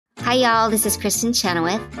Hi, y'all. This is Kristen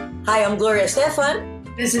Chenoweth. Hi, I'm Gloria Stefan.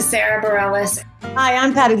 This is Sarah Bareilles. Hi,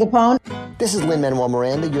 I'm Patty Lapone. This is Lin-Manuel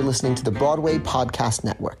Miranda. You're listening to the Broadway Podcast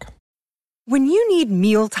Network. When you need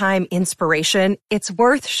mealtime inspiration, it's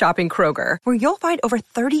worth shopping Kroger, where you'll find over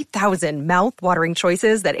 30,000 mouth-watering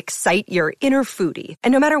choices that excite your inner foodie.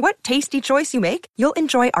 And no matter what tasty choice you make, you'll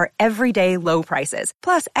enjoy our everyday low prices,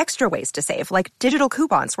 plus extra ways to save, like digital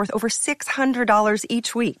coupons worth over $600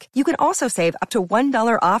 each week. You can also save up to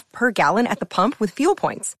 $1 off per gallon at the pump with fuel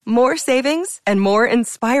points. More savings and more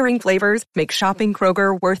inspiring flavors make shopping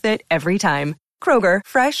Kroger worth it every time. Kroger,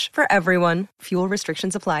 fresh for everyone. Fuel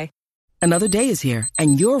restrictions apply. Another day is here,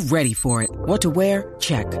 and you're ready for it. What to wear?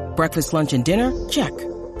 Check. Breakfast, lunch, and dinner? Check.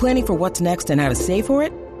 Planning for what's next and how to save for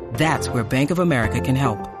it? That's where Bank of America can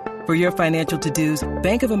help. For your financial to-dos,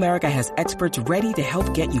 Bank of America has experts ready to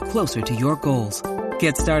help get you closer to your goals.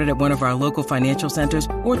 Get started at one of our local financial centers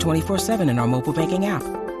or 24/7 in our mobile banking app.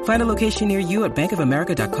 Find a location near you at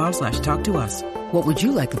bankofamerica.com/talktous. What would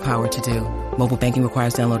you like the power to do? Mobile banking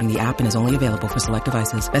requires downloading the app and is only available for select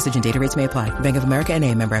devices. Message and data rates may apply. Bank of America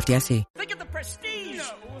N.A., member FDIC. Think of the prestige.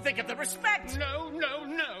 No. Think of the respect. No.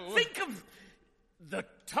 Think of the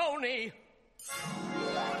Tony.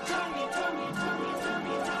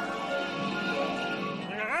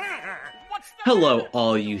 Hello,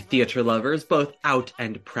 all you theater lovers, both out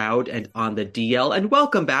and proud and on the DL, and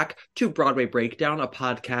welcome back to Broadway Breakdown, a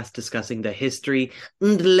podcast discussing the history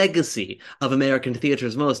and legacy of American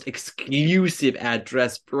theater's most exclusive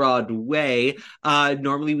address, Broadway.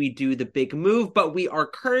 Normally we do the big move, but we are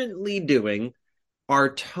currently doing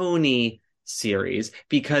our Tony series,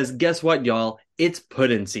 because guess what, y'all? It's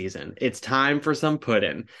puddin' season. It's time for some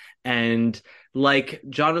puddin'. And like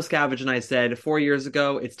John Miscavige and I said 4 years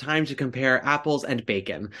ago, it's time to compare apples and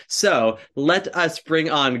bacon. So let us bring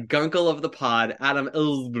on Gunkle of the pod, Adam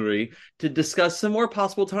Elsberry, to discuss some more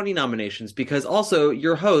possible Tony nominations, because also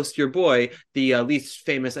your host, your boy, the least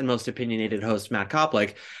famous and most opinionated host, Matt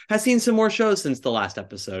Koplik, has seen some more shows since the last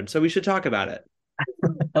episode, so we should talk about it.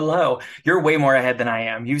 Hello. You're way more ahead than I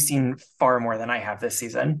am. You've seen far more than I have this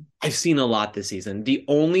season. I've seen a lot this season. The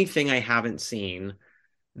only thing I haven't seen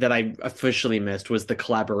that I officially missed was the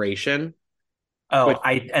collaboration. Oh,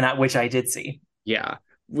 which I did see. Yeah.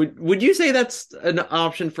 Would you say that's an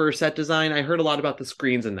option for set design? I heard a lot about the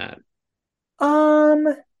screens in that.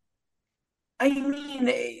 I mean,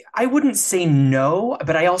 I wouldn't say no,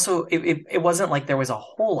 but I also it wasn't like there was a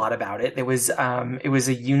whole lot about it. It was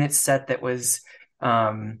a unit set that was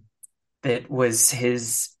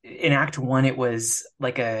his in Act One. It was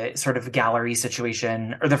like a sort of gallery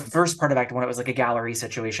situation, or the first part of Act One, it was like a gallery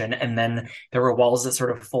situation. And then there were walls that sort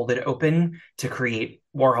of folded open to create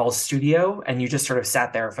Warhol's studio. And you just sort of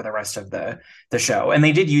sat there for the rest of the show. And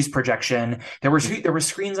they did use projection. There were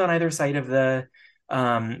screens on either side of the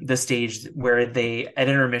stage where they, at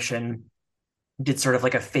intermission, did sort of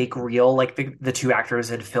like a fake reel, like the two actors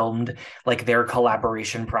had filmed like their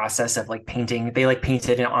collaboration process of like painting. They like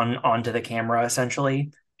painted it onto the camera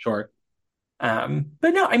essentially. Sure. But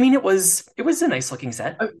no, I mean, it was a nice looking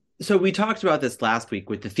set. So we talked about this last week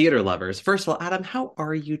with the theater lovers. First of all, Adam, how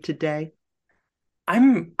are you today?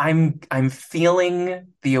 I'm feeling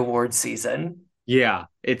the award season. Yeah,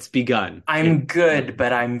 it's begun. I'm good,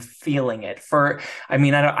 but I'm feeling it. I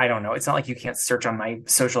don't know. It's not like you can't search on my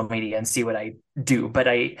social media and see what I do, but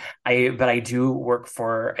I do work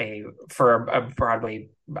for a Broadway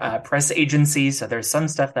press agency. So there's some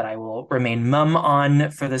stuff that I will remain mum on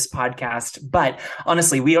for this podcast. But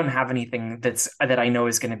honestly, we don't have anything that I know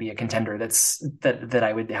is going to be a contender that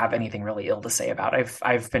I would have anything really ill to say about.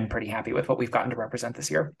 I've been pretty happy with what we've gotten to represent this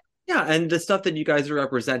year. Yeah, and the stuff that you guys are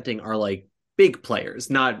representing are like big players,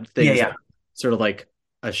 not things that sort of like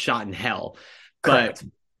a shot in hell. Correct.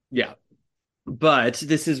 But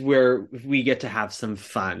this is where we get to have some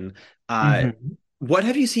fun. What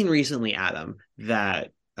have you seen recently, Adam,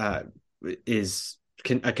 that is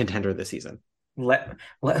a contender this season? Let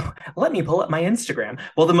me pull up my Instagram.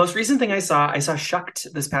 Well, the most recent thing I saw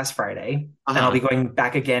Shucked this past Friday, and I'll be going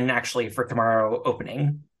back again actually for tomorrow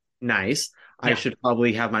opening. Nice. Yeah. I should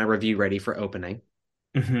probably have my review ready for opening.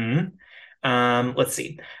 Let's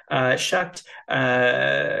see. Shucked,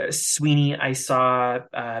 Sweeney I saw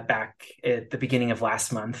back at the beginning of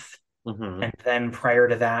last month. And then prior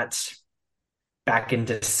to that, back in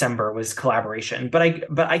December, was Collaboration. But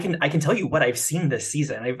I can tell you what I've seen this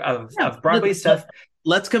season of Broadway stuff.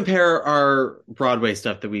 Let's compare our Broadway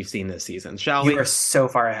stuff that we've seen this season, shall we? You are so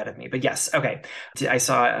far ahead of me, but yes. Okay. I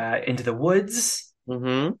saw Into the Woods,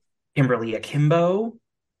 Kimberly Akimbo,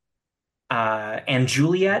 and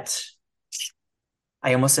Juliet.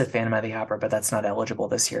 I almost said Phantom of the Opera, but that's not eligible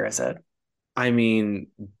this year, is it? I mean,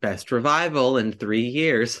 best revival in 3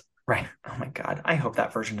 years. Right. Oh my God. I hope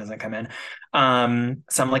that version doesn't come in.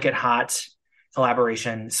 Some Like It Hot,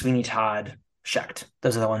 Collaboration, Sweeney Todd, Shucked.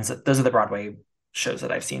 Those are the Broadway shows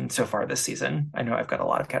that I've seen so far this season. I know I've got a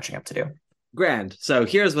lot of catching up to do. Grand. So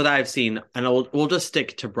here's what I've seen, and we'll just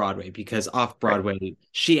stick to Broadway because off Broadway, right,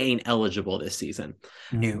 she ain't eligible this season.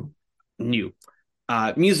 New.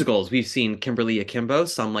 Musicals, we've seen Kimberly Akimbo,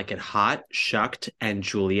 Some Like It Hot, Shucked, and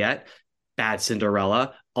Juliet, Bad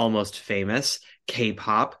Cinderella, Almost Famous,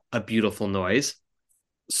 K-pop, A Beautiful Noise,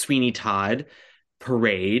 Sweeney Todd,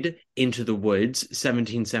 Parade, Into the Woods,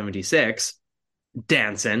 1776,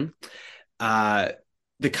 Dancin', The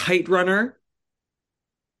Kite Runner,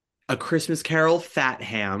 A Christmas Carol, Fat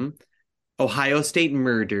Ham, Ohio State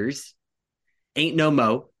Murders, Ain't No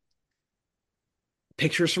Mo,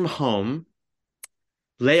 Pictures from Home,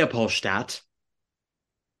 Leopoldstadt,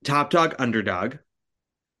 Top Dog Underdog,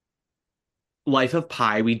 Life of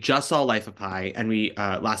Pi. We just saw Life of Pi, and we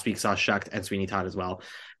last week saw Shucked and Sweeney Todd as well,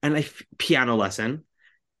 and Piano Lesson,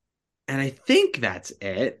 and I think that's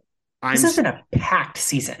it. This has been a packed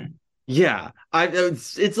season. Yeah,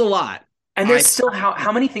 it's a lot. And there's still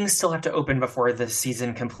how many things still have to open before the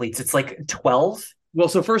season completes? It's like 12. Well,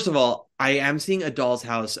 so first of all, I am seeing A Doll's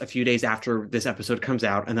House a few days after this episode comes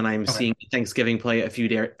out, and then I'm seeing Thanksgiving Play a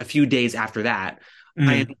few days after that.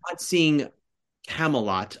 I am not seeing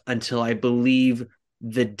Camelot until I believe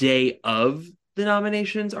the day of the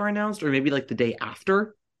nominations are announced, or maybe like the day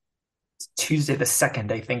after. It's Tuesday the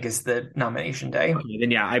 2nd, I think, is the nomination day. Okay, then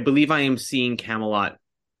yeah, I believe I am seeing Camelot.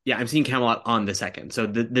 Yeah, I'm seeing Camelot on the 2nd, so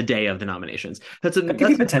the day of the nominations. That could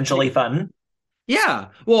be potentially fun. Yeah.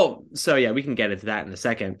 Well, so yeah, we can get into that in a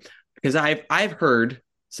second because I've heard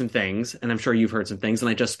some things, and I'm sure you've heard some things, and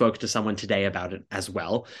I just spoke to someone today about it as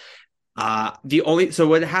well. So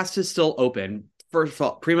what has to still open, first of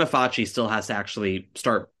all, Prima Facie still has to actually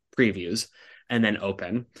start previews and then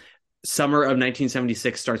open. Summer of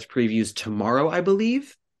 1976 starts previews tomorrow, I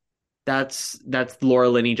believe. That's Laura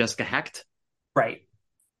Linney, Jessica Hecht. Right.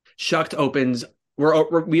 Shucked opens.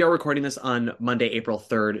 We are recording this on Monday, April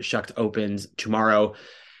 3rd. Shucked opens tomorrow.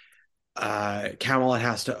 Camelot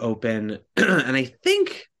has to open, and I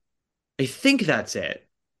think that's it.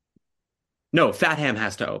 No, Fat Ham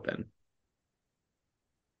has to open,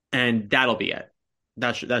 and that'll be it.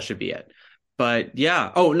 That should be it. But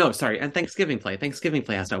yeah. Oh no, sorry. And Thanksgiving Play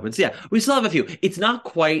has to open. So yeah, we still have a few. It's not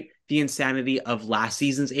quite the insanity of last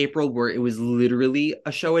season's April, where it was literally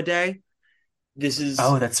a show a day. This is.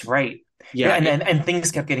 Oh, that's right. Yeah, and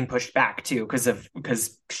things kept getting pushed back too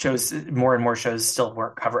because shows, more and more shows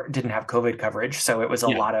still didn't have COVID coverage, so it was a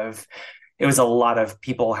lot of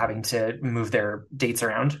people having to move their dates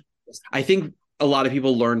around. I think a lot of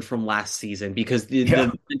people learned from last season because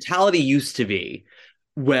the mentality used to be,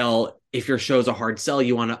 well, if your show's a hard sell,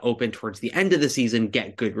 you want to open towards the end of the season,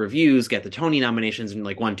 get good reviews, get the Tony nominations, and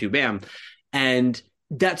like 1-2 bam, and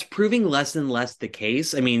that's proving less and less the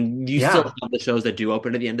case. I mean, you still have the shows that do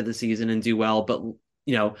open at the end of the season and do well, but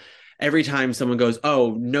every time someone goes,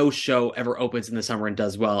 "Oh, no show ever opens in the summer and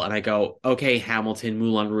does well," and I go, "Okay, Hamilton,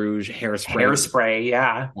 Moulin Rouge, Hairspray,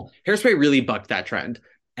 yeah, Hairspray really bucked that trend."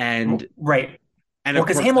 And right, and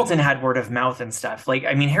because Hamilton had word of mouth and stuff. Like,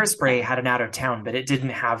 I mean, Hairspray had an out of town, but it didn't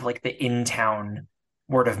have like the in town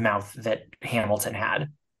word of mouth that Hamilton had.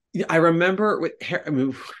 I remember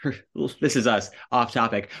this is us off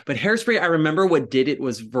topic, but Hairspray, I remember what did it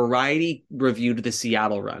was Variety reviewed the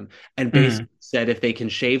Seattle run and basically said if they can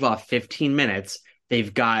shave off 15 minutes,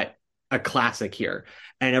 they've got a classic here.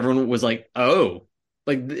 And everyone was like, oh,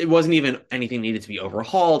 like it wasn't even anything needed to be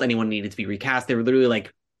overhauled. Anyone needed to be recast. They were literally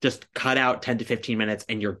like, just cut out 10 to 15 minutes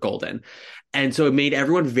and you're golden. And so it made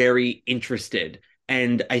everyone very interested.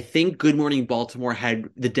 And I think Good Morning Baltimore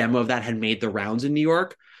the demo of that had made the rounds in New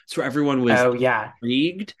York. So everyone was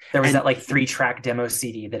intrigued. There was that like 3-track demo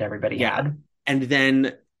CD that everybody had. And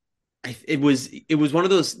then it was one of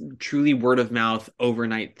those truly word of mouth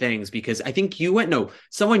overnight things because I think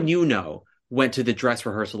someone went to the dress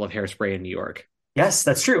rehearsal of Hairspray in New York. Yes,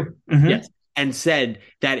 that's true. Mm-hmm. Yes. And said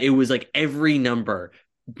that it was like every number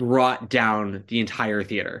brought down the entire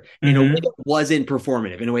theater in a way that wasn't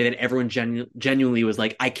performative, in a way that everyone genuinely was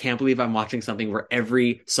like, I can't believe I'm watching something where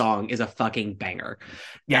every song is a fucking banger.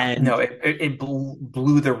 Yeah, and it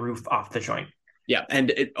blew the roof off the joint. Yeah,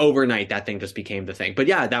 and overnight that thing just became the thing. But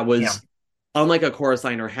yeah, that was unlike A Chorus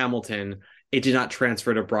Line or Hamilton, it did not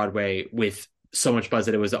transfer to Broadway with so much buzz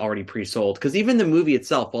that it was already pre-sold. Because even the movie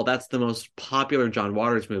itself, while that's the most popular John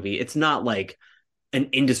Waters movie, it's not like an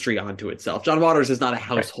industry onto itself. John Waters is not a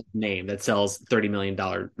household name that sells $30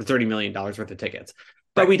 million worth of tickets.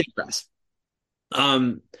 But we digress.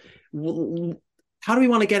 How do we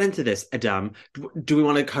want to get into this, Adam? Do we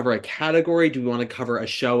want to cover a category? Do we want to cover a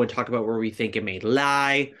show and talk about where we think it may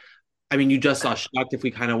lie? I mean, you just saw Shucked if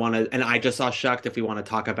we kind of want to, and I just saw Shucked if we want to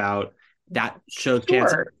talk about that show's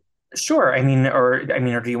chance. Sure. Or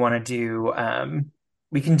do you want to do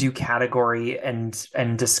we can do category and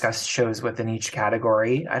discuss shows within each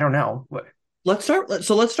category. I don't know. Let's start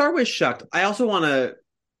with Shucked. I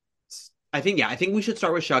think we should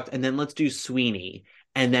start with Shucked, and then let's do Sweeney,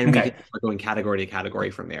 and then we can start going category to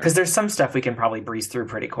category from there. Because there's some stuff we can probably breeze through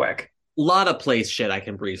pretty quick. A lot of place shit I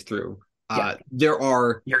can breeze through. Yeah.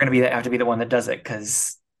 You're gonna have to be the one that does it,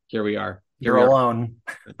 because here we are. You're alone.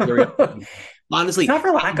 Here we are. Honestly, it's not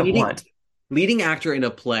for lack of want. Leading actor in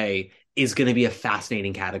a play is going to be a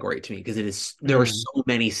fascinating category to me, because there are so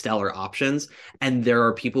many stellar options, and there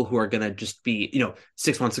are people who are going to just be,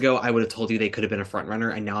 6 months ago I would have told you they could have been a front runner,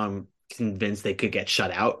 and now I'm convinced they could get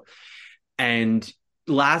shut out. And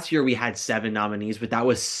last year we had 7 nominees, but that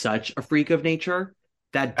was such a freak of nature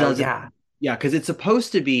that doesn't because it's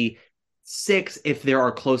supposed to be 6 if there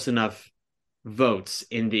are close enough votes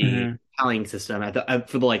in the tallying system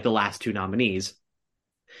for the last 2 nominees.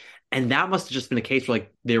 And that must have just been a case where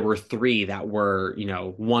there were 3 that were,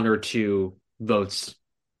 1 or 2 votes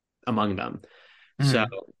among them. So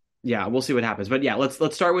yeah, we'll see what happens. But yeah, let's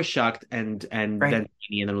start with Shucked and then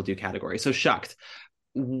Sweeney, and then we'll do category. So Shucked,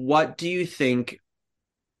 what do you think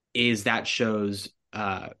is that show's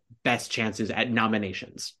best chances at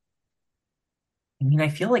nominations? I mean, I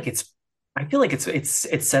feel like it's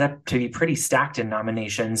set up to be pretty stacked in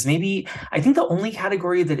nominations. Maybe I think the only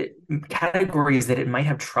categories that it might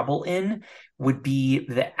have trouble in would be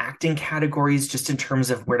the acting categories, just in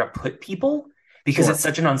terms of where to put people, because it's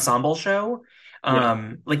such an ensemble show.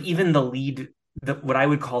 Even the lead, what I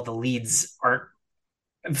would call the leads,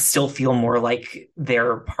 still feel more like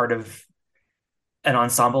they're part of an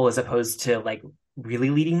ensemble as opposed to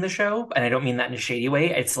really leading the show. And I don't mean that in a shady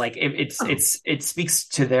way. It's it speaks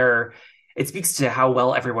to how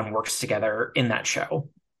well everyone works together in that show.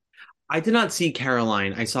 I did not see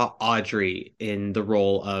Caroline. I saw Audrey in the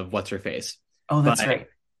role of What's-Her-Face. Oh, that's right.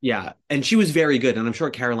 Yeah. And she was very good. And I'm sure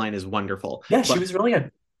Caroline is wonderful. Yeah, she was really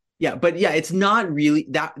good. Yeah. But yeah, it's not really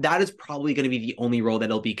that is probably going to be the only role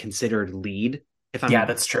that'll be considered lead.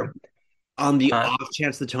 That's true. On the off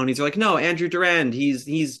chance the Tonys are no, Andrew Durand,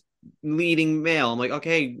 he's leading male. I'm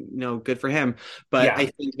okay, good for him. But I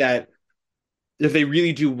think that if they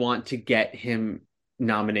really do want to get him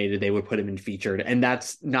nominated, they would put him in featured. And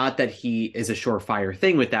that's not that he is a surefire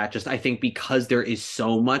thing with that. Just I think because there is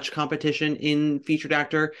so much competition in featured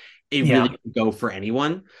actor, it really can go for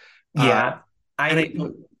anyone. Yeah.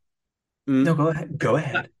 No, go ahead. Go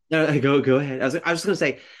ahead. No, go ahead. I was just going to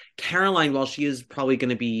say, Caroline, while she is probably going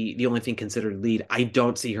to be the only thing considered lead, I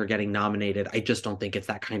don't see her getting nominated. I just don't think it's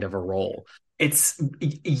that kind of a role.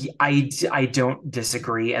 I don't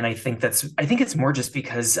disagree, and I think it's more just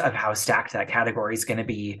because of how stacked that category is going to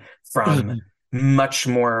be from much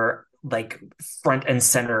more front and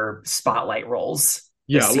center spotlight roles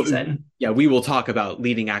this season. We will talk about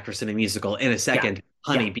leading actress in a musical in a second,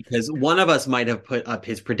 honey, because one of us might have put up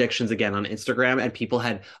his predictions again on Instagram, and people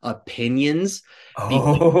had opinions.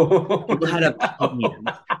 People had opinions.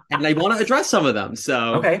 And I want to address some of them.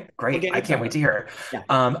 So okay, great. I can't wait to hear.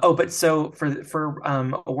 Yeah. But so for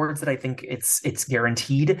awards that I think it's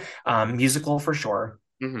guaranteed, musical for sure,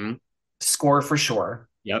 score for sure.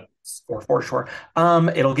 Yep. Score for sure.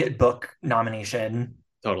 It'll get book nomination.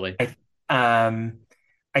 Totally.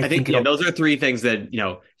 I think those are 3 things that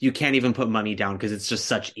you can't even put money down, because it's just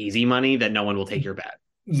such easy money that no one will take your bet.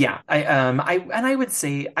 Yeah, I would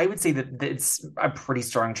say that it's a pretty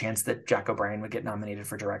strong chance that Jack O'Brien would get nominated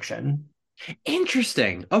for direction.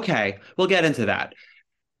 Interesting. Okay, we'll get into that.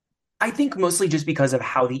 I think mostly just because of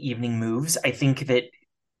how the evening moves. I think that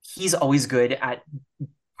he's always good at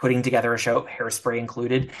putting together a show, Hairspray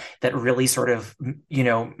included, that really sort of,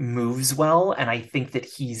 moves well. And I think that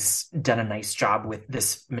he's done a nice job with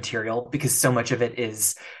this material, because so much of it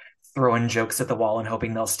is throwing jokes at the wall and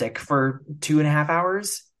hoping they'll stick for 2.5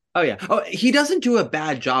 hours. Oh, yeah. Oh, he doesn't do a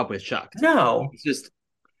bad job with Chuck. No. It's just,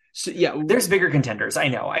 there's bigger contenders. I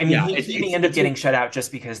know. I mean, he may end up getting shut out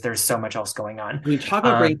just because there's so much else going on. When you talk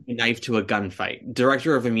about bringing a knife to a gunfight,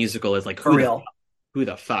 director of a musical is for real. Who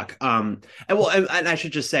the fuck? And I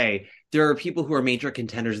should just say, there are people who are major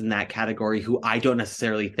contenders in that category who I don't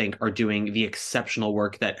necessarily think are doing the exceptional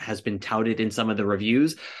work that has been touted in some of the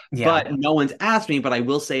reviews. Yeah. But no one's asked me, but I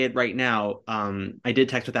will say it right now. I did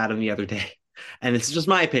text with Adam the other day, and this is just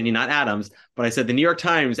my opinion, not Adam's, but I said the New York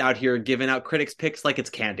Times out here giving out critics picks like it's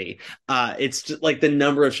candy. It's just the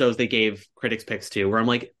number of shows they gave critics picks to, where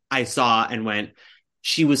I'm I saw and went,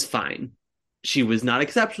 She was fine. She was not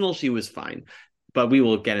exceptional. She was fine. But we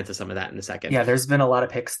will get into some of that in a second. Yeah, there's been a lot of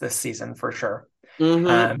picks this season for sure. Some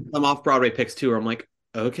off-Broadway picks too, where I'm like,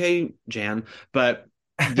 okay, Jan. But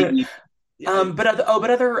the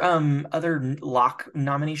other lock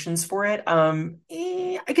nominations for it.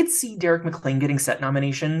 I could see Derek McClain getting set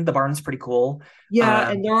nomination. The Barn's pretty cool.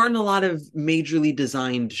 And there aren't a lot of majorly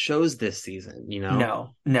designed shows this season, you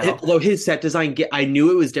know? No. Although his set design, I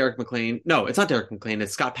knew it was Derek McClain. No, it's not Derek McClain.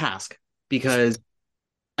 It's Scott Pask, because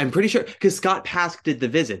I'm pretty sure, because Scott Pask did The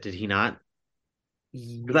Visit, did he not?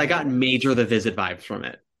 Because I got major The Visit vibes from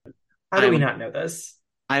it. How do we not know this?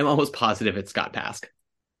 I'm almost positive it's Scott Pask.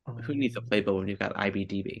 Who needs a playbill when you've got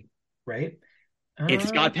IBDB? Right? It's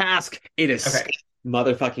Scott Pask. It is okay.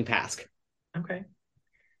 Motherfucking Pask. Okay.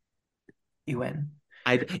 You win.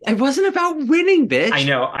 It wasn't about winning, bitch. I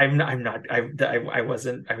know. I'm not. I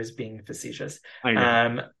wasn't. I was being facetious. I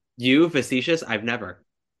know. You facetious? I've never.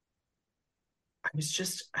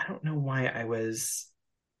 I don't know why I was.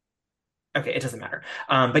 Okay, it doesn't matter.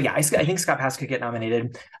 But yeah, I think Scott Pask could get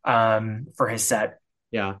nominated for his set.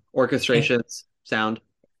 Yeah. Orchestrations, sound.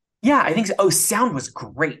 Yeah, I think so. Oh, sound was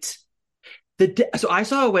great. So I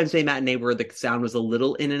saw a Wednesday matinee where the sound was a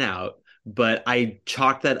little in and out, but I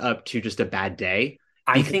chalked that up to just a bad day.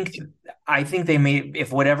 I think they made,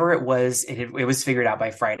 if whatever it was, it was figured out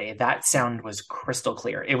by Friday. That sound was crystal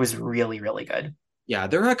clear. It was really, really good. Yeah,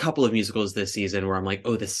 there are a couple of musicals this season where I'm like,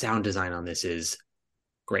 oh, the sound design on this is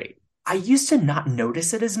great. I used to not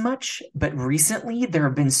notice it as much, but recently there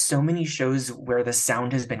have been so many shows where the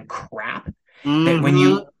sound has been crap.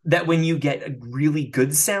 That when you get a really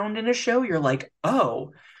good sound in a show, you're like,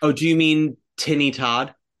 oh. Oh, do you mean Tinny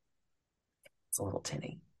Todd? It's a little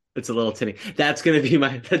tinny. It's a little tinny. That's going to be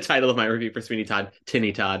the title of my review for Sweeney Todd.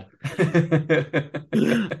 Tinny Todd.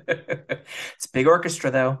 It's big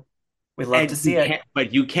orchestra, though. We'd love to see it.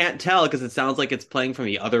 But you can't tell because it sounds like it's playing from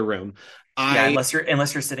the other room. Unless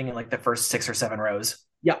you're sitting in like the first 6 or 7 rows.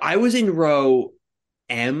 Yeah, I was in row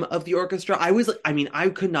M of the orchestra. I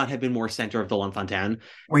could not have been more center of the L'Enfantine.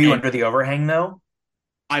 Were you under the overhang though?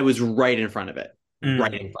 I was right in front of it.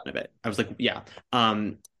 Right in front of it. I was like, yeah.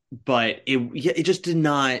 But it just did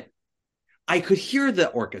not. I could hear the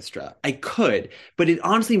orchestra. I could, but it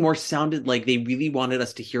honestly more sounded like they really wanted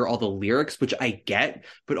us to hear all the lyrics, which I get,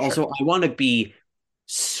 but also I want to be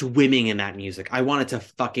swimming in that music. I wanted to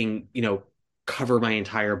fucking, cover my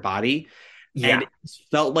entire body. Yeah. And it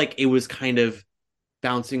felt like it was kind of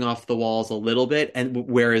bouncing off the walls a little bit, and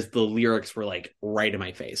whereas the lyrics were like right in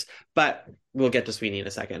my face. But we'll get to Sweeney in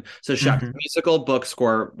a second. So Shucked, musical, book,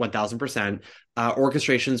 score 1000%,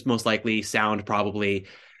 orchestrations most likely, sound probably.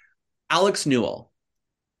 Alex Newell,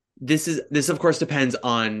 this of course depends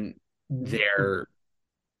on their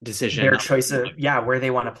decision, their choice of where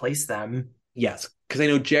they want to place them. Yes, because I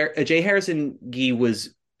know J. Harrison Gee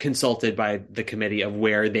was consulted by the committee of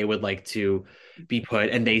where they would like to be put,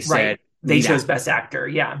 and they said they chose best actor.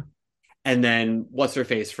 Yeah. And then what's her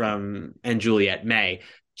face from And Juliet, May,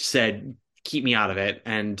 said, keep me out of it.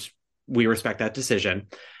 And we respect that decision.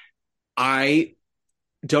 I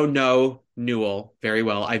don't know Newell very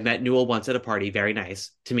well. I've met Newell once at a party. Very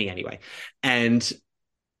nice to me anyway. And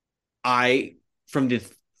from the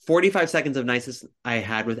 45 seconds of nicest I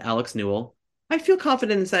had with Alex Newell, I feel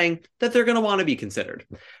confident in saying that they're going to want to be considered.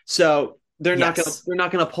 So they're not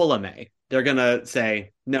going to pull a May. They're going to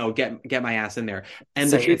say, no, get my ass in there.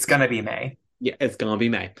 And it's going to be May. Yeah, it's going to be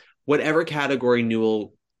May. Whatever category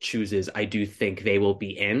Newell chooses, I do think they will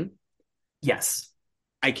be in. Yes.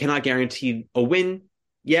 I cannot guarantee a win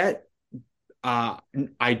yet.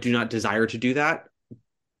 I do not desire to do that,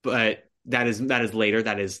 but that is later.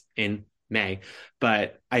 That is in May.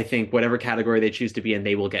 But I think whatever category they choose to be in,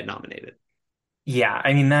 they will get nominated. Yeah,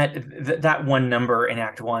 I mean that one number in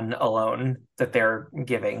Act 1 alone that they're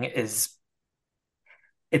giving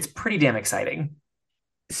it's pretty damn exciting.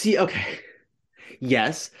 See, okay.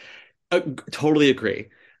 Yes, totally agree.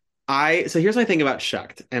 So here's my thing about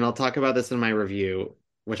Shucked, and I'll talk about this in my review,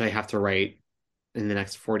 which I have to write in the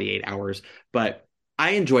next 48 hours. But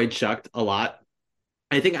I enjoyed Shucked a lot.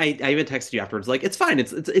 I think I even texted you afterwards, like, it's fine.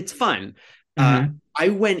 It's fun. I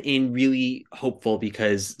went in really hopeful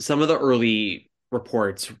because some of the early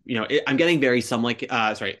reports, I'm getting very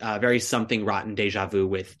very something rotten deja vu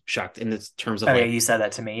with Shucked in this terms of you said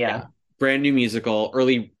that to me. Yeah. Brand new musical.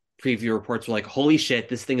 Early preview reports were like, holy shit,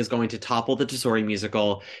 this thing is going to topple the Tesori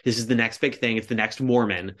musical. This is the next big thing. It's the next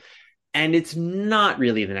Mormon. And it's not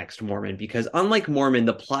really the next Mormon, because unlike Mormon,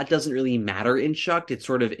 the plot doesn't really matter in Shucked. It's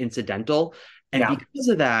sort of incidental. And because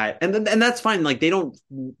of that, and that's fine. Like, they don't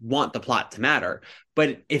want the plot to matter.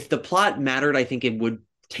 But if the plot mattered, I think it would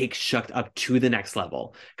take Shucked up to the next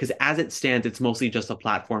level. Because as it stands, it's mostly just a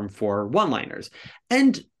platform for one-liners.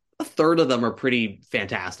 And a third of them are pretty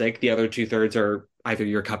fantastic. The other two-thirds are either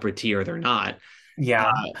your cup of tea or they're not.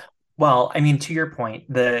 Yeah. Well, I mean, to your point,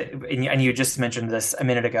 and you just mentioned this a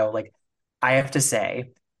minute ago, like I have to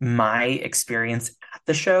say, my experience at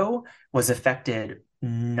the show was affected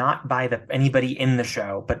not by anybody in the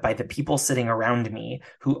show, but by the people sitting around me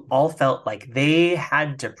who all felt like they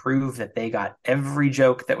had to prove that they got every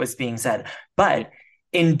joke that was being said. But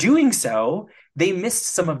in doing so, they missed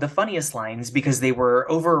some of the funniest lines because they were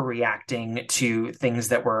overreacting to things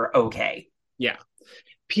that were okay. Yeah.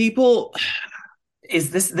 People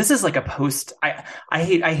this is like a post. I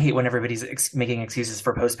hate when everybody's making excuses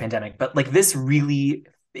for post pandemic, but like this really,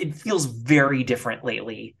 it feels very different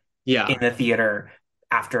lately. Yeah. In the theater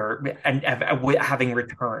after and having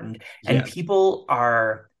returned, and people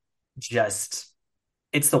are just,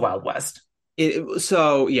 it's the Wild West.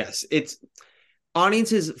 So yes, it's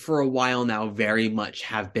audiences for a while now very much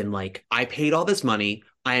have been like, I paid all this money,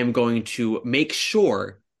 I am going to make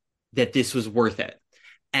sure that this was worth it.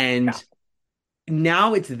 And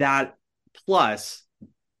now it's that, plus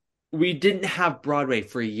we didn't have Broadway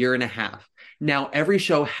for a year and a half. Now every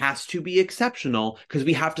show has to be exceptional because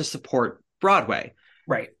we have to support Broadway.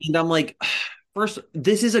 Right. And I'm like, first,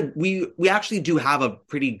 this is we actually do have a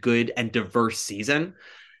pretty good and diverse season.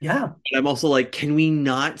 Yeah. And I'm also like, can we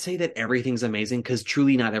not say that everything's amazing? Because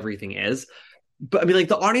truly not everything is. But I mean, like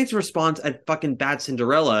the audience response at fucking Bad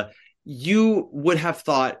Cinderella, you would have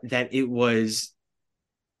thought that it was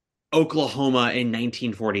Oklahoma in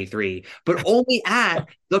 1943, but only at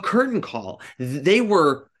the curtain call. They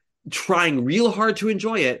were trying real hard to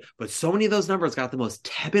enjoy it, but so many of those numbers got the most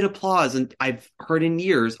tepid applause and I've heard in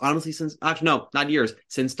years, honestly, since actually no, not years,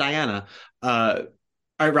 since Diana. I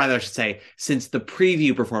should say, since the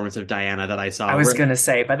preview performance of Diana that I saw. I was gonna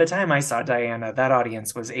say, by the time I saw Diana, that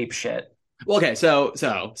audience was apeshit. Well, okay, so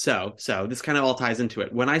this kind of all ties into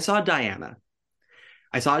it. When I saw Diana,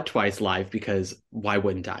 I saw it twice live because why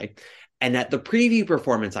wouldn't I? And at the preview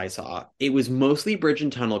performance I saw, it was mostly Bridge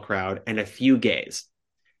and Tunnel crowd and a few gays.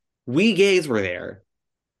 We gays were there,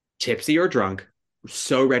 tipsy or drunk,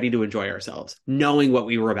 so ready to enjoy ourselves, knowing what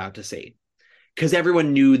we were about to see. Because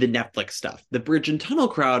everyone knew the Netflix stuff. The Bridge and Tunnel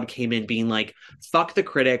crowd came in being like, fuck the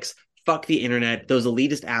critics, fuck the internet, those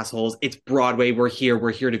elitist assholes. It's Broadway. We're here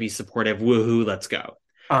to be supportive. Woohoo, let's go.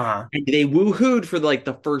 And they woohooed for like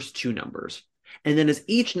the first two numbers. And then as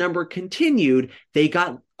each number continued, they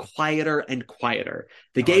got quieter and quieter.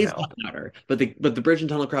 The gays got louder, but the Bridge and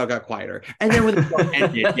Tunnel crowd got quieter. And then when the show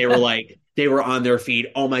ended, they were on their feet.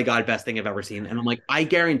 Oh my God, best thing I've ever seen. And I'm like, I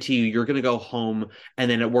guarantee you're going to go home and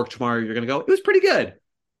then at work tomorrow, you're going to go, it was pretty good.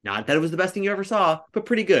 Not that it was the best thing you ever saw, but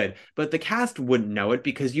pretty good. But the cast wouldn't know it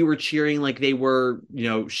because you were cheering like they were,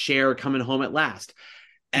 Cher coming home at last.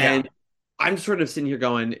 And I'm sort of sitting here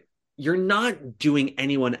going, you're not doing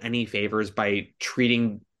anyone any favors by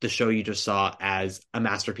treating the show you just saw as a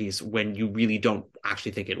masterpiece when you really don't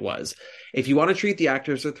actually think it was. If you want to treat the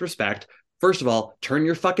actors with respect, first of all, turn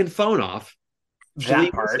your fucking phone off.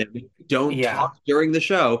 That part. Don't talk during the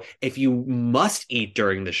show. If you must eat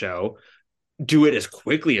during the show, do it as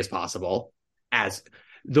quickly as possible. As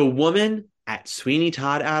the woman at Sweeney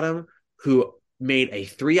Todd, Adam, who made a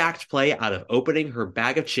 3-act play out of opening her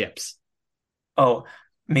bag of chips. Oh,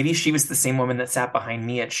 maybe she was the same woman that sat behind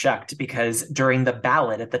me at Shucked, because during the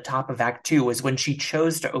ballad at the top of Act 2 was when she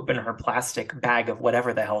chose to open her plastic bag of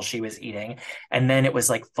whatever the hell she was eating. And then it was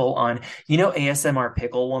like full on, ASMR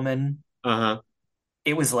Pickle Woman?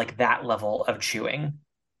 It was like that level of chewing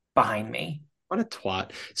behind me. What a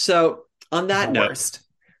twat. So on that note,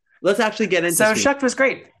 let's actually get into So Shucked was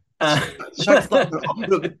great.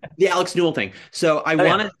 The Alex Newell thing. So I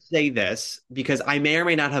want to say this because I may or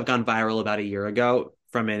may not have gone viral about a year ago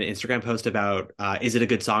from an Instagram post about is it a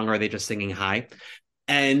good song or are they just singing high?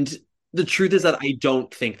 And the truth is that I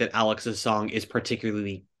don't think that Alex's song is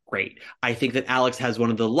particularly great. I think that Alex has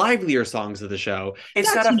one of the livelier songs of the show.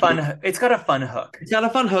 It's got a fun hook. It's got a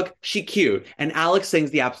fun hook. She cute. And Alex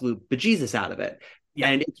sings the absolute bejesus out of it. Yeah.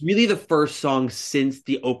 And it's really the first song since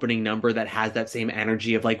the opening number that has that same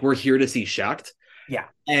energy of like, we're here to see Shucked. Yeah.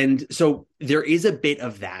 And so there is a bit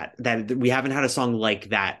of that we haven't had a song like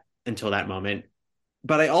that until that moment.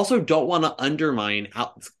 But I also don't want to undermine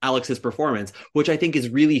Alex's performance, which I think is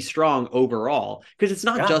really strong overall, because it's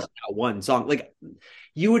not just that one song. Like,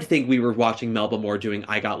 you would think we were watching Melba Moore doing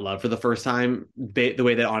I Got Love for the first time, the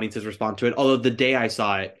way that audiences respond to it. Although the day I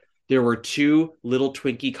saw it, there were 2 little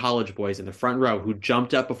Twinkie college boys in the front row who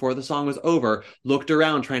jumped up before the song was over, looked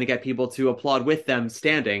around trying to get people to applaud with them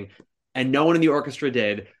standing. and no one in the orchestra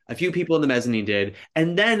did. A few people in the mezzanine did.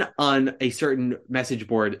 And then on a certain message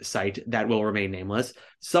board site that will remain nameless,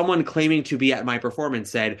 someone claiming to be at my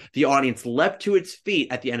performance said the audience leapt to its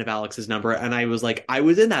feet at the end of Alex's number. And I was like, I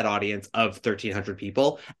was in that audience of 1,300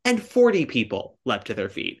 people, and 40 people leapt to their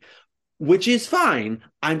feet, which is fine.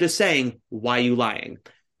 I'm just saying, why are you lying?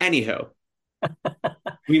 Anywho,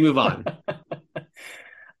 we move on.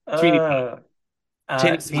 Sweeney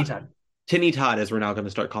Todd. Tinny Todd, as we're now going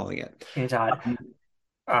to start calling it. Tinny Todd.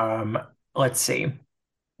 Let's see.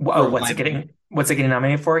 Oh, what's it getting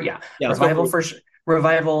nominated for? Yeah, Revival for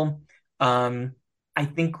Revival. I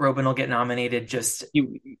think Robin will get nominated just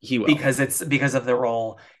he will, because of the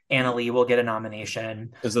role. Anna Lee will get a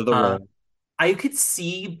nomination because of the role. I could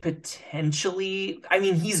see potentially, I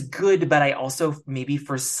mean, he's good, but I also maybe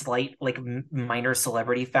for slight, like minor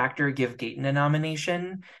celebrity factor, give Gaten a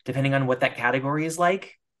nomination, depending on what that category is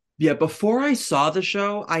like. Yeah, before I saw the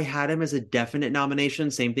show, I had him as a definite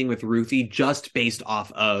nomination. Same thing with Ruthie, just based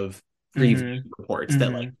off of preview reports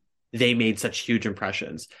that like they made such huge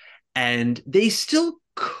impressions. And they still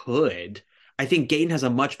could. I think Gaten has a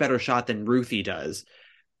much better shot than Ruthie does,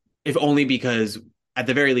 if only because, at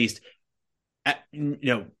the very least,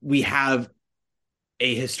 we have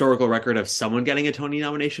a historical record of someone getting a Tony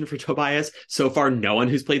nomination for Tobias. So far, no one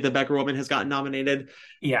who's played the Becker woman has gotten nominated.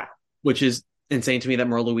 Yeah. Which is insane to me that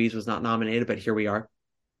Merle Louise was not nominated, but here we are.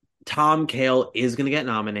 Tom Cale is going to get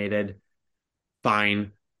nominated.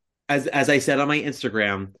 Fine. As I said on my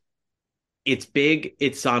Instagram, it's big,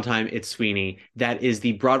 it's Sondheim, it's Sweeney. That is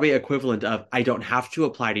the Broadway equivalent of, I don't have to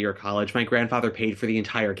apply to your college. My grandfather paid for the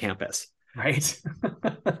entire campus. Right.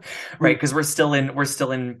 Right, because we're still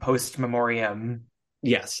in post memoriam.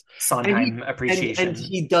 Yes. Sondheim appreciation. And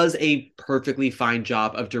he does a perfectly fine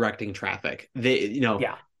job of directing Traffic.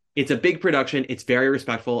 It's a big production. It's very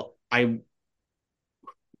respectful. I'm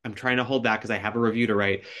trying to hold back because I have a review to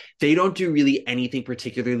write. They don't do really anything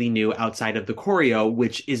particularly new outside of the choreo,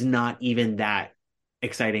 which is not even that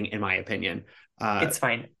exciting in my opinion. It's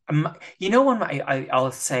fine.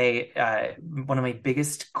 I'll say one of my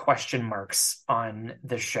biggest question marks on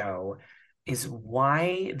the show is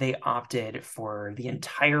why they opted for the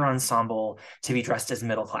entire ensemble to be dressed as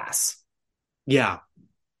middle class. Yeah.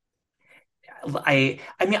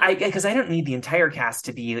 Because I don't need the entire cast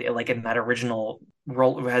to be like in that original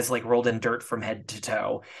role who has like rolled in dirt from head to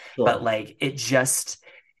toe. Sure. But like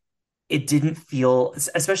it didn't feel,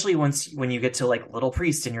 especially when you get to like Little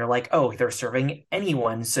Priest and you're like, oh, they're serving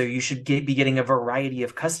anyone, so you should be getting a variety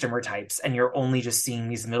of customer types, and you're only just seeing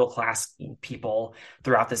these middle class people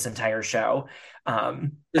throughout this entire show.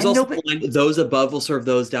 There's also those above will serve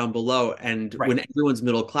those down below, and right. When everyone's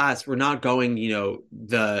middle class, we're not going,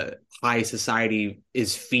 the high society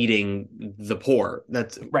is feeding the poor.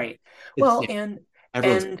 That's right. Well, and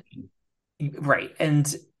right,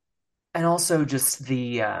 and also just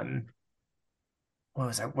the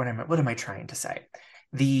what am I trying to say?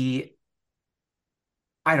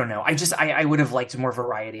 I don't know. I would have liked more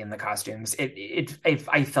variety in the costumes.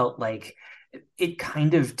 I felt like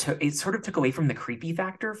it sort of took away from the creepy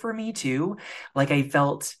factor for me too. Like it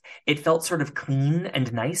felt sort of clean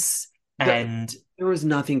and nice. And there was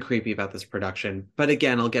nothing creepy about this production. But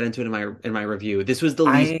again, I'll get into it in my review. This was the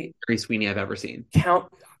least Mary Sweeney I've ever seen.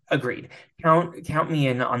 Agreed. Count me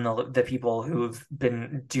in on the people who've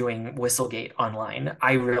been doing Whistlegate online.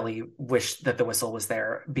 I really wish that the whistle was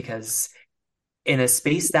there, because in a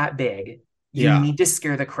space that big, you need to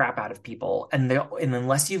scare the crap out of people. And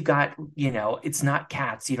unless you've got, it's not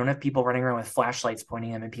Cats. You don't have people running around with flashlights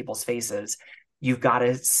pointing them in people's faces. You've got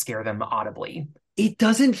to scare them audibly. It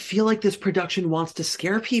doesn't feel like this production wants to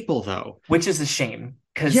scare people, though. Which is a shame,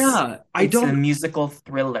 because it's a musical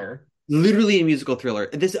thriller. Literally a musical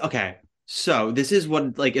thriller. So this is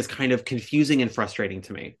what is kind of confusing and frustrating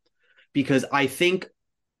to me, because I think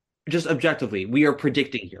just objectively we are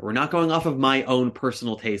predicting here. We're not going off of my own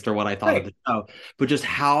personal taste or what I thought of the show, but just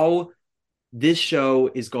how this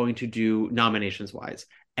show is going to do nominations wise.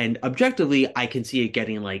 And objectively, I can see it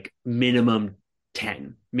getting like minimum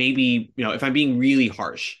 10, maybe, if I'm being really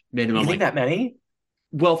harsh, minimum. You think that many?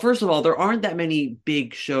 Well, first of all, there aren't that many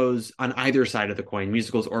big shows on either side of the coin,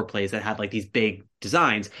 musicals or plays, that had like these big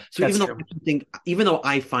designs. So even though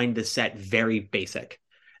I find the set very basic,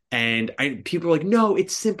 and people are like, no,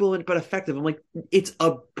 it's simple but effective. I'm like, it's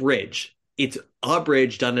a bridge. It's a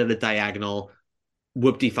bridge done at a diagonal.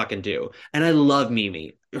 Whoop-de-fucking-do. And I love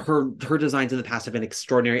Mimi. Her designs in the past have been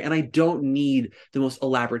extraordinary, and I don't need the most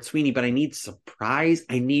elaborate Sweeney, but I need surprise.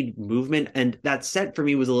 I need movement, and that set for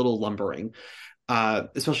me was a little lumbering.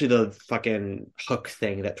 Especially the fucking hook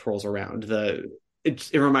thing that twirls around.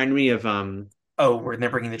 It reminded me of Oh, when they're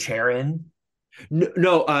bringing the chair in?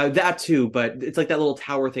 No, that too, but it's like that little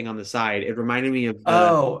tower thing on the side. It reminded me of the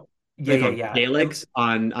Oh, what yeah, they yeah, call yeah. Daleks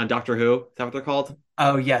on Doctor Who. Is that what they're called?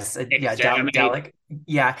 Oh, yes. Yeah, Exterminate. Dalek.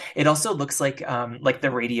 Yeah, it also looks like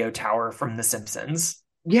the radio tower from The Simpsons.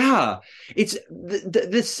 Yeah, it's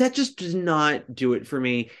the set just does not do it for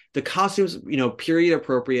me. The costumes, period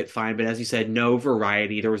appropriate, fine, but as you said, no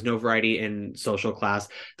variety. There was no variety in social class.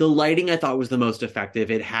 The lighting I thought was the most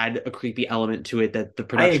effective. It had a creepy element to it that the I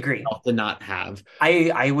production agree. itself did not have.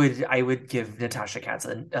 I would give Natasha Katz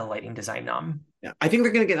a lighting design nom Yeah, I think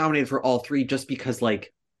they're going to get nominated for all three just because,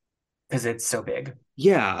 like, because it's so big.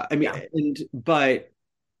 yeah, I mean, Yeah. but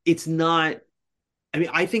it's not. I mean,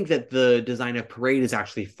 I think that the design of Parade is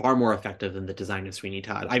actually far more effective than the design of Sweeney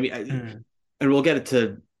Todd. I mean, and we'll get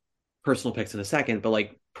to personal picks in a second, but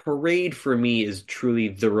like Parade for me is truly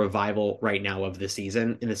the revival right now of the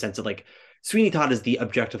season in the sense of like Sweeney Todd is the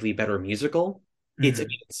objectively better musical.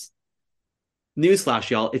 It's newsflash,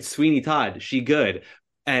 y'all. It's Sweeney Todd. She good.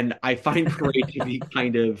 And I find Parade to be I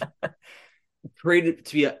find to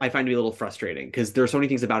be a little frustrating because there are so many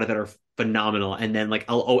things about it that are phenomenal, and then like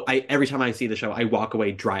every time I see the show, I walk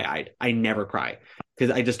away dry-eyed. I never cry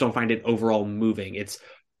because I just don't find it overall moving. It's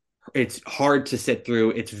hard to sit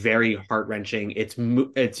through. It's very heart-wrenching. It's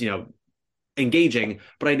engaging,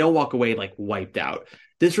 but I don't walk away like wiped out.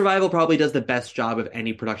 This revival probably does the best job of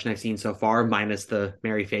any production I've seen so far, minus the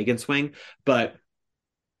Mary Fagan swing, but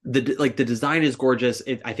the design is gorgeous.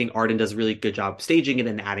 I think Arden does a really good job staging it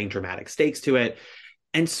and adding dramatic stakes to it.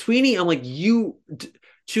 And Sweeney, I'm like,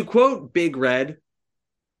 to quote Big Red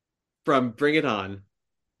from Bring It On,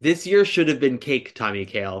 this year should have been cake, Tommy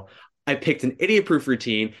Kail. I picked an idiot-proof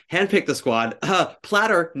routine, handpicked the squad,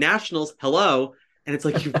 platter, nationals, hello. And it's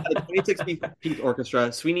like, you've got a 26-piece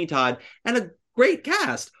orchestra, Sweeney Todd, and a great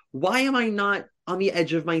cast. Why am I not on the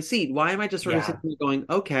edge of my seat? Why am I just sort of sitting there going,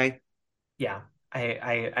 okay. Yeah.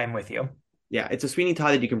 I'm with you. Yeah, it's a Sweeney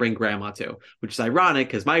Todd that you can bring grandma to, which is ironic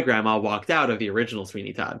because my grandma walked out of the original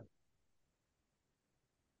Sweeney Todd.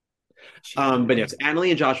 But yes, Annalee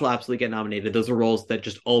and Josh will absolutely get nominated. Those are roles that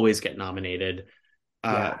just always get nominated.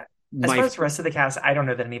 Yeah. As far as the rest of the cast, I don't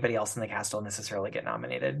know that anybody else in the cast will necessarily get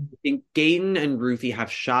nominated. I think Gaten and Ruthie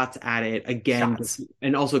have shots at it again,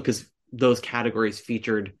 and also because those categories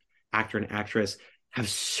featured actor and actress have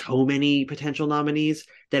so many potential nominees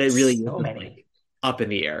that it really so many. Up in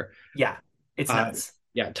the air. Yeah, it's nuts.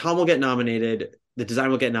 Yeah, Tom will get nominated. The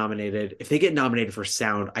design will get nominated. If they get nominated for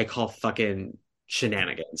sound, I call fucking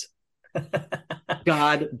shenanigans.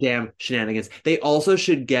 Goddamn shenanigans. They also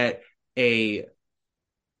should get a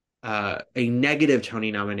negative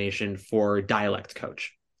Tony nomination for dialect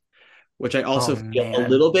coach, which I also feel a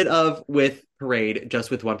little bit of with Parade,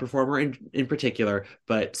 just with one performer in particular.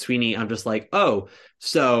 But Sweeney, I'm just like, oh,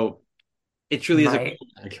 so it truly is a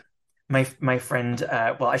bag. My friend,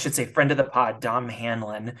 well, I should say friend of the pod, Dom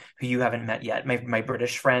Hanlon, who you haven't met yet. My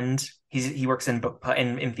British friend. He works in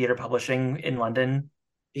in theater publishing in London.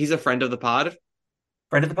 He's a friend of the pod.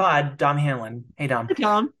 Friend of the pod, Dom Hanlon. Hey, Dom. Hey,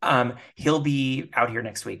 Dom. He'll be out here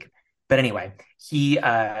next week. But anyway, he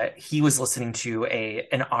was listening to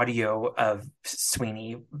an audio of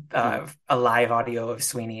Sweeney, a live audio of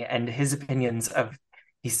Sweeney, and his opinions of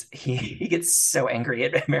he gets so angry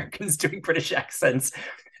at Americans doing British accents.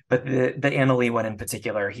 But the Annalee one in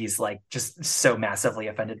particular, he's like just so massively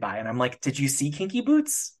offended by. And I'm like, did you see Kinky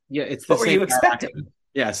Boots? Yeah, it's what were you expecting? Accent.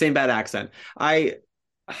 Yeah, same bad accent.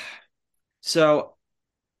 So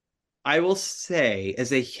I will say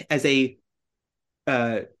as a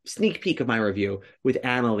sneak peek of my review with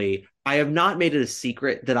Annalee, I have not made it a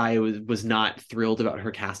secret that I was not thrilled about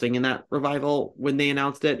her casting in that revival when they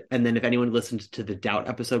announced it. And then if anyone listened to the Doubt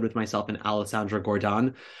episode with myself and Alessandra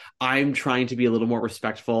Gordon, I'm trying to be a little more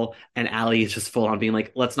respectful, and Allie is just full on being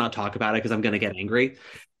like, let's not talk about it because I'm going to get angry.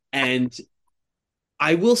 And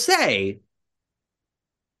I will say,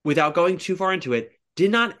 without going too far into it,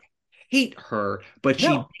 did not hate her, but she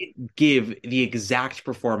did give the exact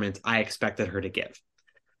performance I expected her to give.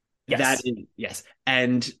 Yes. Yes.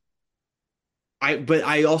 And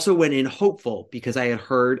I also went in hopeful because I had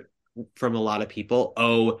heard from a lot of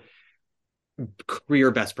people,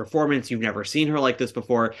 career best performance. You've never seen her like this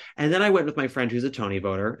before. And then I went with my friend who's a Tony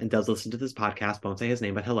voter and does listen to this podcast. Won't say his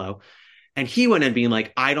name, but hello. And he went in being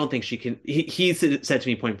like, I don't think she can. He said to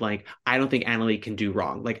me point blank, I don't think Annalee can do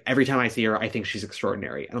wrong. Like every time I see her, I think she's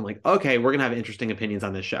extraordinary. And I'm like, okay, we're going to have interesting opinions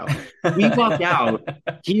on this show. We walked out.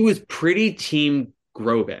 He was pretty team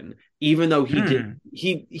Groban, even though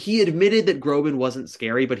he admitted that Groban wasn't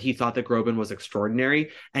scary, but he thought that Groban was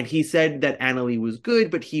extraordinary. And he said that Annalee was good,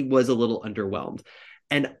 but he was a little underwhelmed.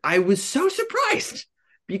 And I was so surprised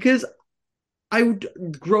because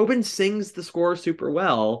Groban sings the score super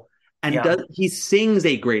well, and Yeah. he sings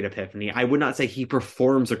a great epiphany. I would not say he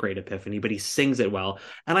performs a great epiphany, but he sings it well.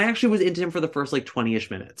 And I actually was into him for the first like 20-ish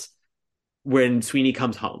minutes when Sweeney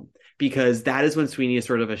comes home, because that is when Sweeney is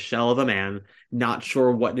sort of a shell of a man, not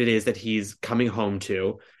sure what it is that he's coming home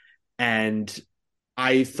to. And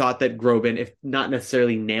I thought that Groban, if not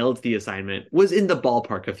necessarily nailed the assignment, was in the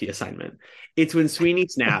ballpark of the assignment. It's when Sweeney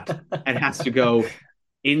snaps and has to go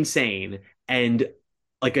insane and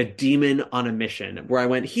like a demon on a mission, where I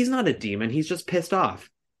went, he's not a demon, he's just pissed off.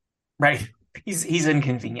 Right. He's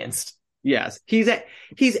inconvenienced. Yes. He's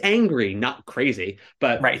angry, not crazy.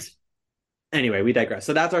 But right. Anyway, we digress.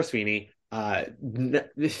 So that's our Sweeney. Watch them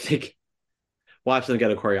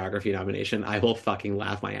get a choreography nomination. I will fucking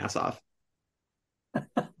laugh my ass off.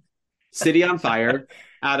 City on Fire,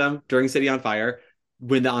 Adam, during City on Fire,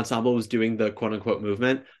 when the ensemble was doing the quote unquote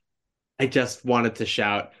movement, I just wanted to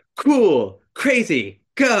shout, cool, crazy,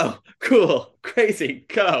 go, cool, crazy,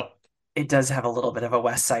 go. It does have a little bit of a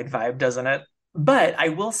West Side vibe, doesn't it? But I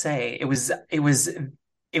will say it was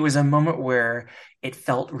a moment where it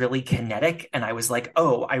felt really kinetic, and I was like,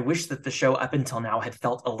 oh, I wish that the show up until now had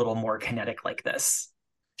felt a little more kinetic like this.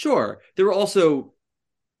 Sure. There were also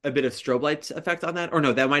a bit of strobe lights effect on that, or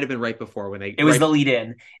no, that might have been right before when they. It was the lead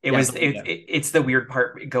in. It's the weird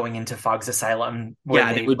part going into Fogg's Asylum.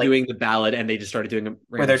 Where they were doing the ballad, and they just started doing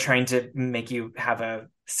where they're trying to make you have a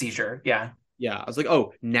seizure. Yeah. Yeah, I was like,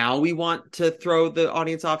 oh, now we want to throw the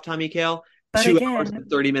audience off Tommy Kail. But 2 again, hours and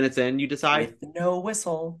 30 minutes in, you decide with no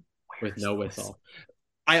whistle. With no whistle.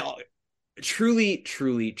 I truly,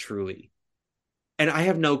 and I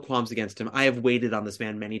have no qualms against him. I have waited on this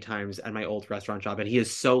man many times at my old restaurant job, and he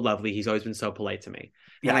is so lovely. He's always been so polite to me.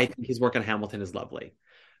 Yeah. And I think his work on Hamilton is lovely.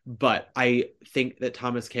 But I think that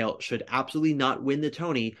Thomas Kail should absolutely not win the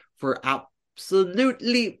Tony for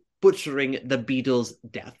absolutely butchering the Beatles'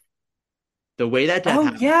 death. The way that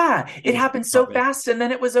happened. Yeah. It happened so fast, and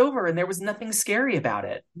then it was over, and there was nothing scary about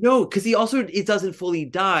it. No, because it doesn't fully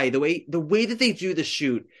die. The way that they do the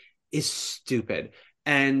shoot is stupid.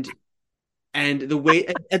 And the way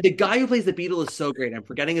and the guy who plays the Beatle is so great. I'm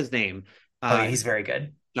forgetting his name. He's very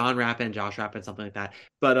good. Josh Rappin, something like that.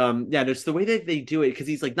 But yeah, just the way that they do it, because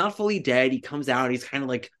he's like not fully dead. He comes out, he's kind of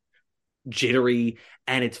like jittery,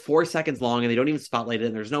 and it's 4 seconds long, and they don't even spotlight it,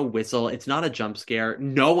 and there's no whistle. It's not a jump scare.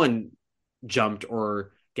 No one jumped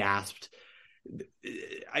or gasped.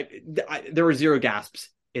 There were 0 gasps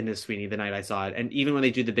in this Sweeney the night I saw it, and even when they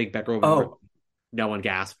do the big Beck over, no one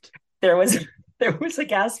gasped. There was a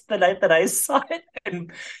gasp the night that I saw it,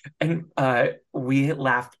 and we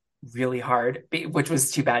laughed really hard, which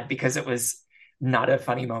was too bad because it was not a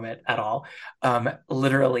funny moment at all.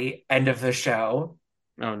 Literally, end of the show.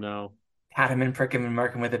 Oh no! Had him and prick him and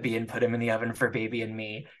mark him with a B and put him in the oven for Baby and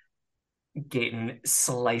Me. Gaten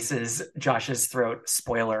slices Josh's throat.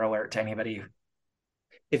 Spoiler alert to anybody.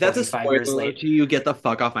 If that's a spoiler alert to you, get the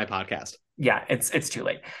fuck off my podcast. Yeah, it's too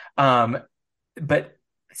late. But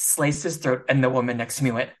sliced his throat, and the woman next to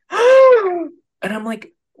me went, and I'm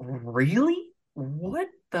like, really? What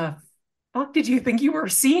the fuck did you think you were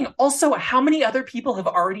seeing? Also, how many other people have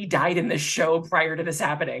already died in this show prior to this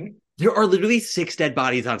happening? There are literally 6 dead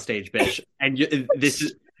bodies on stage, bitch. And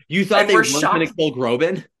you thought they weren't going to kill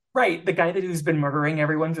Groban? Right, the guy who's been murdering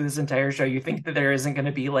everyone through this entire show. You think that there isn't going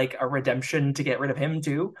to be like a redemption to get rid of him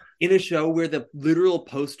too? In a show where the literal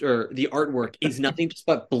poster, the artwork is nothing just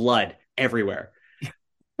but blood everywhere.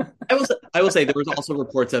 I will say there was also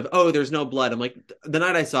reports of, there's no blood. I'm like, the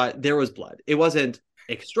night I saw it, there was blood. It wasn't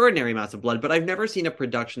extraordinary amounts of blood, but I've never seen a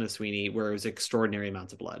production of Sweeney where it was extraordinary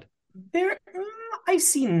amounts of blood. I've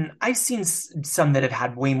seen some that have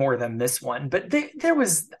had way more than this one, but there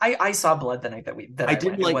was I saw blood the night that I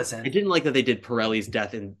didn't like. I didn't like that they did Pirelli's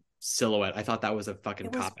death in silhouette. I thought that was a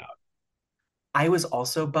fucking cop out. I was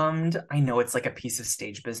also bummed. I know it's like a piece of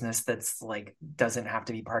stage business that's like doesn't have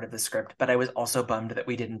to be part of the script, but I was also bummed that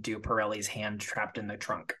we didn't do Pirelli's hand trapped in the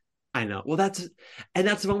trunk. I know. Well, that's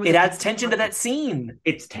the moment. It adds tension to that scene.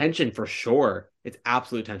 It's tension for sure. It's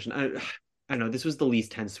absolute tension. I know this was the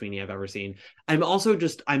least tense Sweeney I've ever seen.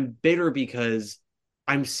 I'm bitter because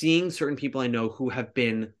I'm seeing certain people I know who have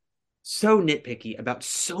been so nitpicky about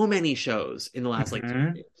so many shows in the last 2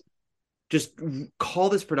 years. Just call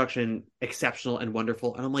this production exceptional and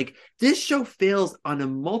wonderful. And I'm like, this show fails on a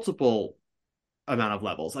multiple amount of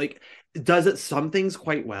levels. Like, does it some things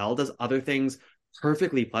quite well? Does other things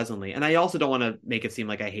perfectly pleasantly? And I also don't want to make it seem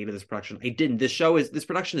like I hated this production. I didn't. This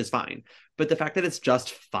production is fine. But the fact that it's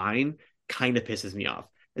just fine kind of pisses me off,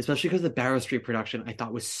 especially because the Barrow Street production I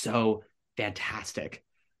thought was so fantastic.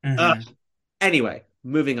 Anyway,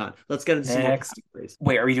 Moving on. Let's get into some more Next. categories.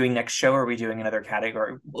 Wait, are we doing next show or are we doing another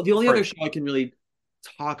category? Well, the only other show I can really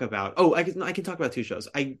talk about. Oh, I can talk about two shows.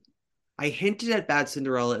 I hinted at Bad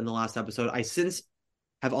Cinderella in the last episode. I since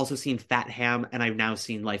have also seen Fat Ham, and I've now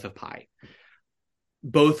seen Life of Pi.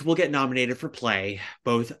 Both will get nominated for play.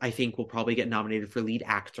 Both, I think, will probably get nominated for lead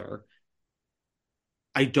actor.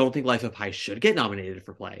 I don't think Life of Pi should get nominated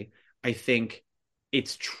for play. I think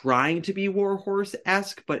it's trying to be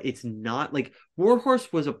Warhorse-esque, but it's not. Like,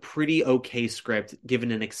 Warhorse was a pretty okay script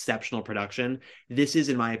given an exceptional production. This is,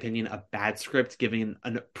 in my opinion, a bad script given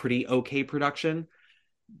a pretty okay production.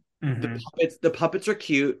 Mm-hmm. The puppets are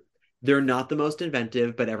cute. They're not the most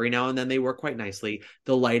inventive, but every now and then they work quite nicely.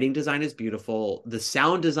 The lighting design is beautiful. The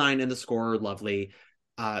sound design and the score are lovely.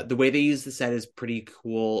 The way they use the set is pretty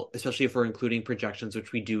cool, especially if we're including projections,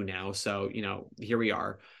 which we do now. So, here we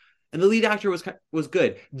are. And the lead actor was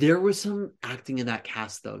good. There was some acting in that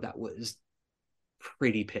cast, though, that was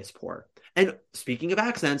pretty piss poor. And speaking of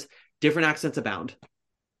accents, different accents abound.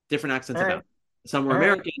 Different accents abound. Some were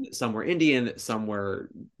American, some were Indian, some were,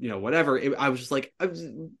 whatever. I was just like,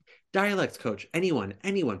 dialects coach, anyone,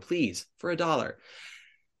 please, for $1.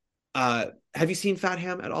 Have you seen Fat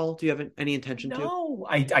Ham at all? Do you have any intention to? No,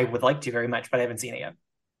 I would like to very much, but I haven't seen it yet.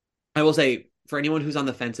 I will say, for anyone who's on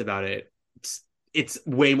the fence about it, it's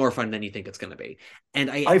way more fun than you think it's going to be. And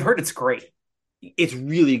I've heard it's great. It's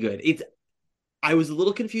really good. I was a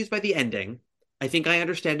little confused by the ending. I think I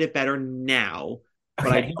understand it better now,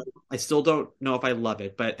 but I still don't know if I love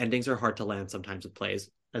it. But endings are hard to land sometimes with plays,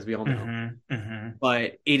 as we all know. Mm-hmm, mm-hmm.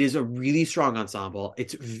 But it is a really strong ensemble.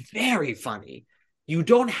 It's very funny. You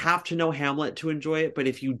don't have to know Hamlet to enjoy it, but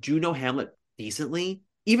if you do know Hamlet decently,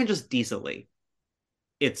 even just decently,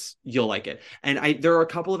 you'll like it. And there are a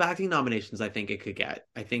couple of acting nominations I think it could get.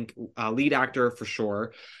 I think lead actor for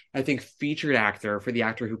sure. I think featured actor for the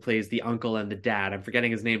actor who plays the uncle and the dad. I'm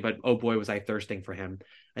forgetting his name, but oh boy, was I thirsting for him.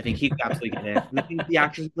 I think he could absolutely get in. And I think the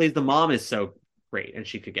actress who plays the mom is so great, and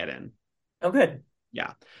she could get in. Oh, good.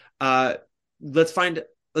 Yeah. Let's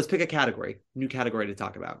pick a category, new category to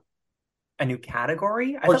talk about. A new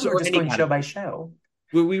category? I thought we were just going show by show.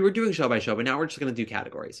 We were doing show by show, but now we're just going to do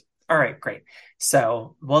categories. All right, great.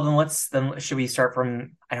 So, well, then should we start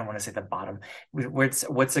from, I don't want to say the bottom.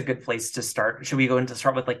 What's a good place to start? Should we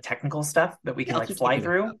start with like technical stuff that we can fly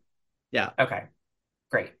through? Yeah. Okay,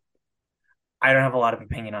 great. I don't have a lot of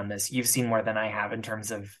opinion on this. You've seen more than I have in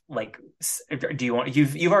terms of like, do you want,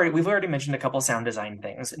 we've already mentioned a couple sound design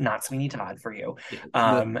things, not Sweeney Todd for you.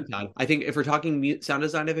 I think if we're talking sound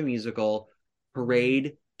design of a musical,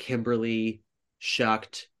 Parade, Kimberly,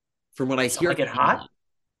 Shucked, from what I hear. Like It Hot?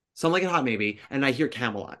 Some Like It Hot, maybe. And I hear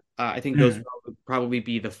Camelot. I think those would probably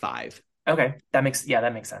be the 5. Okay. That makes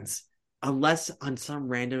sense. Unless on some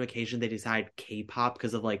random occasion they decide K-pop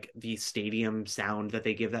because of like the stadium sound that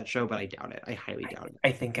they give that show, but I doubt it. I highly doubt it.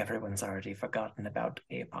 I think everyone's already forgotten about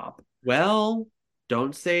K-pop. Well,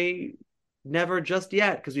 don't say never just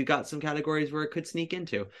yet, because we've got some categories where it could sneak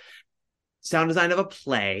into. Sound design of a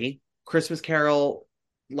play, Christmas Carol,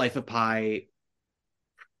 Life of Pi,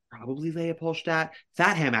 probably Leopoldstadt.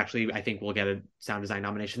 Fat Ham, actually, I think will get a sound design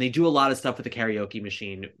nomination. They do a lot of stuff with the karaoke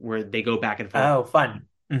machine where they go back and forth. Oh, fun.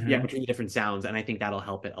 Mm-hmm. Yeah, between the different sounds, and I think that'll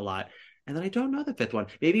help it a lot. And then I don't know the 5th one.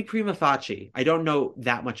 Maybe Prima Facie. I don't know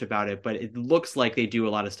that much about it, but it looks like they do a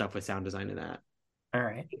lot of stuff with sound design in that. All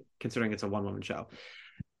right. Considering it's a one-woman show.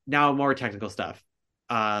 Now, more technical stuff.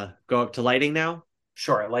 Go up to lighting now?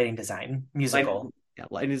 Sure, lighting design. Musical.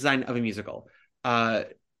 Lighting design of a musical.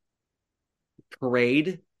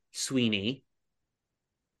 Parade, Sweeney.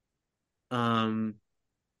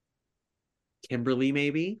 Kimberly,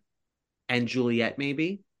 maybe. And Juliet,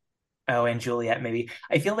 maybe. Oh, and Juliet, maybe.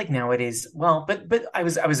 I feel like nowadays, well, but I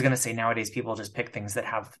was gonna say nowadays people just pick things that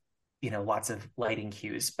have, lots of lighting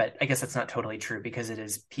cues. But I guess that's not totally true because it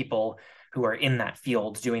is people who are in that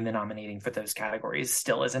field doing the nominating for those categories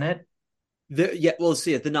still, isn't it? We'll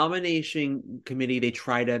see it. The nomination committee, they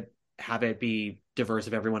try to have it be diverse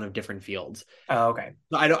of everyone of different fields. Oh, okay.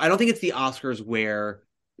 So I don't think it's the Oscars where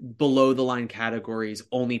below the line categories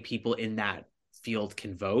only people in that field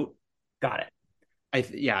can vote. Got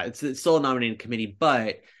it. It's still a nominating committee,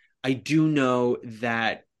 but I do know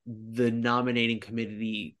that the nominating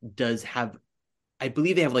committee does have, I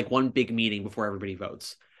believe they have like one big meeting before everybody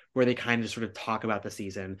votes where they kind of sort of talk about the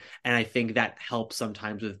season. And I think that helps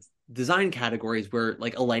sometimes with design categories where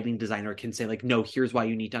like a lighting designer can say like, no, here's why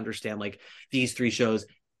you need to understand like these 3 shows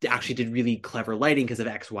actually did really clever lighting because of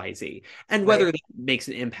X, Y, Z. And whether that makes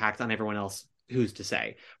an impact on everyone else, who's to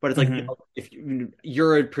say? But it's like, if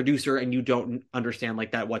you're a producer and you don't understand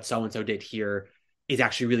like that, what so-and-so did here is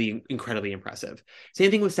actually really incredibly impressive.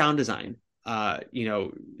 Same thing with sound design.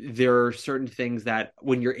 there are certain things that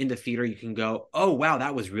when you're in the theater, you can go, oh, wow,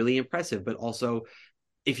 that was really impressive. But also,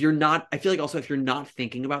 if you're not, I feel like also if you're not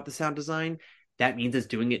thinking about the sound design, that means it's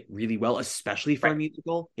doing it really well, especially for a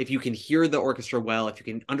musical. If you can hear the orchestra well, if you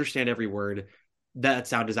can understand every word, that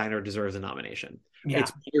sound designer deserves a nomination. Yeah.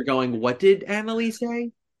 It's you're going, what did Annalise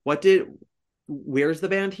say? Where's the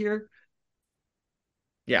band here?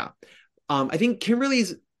 Yeah. I think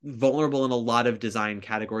Kimberly's vulnerable in a lot of design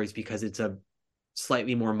categories because it's a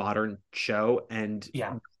slightly more modern show and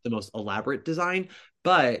the most elaborate design.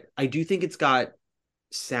 But I do think it's got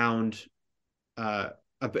sound, a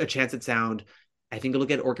chance at sound. I think it'll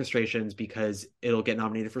get orchestrations because it'll get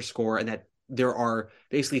nominated for score, and that there are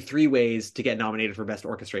basically 3 ways to get nominated for best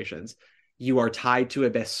orchestrations. You are tied to a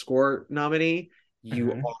best score nominee.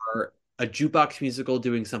 You are a jukebox musical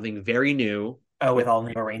doing something very new. Oh, with all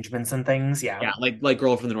new arrangements and things. Yeah, like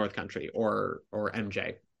Girl from the North Country or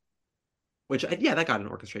MJ, which that got an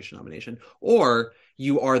orchestration nomination. Or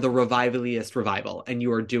you are the revivalist revival, and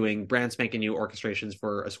you are doing brand spanking new orchestrations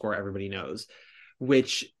for a score everybody knows,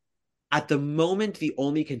 which at the moment, the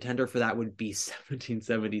only contender for that would be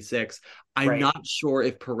 1776. I'm not sure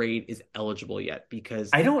if Parade is eligible yet because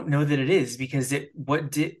I don't know that it is because did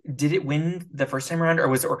it win the first time around, or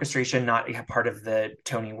was orchestration not part of the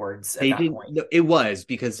Tony Awards at that point? It was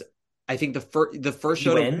because I think the first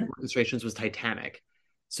show of orchestrations was Titanic.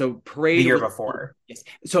 So Parade the year before. Yes.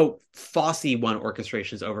 So Fosse won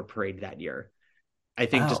orchestrations over Parade that year. I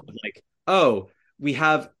think just like, oh, we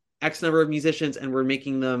have X number of musicians and we're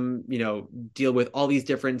making them, deal with all these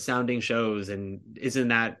different sounding shows, and isn't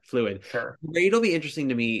that fluid? Sure. It'll be interesting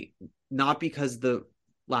to me, not because the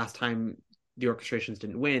last time the orchestrations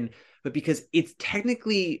didn't win, but because it's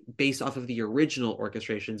technically based off of the original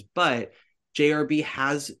orchestrations, but JRB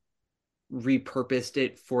has repurposed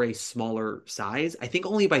it for a smaller size. I think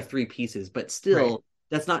only by 3 pieces, but still,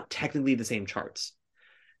 that's not technically the same charts.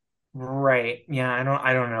 Right. Yeah,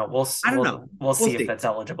 I don't know. We'll see. We'll see if that's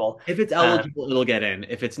eligible. If it's eligible, it'll get in.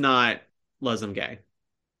 If it's not, Leslie gay.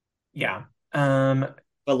 Yeah. But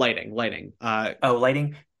lighting.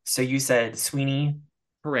 Lighting. So you said Sweeney,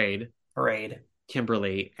 Parade,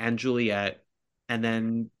 Kimberly, and Juliet, and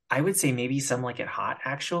then I would say maybe Some Like It Hot,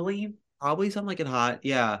 actually. Probably Some Like It Hot,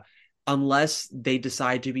 yeah. Unless they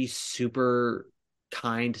decide to be super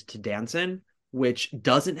kind to Dancin', which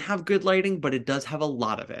doesn't have good lighting, but it does have a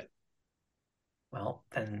lot of it. Well,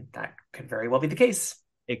 then that could very well be the case.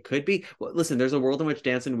 It could be. Well, listen, there's a world in which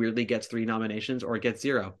Dancin' weirdly gets 3 nominations or it gets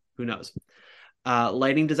 0. Who knows?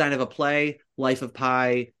 Lighting design of a play, Life of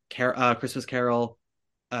Pi, Christmas Carol,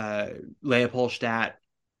 Leopoldstadt,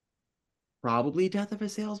 probably Death of a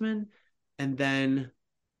Salesman. And then,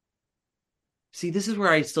 see, this is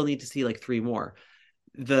where I still need to see like 3 more.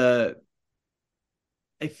 I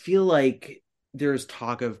feel like there's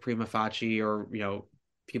talk of Prima Facie, or,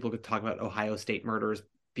 people could talk about Ohio State Murders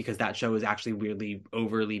because that show is actually weirdly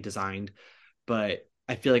overly designed. But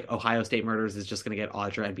I feel like Ohio State Murders is just going to get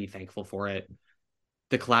Audra and be thankful for it.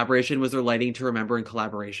 The collaboration, was there lighting to remember in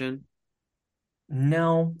collaboration?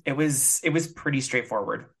 No, it was pretty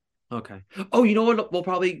straightforward. Okay. Oh, you know what?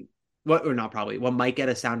 What might get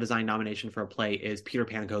a sound design nomination for a play is Peter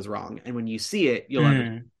Pan Goes Wrong. And when you see it, you'll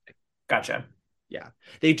understand. Gotcha. Yeah.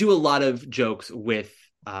 They do a lot of jokes with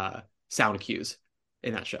sound cues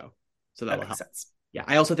in that show. So that'll help. Sense. Yeah.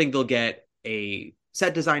 I also think they'll get a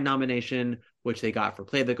set design nomination, which they got for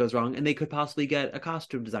Play That Goes Wrong, and they could possibly get a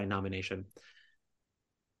costume design nomination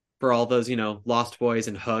for all those, Lost Boys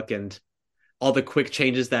and Hook and all the quick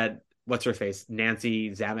changes that what's her face, Nancy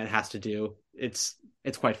Zamet, has to do. It's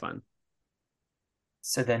quite fun.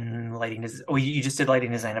 So then lighting is you just did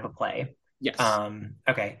lighting design of a play. Yes.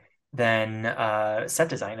 Okay. Then set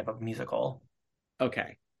design of a musical.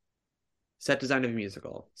 Okay. Set design of a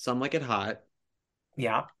musical. Some Like It Hot.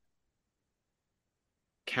 Yeah.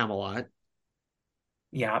 Camelot.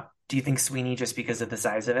 Yeah. Do you think Sweeney just because of the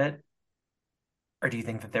size of it? Or do you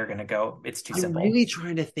think that they're going to go, it's too simple? I'm really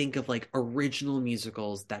trying to think of like original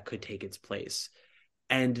musicals that could take its place.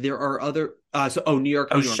 And there are other, New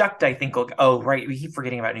York. New York. Shucked, I think. Right. We keep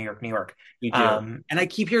forgetting about New York. You do. And I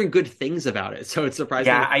keep hearing good things about it. So it's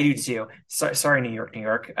surprising. Yeah, I do too. Sorry, New York.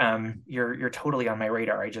 You're totally on my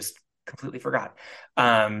radar. I just completely forgot.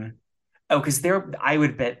 Because I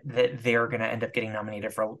would bet that they're going to end up getting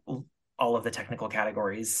nominated for all of the technical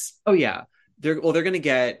categories. Oh yeah. They're going to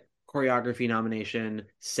get choreography nomination,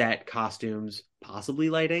 set, costumes, possibly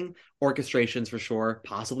lighting, orchestrations for sure,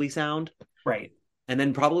 possibly sound. Right. And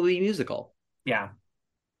then probably musical. Yeah.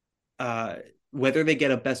 Whether they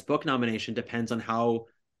get a best book nomination depends on how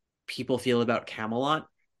people feel about Camelot.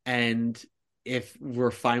 And if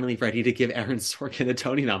we're finally ready to give Aaron Sorkin a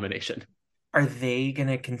Tony nomination. Are they going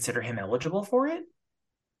to consider him eligible for it?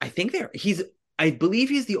 I think I believe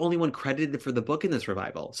he's the only one credited for the book in this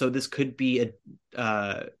revival. So this could be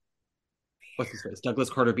what's his face? Douglas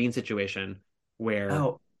Carter Bean situation where,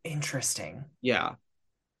 Oh, interesting. yeah,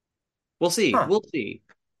 we'll see. Huh. We'll see.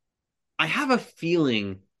 I have a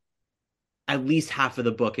feeling at least half of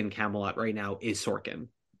the book in Camelot right now is Sorkin.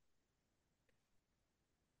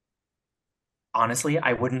 Honestly,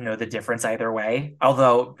 I wouldn't know the difference either way.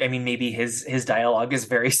 Although, I mean, maybe his dialogue is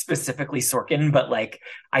very specifically Sorkin, but like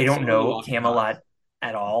I don't know Camelot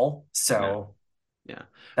at all. So yeah.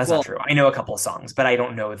 That's not true. I know a couple of songs, but I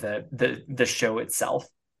don't know the show itself.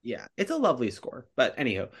 Yeah, it's a lovely score. But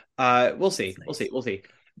anyhow, we'll see. Nice. We'll see.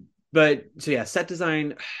 But so yeah, set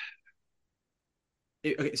design.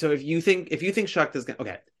 Okay, so if you think Shucked is gonna,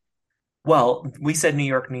 okay. Well, we said New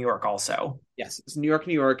York, New York also. Yes, it's New York,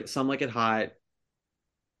 New York, Some Like It Hot,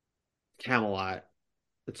 Camelot.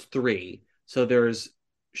 That's 3. So there's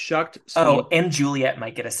Shucked. And Juliet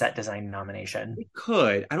might get a set design nomination. It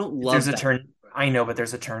could. I don't love there's that. a turn. I know, but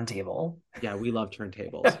there's a turntable. Yeah, we love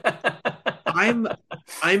turntables.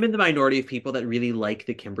 I'm in the minority of people that really like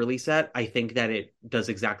the Kimberly set. I think that it does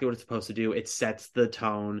exactly what it's supposed to do. It sets the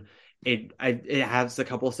tone. It has a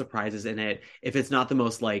couple of surprises in it. If it's not the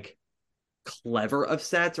most like clever of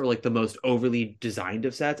sets or like the most overly designed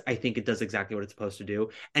of sets, I think it does exactly what it's supposed to do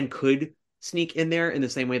and could sneak in there in the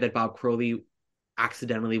same way that Bob Crowley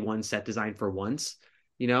accidentally won set design for once,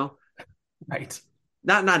 you know? Right.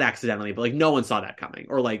 Not accidentally, but like no one saw that coming.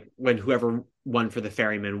 Or like when whoever won for the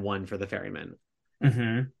Ferryman won for the Ferryman.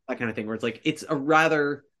 Mm-hmm. That kind of thing where it's like it's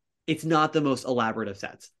not the most elaborate of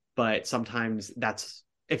sets, but sometimes that's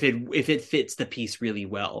if it fits the piece really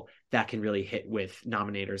well, that can really hit with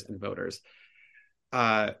nominators and voters.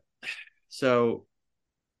 So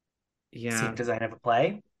yeah. Scenic design of a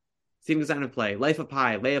play. Scenic design of play. Life of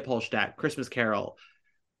Pi, Leopoldstadt, Christmas Carol.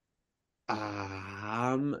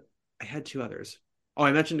 I had 2 others. Oh,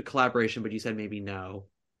 I mentioned a collaboration, but you said maybe no.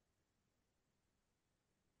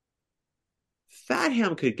 Fat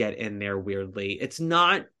Ham could get in there weirdly.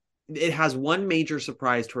 It has one major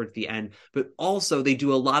surprise towards the end, but also they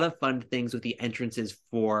do a lot of fun things with the entrances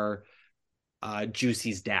for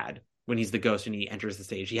Juicy's dad when he's the ghost and he enters the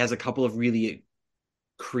stage. He has a couple of really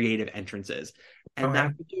creative entrances, and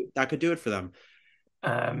that could do it for them.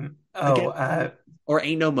 Or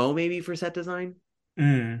Ain't No Mo maybe for set design.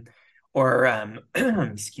 Or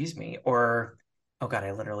excuse me, or oh god,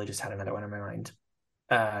 I literally just had another one in my mind.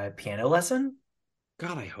 Piano lesson.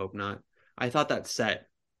 God, I hope not. I thought that set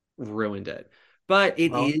ruined it, but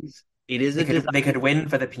it is they could win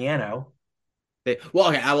for the piano. Okay,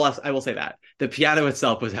 I will say that the piano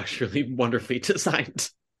itself was actually wonderfully designed.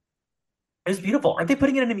 It was beautiful. Aren't they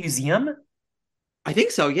putting it in a museum? I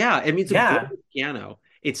think so. Yeah, I mean it's a gorgeous piano.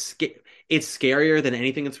 It's scarier than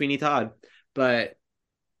anything in Sweeney Todd, but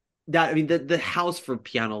the house for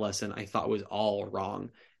piano lesson I thought was all wrong.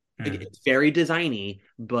 It's very designy,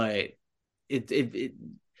 but the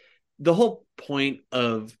whole point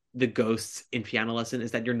of the ghosts in piano lesson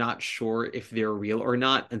is that you're not sure if they're real or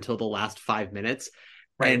not until the last 5 minutes.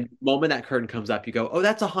 Right. And the moment that curtain comes up, you go, "Oh,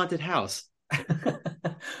 that's a haunted house."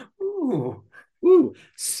 Ooh,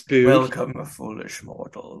 spooky. Welcome, foolish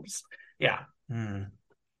mortals. Yeah.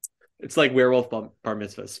 It's like Werewolf Bar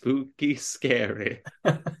Mitzvah. Spooky, scary.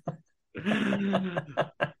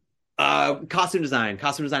 Costume design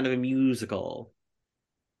of a musical.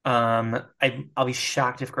 I'll be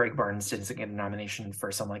shocked if Greg Barnes didn't get a nomination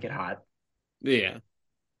for Some Like It Hot. Yeah.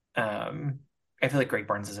 I feel like Greg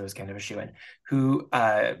Barnes is always kind of a shoo-in. Who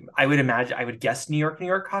I would guess New York, New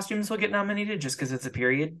York costumes will get nominated just because it's a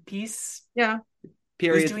period piece. Yeah.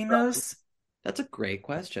 Period. Who's doing those? That's a great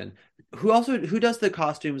question. Who does the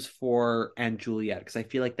costumes for and Juliet? Because I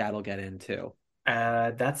feel like that'll get in too.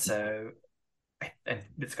 It's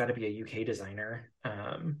got to be a UK designer.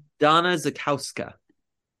 Donna Zakowska.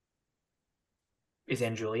 Is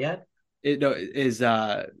Anne Juliet? Is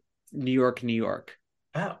New York, New York.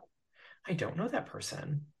 Oh, I don't know that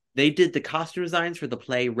person. They did the costume designs for the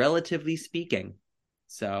play, Relatively Speaking.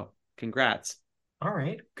 So, congrats. All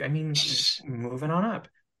right. I mean, moving on up.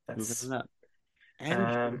 Moving on up.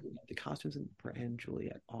 And the costumes for Anne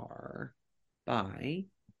Juliet are by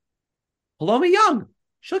Paloma Young.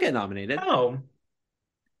 She'll get nominated. Oh.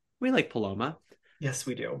 We like Paloma. Yes,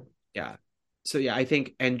 we do. Yeah. So yeah, I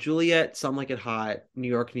think and Juliet, Some Like It Hot, New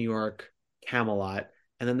York, New York, Camelot,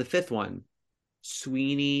 and then the 5th one,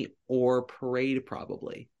 Sweeney or Parade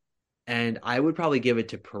probably. And I would probably give it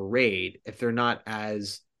to Parade if they're not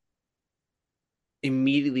as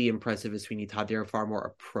immediately impressive as Sweeney Todd. They're far more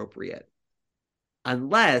appropriate.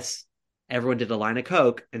 Unless everyone did a line of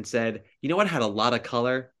Coke and said, you know what had a lot of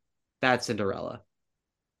color? That's Cinderella.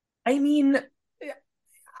 I mean,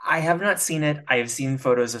 I have not seen it. I have seen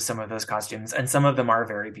photos of some of those costumes, and some of them are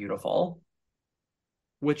very beautiful.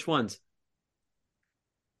 Which ones?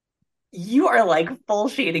 You are like full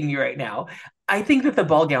shading me right now. I think that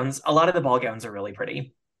a lot of the ball gowns are really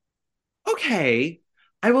pretty. Okay.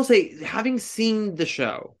 I will say, having seen the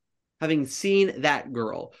show, having seen that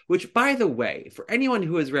girl, which, by the way, for anyone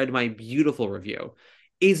who has read my beautiful review,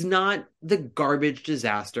 is not the garbage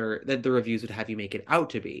disaster that the reviews would have you make it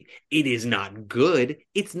out to be. It is not good.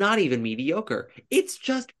 It's not even mediocre. It's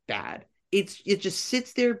just bad. It just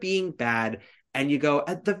sits there being bad, and you go,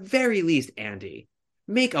 at the very least, Andy,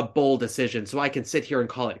 make a bold decision so I can sit here and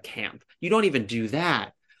call it camp. You don't even do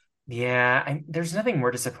that. Yeah, there's nothing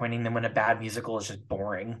more disappointing than when a bad musical is just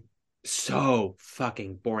boring. So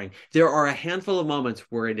fucking boring. There are a handful of moments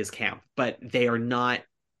where it is camp, but they are not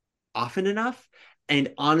often enough.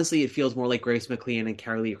 And honestly, it feels more like Grace McLean and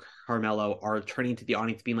Carolee Carmelo are turning to the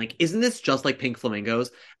audience being like, isn't this just like Pink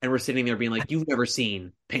Flamingos? And we're sitting there being like, you've never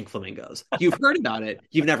seen Pink Flamingos. You've heard about it.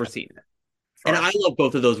 You've never seen it. And Sure. I love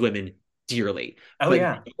both of those women dearly, Oh but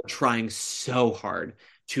yeah. they're trying so hard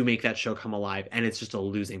to make that show come alive. And it's just a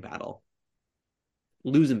losing battle.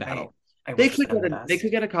 Losing I battle. I They wish could them get the they best.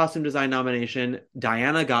 could get a costume design nomination.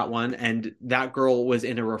 Diana got one, and that girl was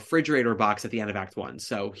in a refrigerator box at the end of Act One.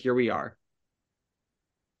 So here we are,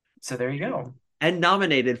 So there you go. and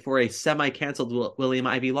nominated for a semi-canceled William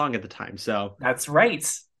Ivy Long at the time. So That's right.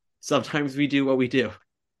 sometimes we do what we do.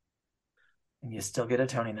 And you still get a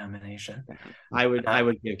Tony nomination. I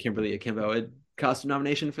would give Kimberly Akimbo a costume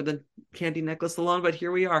nomination for the candy necklace alone, but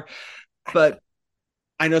here we are. But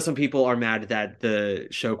I know some people are mad that the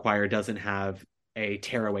show choir doesn't have a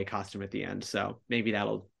tearaway costume at the end, so maybe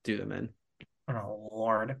that'll do them in. Oh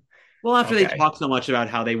Lord. Well, after they Okay. talk so much about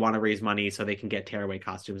how they want to raise money so they can get tearaway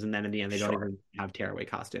costumes, and then in the end they don't Sure. even have tearaway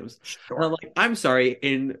costumes. And I'm Sure. like, I'm sorry,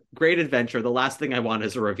 in Great Adventure, the last thing I want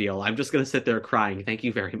is a reveal. I'm just gonna sit there crying. Thank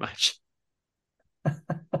you very much.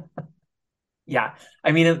 Yeah.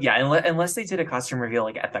 I mean, yeah, unless they did a costume reveal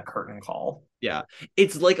like at the curtain call. Yeah.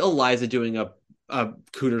 It's like Eliza doing a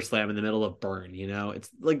cooter slam in the middle of Burn, you know? It's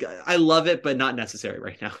like I love it, but not necessary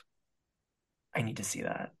right now. I need to see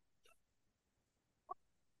that.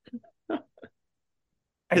 I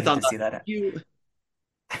It's need on to see the that. you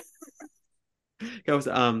goes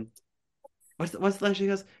what's the line she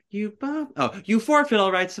goes, you forfeit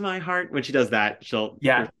all rights to my heart. When she does that, she'll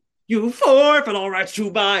Yeah. you forfeit all rights to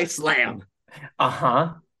my slam.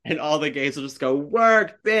 Uh-huh. And all the gays will just go,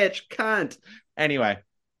 work, bitch, cunt. Anyway.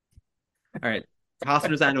 All right.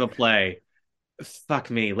 Costume design of a play. Fuck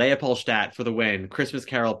me. Leopoldstadt for the win. Christmas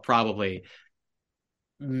Carol, probably.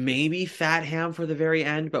 Maybe Fat Ham for the very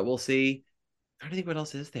end, but we'll see. I don't think what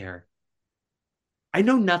else is there. I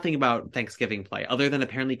know nothing about Thanksgiving play other than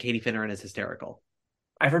apparently Katie Finneran is hysterical.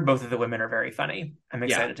 I've heard both of the women are very funny. I'm Yeah.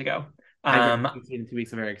 excited to go. I've seen in 2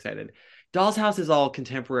 weeks. I'm very excited. Doll's House is all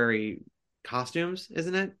contemporary costumes,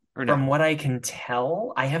 isn't it? Or no? From what I can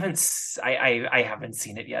tell, I haven't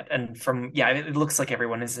seen it yet. And from yeah, it looks like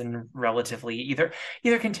everyone is in relatively either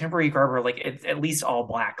contemporary garb or like it's at least all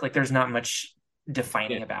black. Like there's not much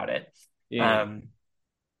defining Yeah. about it. Yeah.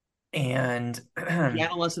 And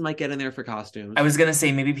Piano Lesson might get in there for costumes. I was gonna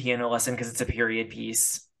say maybe Piano Lesson because it's a period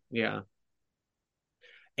piece. Yeah.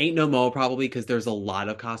 Ain't No Mo probably because there's a lot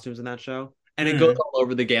of costumes in that show. And it goes all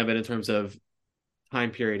over the gambit in terms of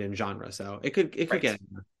time period and genre. So it could Right. get in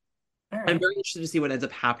there. All I'm right. very interested to see what ends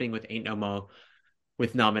up happening with Ain't No Mo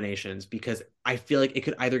with nominations because I feel like it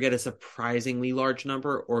could either get a surprisingly large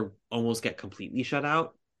number or almost get completely shut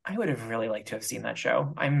out. I would have really liked to have seen that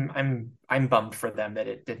show. I'm bummed for them that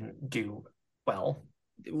it didn't do well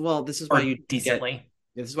Well, this is or why you get decently.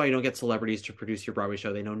 this is why you don't get celebrities to produce your Broadway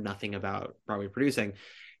show. They know nothing about Broadway producing.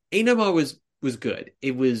 Ain't No Mo was good.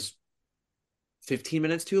 It was 15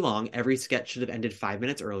 minutes too long. Every sketch should have ended 5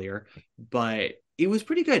 minutes earlier, but it was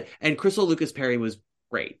pretty good. And Crystal Lucas Perry was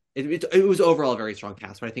great. It was overall a very strong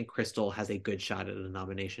cast, but I think Crystal has a good shot at a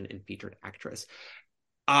nomination in featured actress.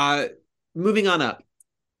 Moving on up,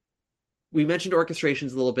 we mentioned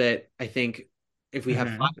orchestrations a little bit. I think if we have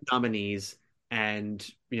 5 nominees and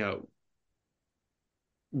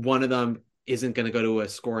one of them isn't going to go to a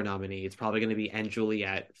score nominee, it's probably going to be Anne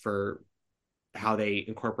Juliet for how they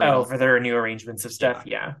incorporate for their new arrangements of stuff.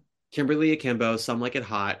 Yeah. Kimberly Akimbo, Some Like It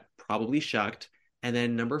Hot, probably Shucked. And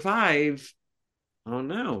then number 5, I don't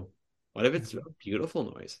know. What if it's a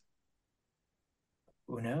Beautiful Noise?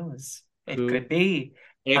 Who knows? It Who- could be.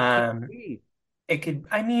 It could be. It could,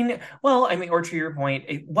 or to your point,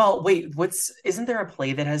 wait, isn't there a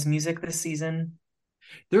play that has music this season?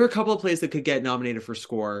 There are a couple of plays that could get nominated for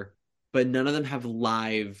score, but none of them have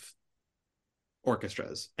live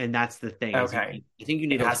orchestras, and that's the thing. Okay. I think you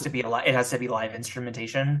need it has to be live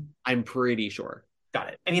instrumentation. I'm pretty sure. Got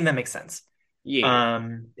it. I mean, that makes sense. Yeah.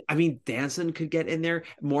 I mean, Danson could get in there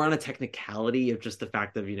more on a technicality of just the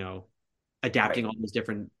fact of, adapting all these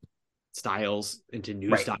different styles into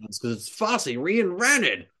new styles, because it's Fosse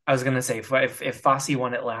reinvented. I was gonna say if Fosse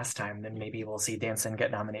won it last time, then maybe we'll see Danson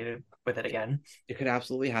get nominated with it again. It could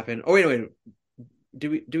absolutely happen. Oh wait.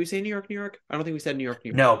 Do we say New York, New York? I don't think we said New York, New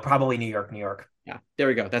York. No, probably New York, New York. Yeah, there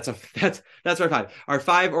we go. That's our five. Our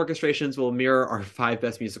five orchestrations will mirror our five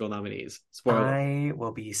best musical nominees. I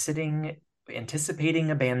will be sitting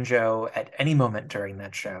anticipating a banjo at any moment during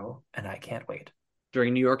that show, and I can't wait.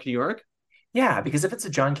 During New York, New York? Yeah, because if it's a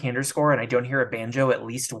John Kander score and I don't hear a banjo at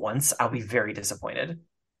least once, I'll be very disappointed.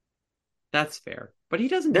 That's fair. But he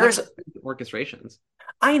doesn't have orchestrations.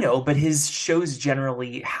 I know, but his shows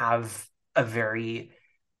generally have a very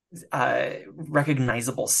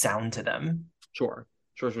recognizable sound to them. Sure.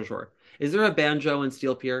 Is there a banjo in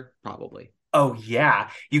Steel Pier? Probably. Oh yeah,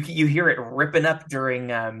 you hear it ripping up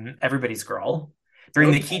during Everybody's Girl,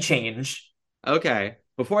 during the key change. Okay,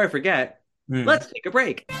 before I forget, let's take a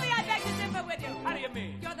break. Really, I beg to differ with you. How do you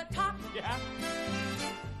mean? You're the top. Yeah.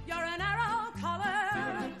 You're an arrow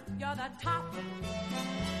color. You're the top.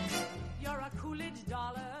 You're a Coolidge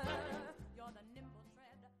dollar. You're the nimble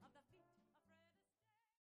thread of the feet.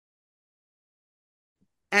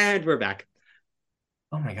 And we're back.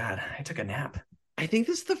 Oh my God, I took a nap. I think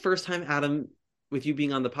this is the first time, Adam, with you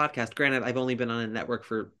being on the podcast. Granted, I've only been on a network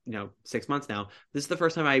for 6 months now. This is the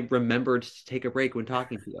first time I remembered to take a break when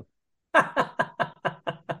talking to you. I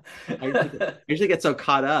usually get so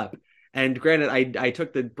caught up. And granted, I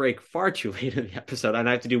took the break far too late in the episode, and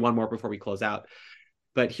I have to do one more before we close out.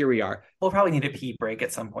 But here we are. We'll probably need a pee break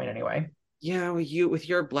at some point anyway. Yeah, with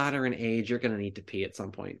your bladder and age, you're going to need to pee at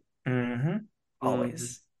some point. Mm-hmm.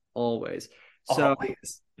 Always. Always. So,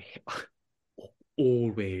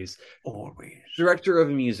 Always. Director of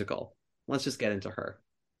a musical. Let's just get into her.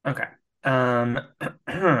 Okay.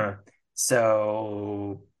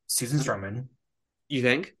 So Susan Stroman. You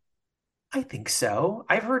think? I think so.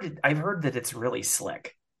 I've heard that it's really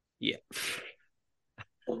slick. Yeah.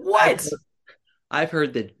 What? I've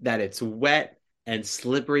heard that it's wet and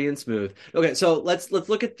slippery and smooth. Okay, so let's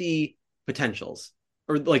look at the potentials,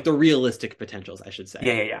 or like the realistic potentials, I should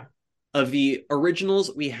say. Yeah. Of the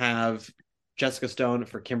originals, we have Jessica Stone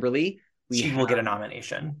for Kimberly. She will get a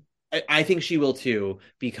nomination. I think she will too,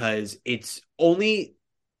 because it's only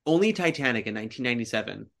Titanic in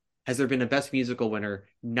 1997 has there been a Best Musical winner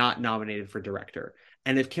not nominated for director.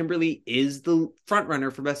 And if Kimberly is the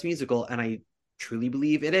frontrunner for Best Musical, and I truly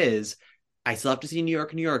believe it is, I still have to see New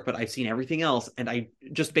York, New York, but I've seen everything else. And I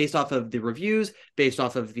just, based off of the reviews, based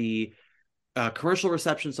off of the commercial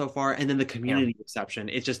reception so far, and then the community reception,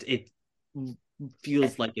 it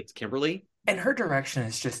feels like it's Kimberly. And her direction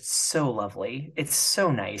is just so lovely. It's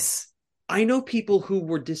so nice. I know people who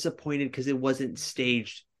were disappointed because it wasn't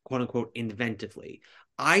staged, quote unquote, inventively.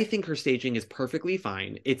 I think her staging is perfectly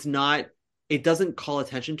fine. It doesn't call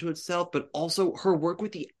attention to itself, but also her work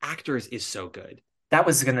with the actors is so good. That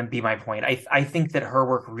was going to be my point. I think that her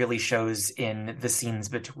work really shows in the scenes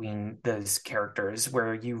between those characters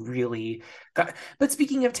where you really got. But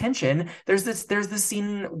speaking of tension, there's this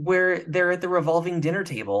scene where they're at the revolving dinner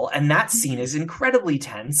table, and that scene is incredibly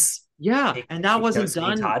tense. Yeah, and that wasn't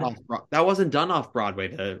done. That wasn't done off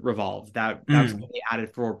Broadway. The Revolve that was what they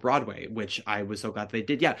added for Broadway, which I was so glad they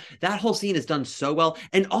did. Yeah, that whole scene is done so well,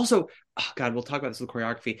 and also, oh God, we'll talk about this with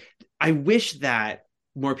choreography. I wish that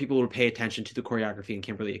more people would pay attention to the choreography in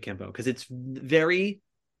Kimberly Akimbo, because it's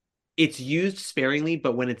used sparingly,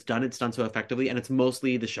 but when it's done so effectively, and it's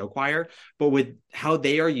mostly the show choir. But with how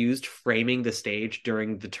they are used framing the stage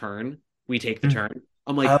during the turn, we take the turn.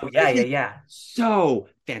 I'm like, oh yeah. So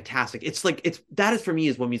fantastic. That is for me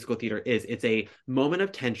is what musical theater is. It's a moment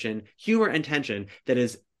of tension, humor and tension that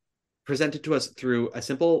is presented to us through a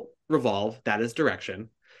simple revolve, that is direction,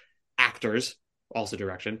 actors, also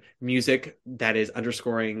direction, music that is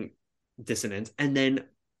underscoring dissonance, and then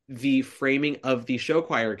the framing of the show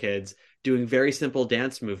choir kids doing very simple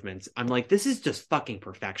dance movements. I'm like, this is just fucking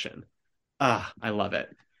perfection. I love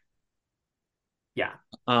it. Yeah.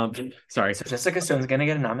 Sorry. So Jessica Stone's going to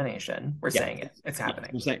get a nomination. We're saying it. It's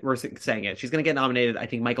happening. We're saying it. She's going to get nominated. I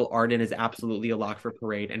think Michael Arden is absolutely a lock for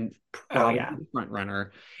Parade, and probably the front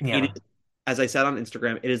runner. Yeah. As I said on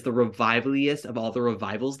Instagram, it is the revivaliest of all the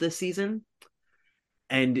revivals this season.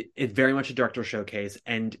 And it's very much a director showcase.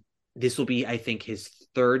 And this will be, I think, his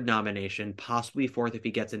third nomination, possibly fourth if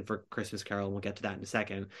he gets in for Christmas Carol, and we'll get to that in a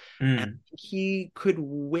second. And he could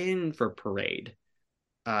win for Parade.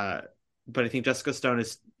 But I think Jessica Stone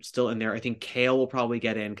is still in there. I think Kale will probably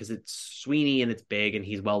get in because it's Sweeney and it's big and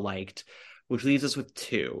he's well liked, which leaves us with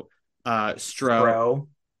two. Stroh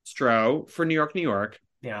for New York, New York.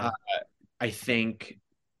 Yeah. I think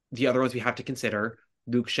the other ones we have to consider: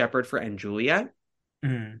 Luke Shepherd for And Juliet,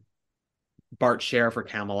 Bart Sher for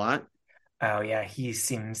Camelot. Oh yeah, he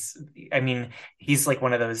seems. I mean, he's like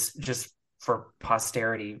one of those just for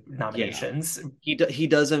posterity nominations. Yeah. He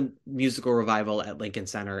does a musical revival at Lincoln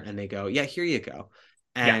Center, and they go, "Yeah, here you go,"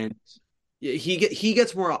 and he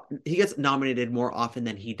gets nominated more often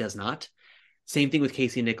than he does not. Same thing with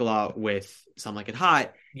Casey Nicholaw with Some Like It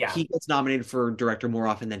Hot. Yeah. He gets nominated for director more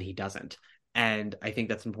often than he doesn't. And I think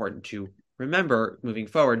that's important to remember moving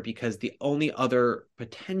forward, because the only other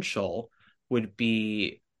potential would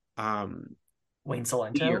be Wayne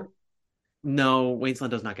Cilento. Lear. No, Wayne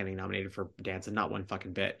Cilento's not getting nominated for Dancing, not one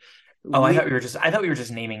fucking bit. Oh, I thought we were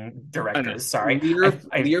just naming directors. Sorry. Lear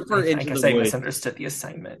for Into the Woods. I misunderstood the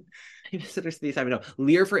assignment. No,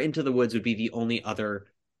 Lear for Into the Woods would be the only other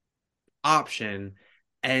option.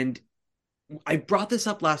 And I brought this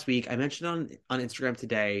up last week. I mentioned on Instagram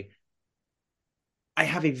today. I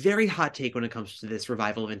have a very hot take when it comes to this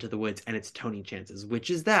revival of Into the Woods and its Tony chances, which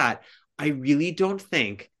is that I really don't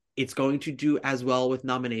think it's going to do as well with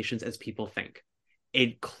nominations as people think.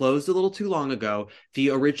 It closed a little too long ago.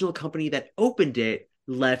 The original company that opened it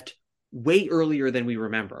left way earlier than we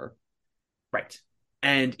remember. Right.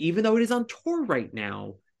 And even though it is on tour right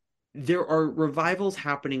now, there are revivals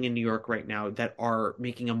happening in New York right now that are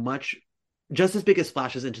making a much just as big as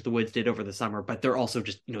Splash as Into the Woods did over the summer, but they're also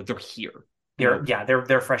just, they're here.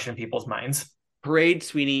 They're fresh in people's minds. Parade,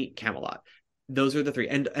 Sweeney, Camelot. Those are the three.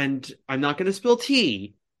 And I'm not going to spill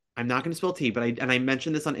tea. But I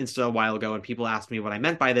mentioned this on Insta a while ago, and people asked me what I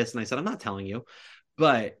meant by this, and I said, I'm not telling you.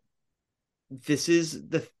 But this is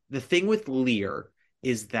the thing with Lear,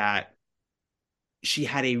 is that she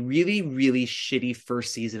had a really, really shitty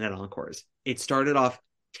first season at Encores. It started off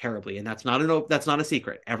terribly, and that's not a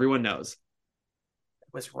secret. Everyone knows.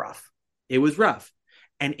 It was rough.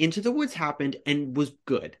 And Into the Woods happened and was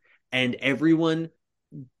good. And everyone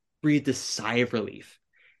breathed a sigh of relief.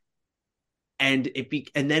 And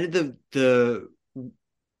then the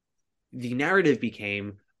narrative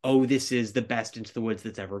became, oh, this is the best Into the Woods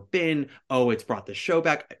that's ever been. Oh, it's brought the show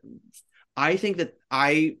back. I think that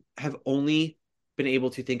I have only been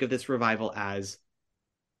able to think of this revival as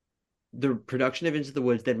the production of Into the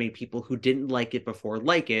Woods that made people who didn't like it before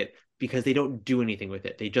like it, because they don't do anything with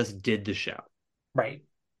it. They just did the show. Right.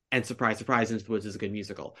 And surprise, surprise, Into the Woods is a good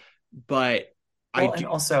musical. But and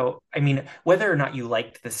also, I mean, whether or not you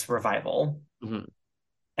liked this revival, and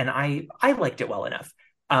I liked it well enough.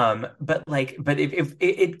 But if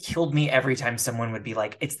it killed me every time someone would be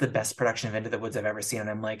like, it's the best production of Into the Woods I've ever seen. And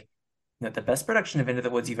I'm like, no, the best production of Into the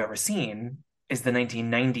Woods you've ever seen is the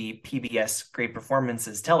 1990 PBS Great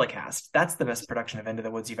Performances telecast. That's the best production of Into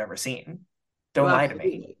the Woods you've ever seen. Don't lie to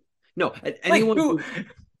me. No, anyone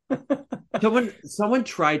someone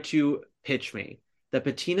tried to pitch me that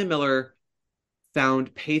Bettina Miller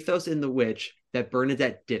found pathos in The Witch that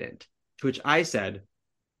Bernadette didn't. To which I said,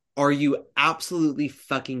 are you absolutely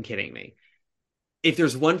fucking kidding me? If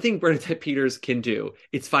there's one thing Bernadette Peters can do,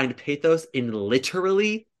 it's find pathos in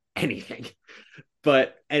literally anything.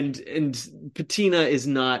 But and Bettina is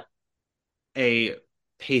not a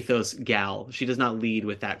pathos gal. She does not lead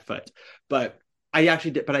with that foot. But I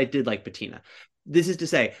did like Bettina. This is to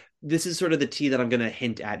say, this is sort of the tea that I'm going to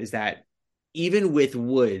hint at, is that even with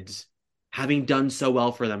Woods having done so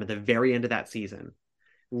well for them at the very end of that season,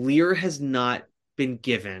 Lear has not been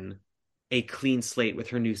given a clean slate with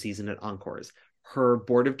her new season at Encores. Her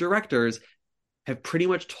board of directors have pretty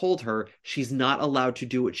much told her she's not allowed to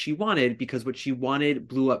do what she wanted, because what she wanted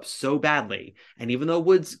blew up so badly. And even though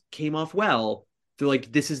Woods came off well, they're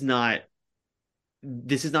like, this is not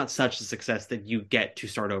such a success that you get to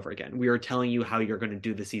start over again. We are telling you how you're going to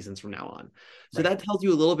do the seasons from now on. So that tells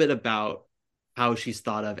you a little bit about how she's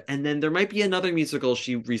thought of. And then there might be another musical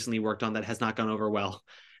she recently worked on that has not gone over well,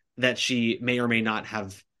 that she may or may not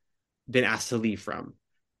have been asked to leave from.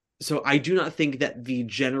 So I do not think that the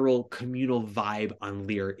general communal vibe on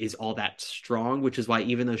Lear is all that strong, which is why,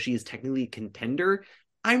 even though she is technically a contender,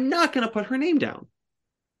 I'm not going to put her name down.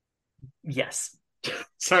 Yes.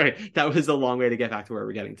 Sorry, that was a long way to get back to where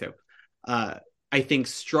we're getting to. I think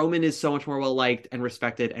Stroman is so much more well-liked and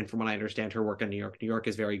respected, and from what I understand, her work in New York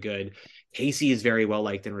is very good. Casey is very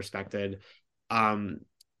well-liked and respected.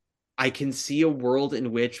 I can see a world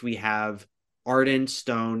in which we have Arden,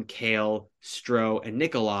 Stone, Kale, Stroh, and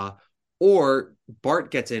Nicola, or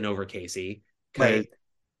Bart gets in over Casey because Right.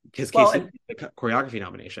 Well, Casey the choreography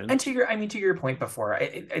nomination. and to your point before,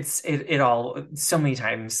 it all so many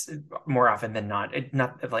times, more often than not,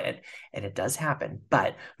 and it does happen,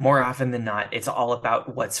 but more often than not, it's all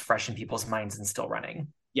about what's fresh in people's minds and still running.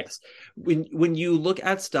 Yes. When you look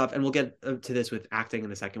at stuff, and we'll get to this with acting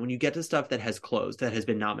in a second, when you get to stuff that has closed, that has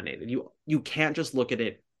been nominated, you can't just look at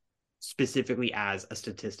it specifically as a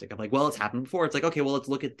statistic of like, well, it's happened before. It's like, okay, well, let's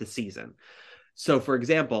look at the season. So, for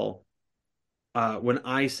example, when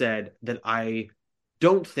I said that I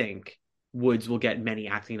don't think Woods will get many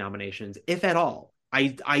acting nominations, if at all,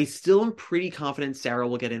 I still am pretty confident Sarah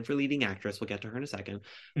will get in for leading actress. We'll get to her in a second.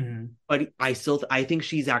 Mm-hmm. But I think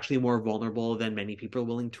she's actually more vulnerable than many people are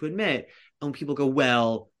willing to admit. And when people go,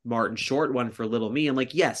 well, Martin Short won for Little Me, I'm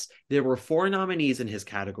like, yes, there were 4 nominees in his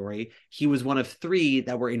category. He was one of 3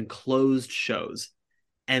 that were in closed shows.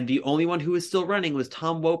 And the only one who was still running was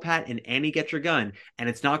Tom Wopat and Annie Get Your Gun. And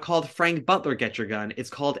it's not called Frank Butler Get Your Gun. It's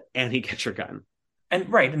called Annie Get Your Gun. And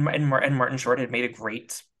right, and Martin Short had made a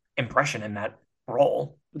great impression in that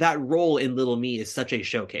role. That role in Little Me is such a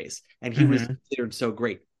showcase, and he was considered so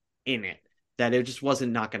great in it that it just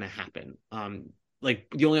wasn't not going to happen. Like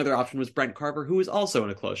the only other option was Brent Carver, who was also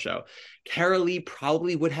in a closed show. Cara Lee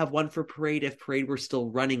probably would have won for Parade if Parade were still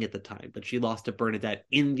running at the time, but she lost to Bernadette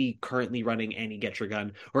in the currently running Annie Get Your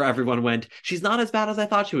Gun, where everyone went, she's not as bad as I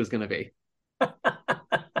thought she was going to be.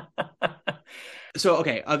 So,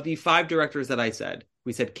 okay, of the 5 directors that I said,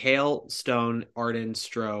 we said Kale, Stone, Arden,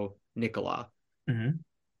 Stroh, Nicola. Mm-hmm.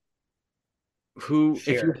 Who,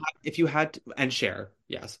 Cher. if you had to, and Cher,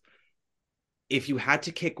 yes. If you had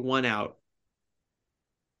to kick one out,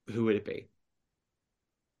 who would it be?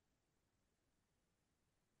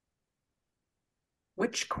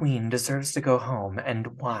 Which queen deserves to go home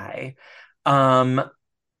and why?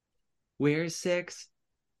 Where's 6?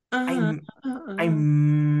 I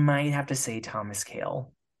might have to say Thomas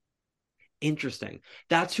Kail. Interesting.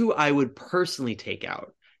 That's who I would personally take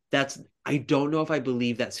out. I don't know if I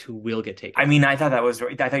believe that's who will get taken. I mean, I thought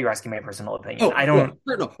you were asking my personal opinion. I don't.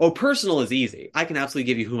 Personal is easy. I can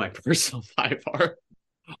absolutely give you who my personal 5 are.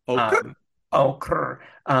 Yeah,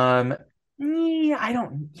 I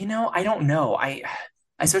don't know.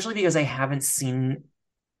 Especially because I haven't seen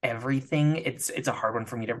everything. It's a hard one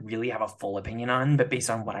for me to really have a full opinion on, but based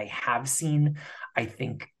on what I have seen, I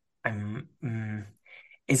think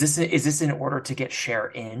is this in order to get Cher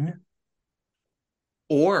in?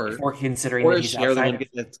 Or before considering or that is he's Cher the outside one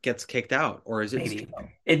that gets kicked out? Or is it maybe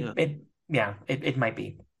it might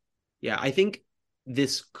be. Yeah, I think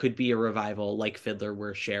this could be a revival like Fiddler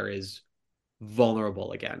where Cher is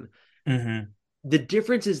vulnerable again. Mm-hmm. The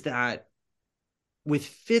difference is that with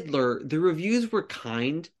Fiddler, the reviews were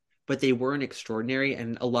kind, but they weren't extraordinary.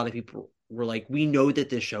 And a lot of people were like, we know that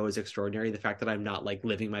this show is extraordinary. The fact that I'm not like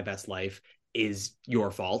living my best life is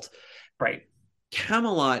your fault. Right.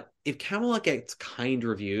 If Camelot gets kind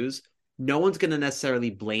reviews, no one's going to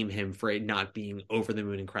necessarily blame him for it not being over the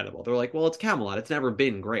moon incredible. They're like, well, it's Camelot. It's never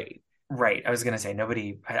been great. Right. I was going to say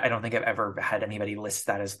I don't think I've ever had anybody list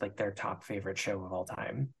that as like their top favorite show of all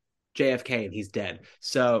time. JFK, and he's dead.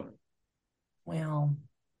 So, well,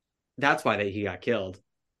 that's why he got killed.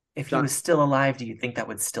 If he was still alive, do you think that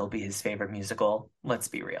would still be his favorite musical? Let's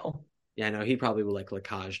be real. Yeah, no, he probably would like La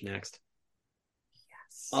Cage next.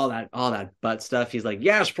 Yes. All that butt stuff. He's like,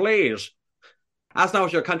 yes, please. Ask not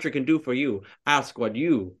what your country can do for you. Ask what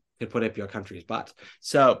you can put up your country's butt.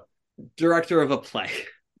 So, director of a play.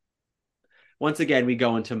 Once again, we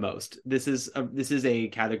go into most. This is a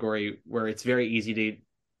category where it's very easy to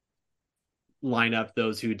line up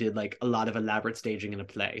those who did like a lot of elaborate staging in a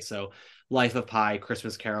play. So Life of Pi,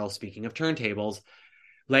 Christmas Carol, speaking of turntables,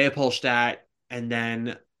 Leopoldstadt, and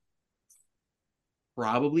then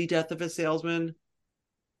probably Death of a Salesman.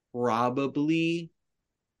 Probably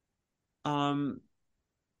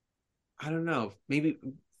I don't know. Maybe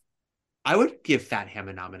I would give Fat Ham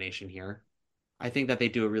a nomination here. I think that they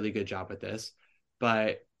do a really good job with this.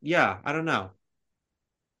 But yeah, I don't know.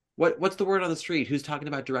 What's the word on the street? Who's talking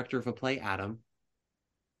about director of a play, Adam?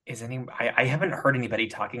 I haven't heard anybody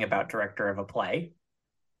talking about director of a play.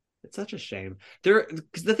 It's such a shame.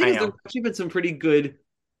 Because the thing is, there's actually been some pretty good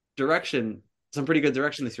direction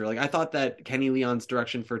this year. Like I thought that Kenny Leon's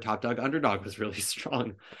direction for Top Dog Underdog was really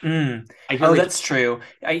strong. That's true.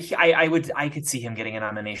 I could see him getting a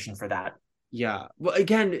nomination for that. Yeah. Well,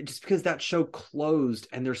 again, just because that show closed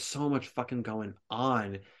and there's so much fucking going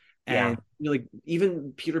on. And like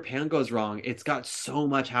even Peter Pan goes wrong. It's got so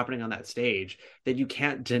much happening on that stage that you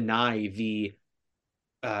can't deny the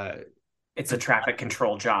it's a traffic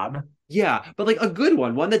control job. Yeah, but like a good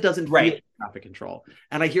one that doesn't feel Right. like traffic control.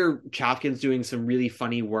 And I hear Chapkin's doing some really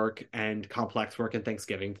funny work and complex work in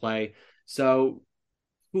Thanksgiving play. So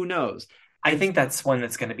who knows? I And think that's one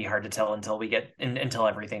that's going to be hard to tell until until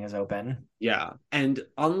everything is open. yeah, and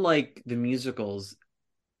unlike the musicals,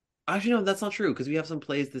 actually no, that's not true because we have some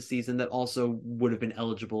plays this season that also would have been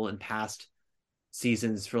eligible in past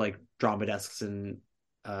seasons for like drama desks and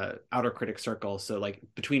outer critic circle. So like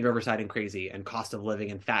between Riverside and Crazy and Cost of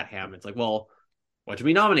Living and Fat Ham, it's like, well, what do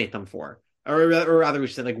we nominate them for? Or rather, we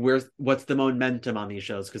should say like, what's the momentum on these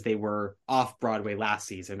shows because they were off Broadway last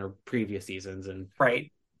season or previous seasons, and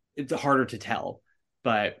Right. it's harder to tell.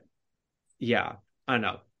 But yeah, I don't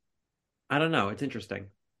know. I don't know. It's interesting.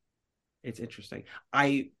 It's interesting.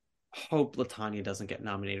 I hope Latanya doesn't get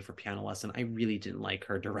nominated for Piano Lesson. I really didn't like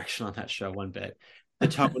her direction on that show one bit. The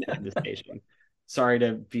tone and the staging. Sorry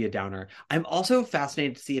to be a downer. I'm also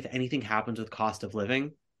fascinated to see if anything happens with Cost of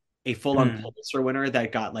Living, a full-on Pulitzer winner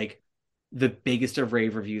that got like the biggest of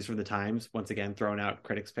rave reviews from the Times. Once again, throwing out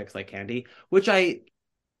critics' picks like candy, which I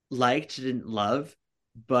liked, didn't love,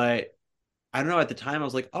 but I don't know. At the time, I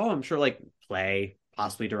was like, oh, I'm sure like play,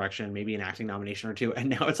 possibly direction, maybe an acting nomination or two. And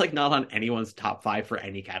now it's like not on anyone's top five for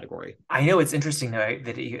any category. I know it's interesting though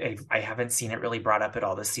that I haven't seen it really brought up at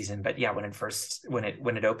all this season, but yeah, when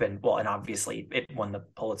it opened, well, and obviously it won the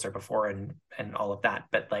Pulitzer before and all of that,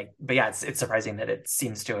 but yeah, it's surprising that it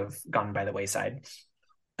seems to have gone by the wayside.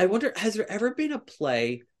 I wonder, has there ever been a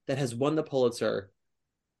play that has won the Pulitzer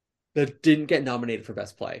that didn't get nominated for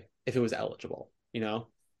Best Play if it was eligible? You know,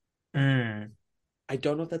 I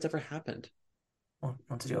don't know if that's ever happened. We'll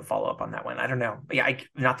have to do a follow up on that one. I don't know. But yeah,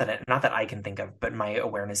 not that I can think of, but my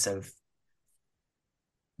awareness of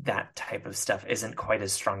that type of stuff isn't quite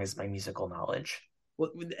as strong as my musical knowledge.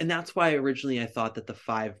 Well, and that's why originally I thought that the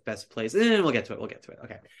five best plays, and we'll get to it. We'll get to it.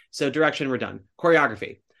 Okay. So direction, we're done.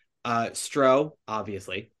 Choreography. Stro,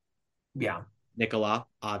 obviously. Yeah. Nicola,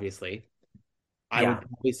 obviously. I would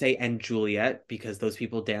probably say and Juliet because those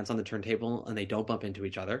people dance on the turntable and they don't bump into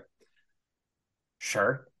each other.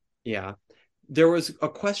 Sure. Yeah. There was a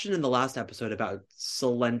question in the last episode about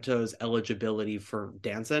Salento's eligibility for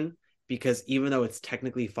dancing because even though it's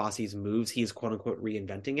technically Fosse's moves, he's quote unquote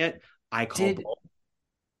reinventing it. I call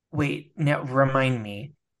Wait, now remind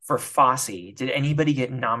me, for Fosse, did anybody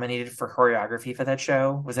get nominated for choreography for that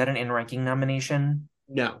show? Was that an in-ranking nomination?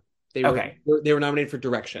 No. They were nominated for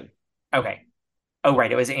direction. Okay. Oh,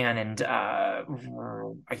 right. It was Anne and I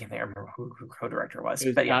can't remember who co-director was.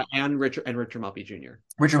 But yeah, Anne Richard Maltby Jr.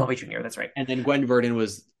 Richard Maltby Jr. That's right. And then Gwen Verdon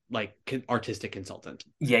was like artistic consultant.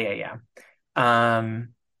 Yeah.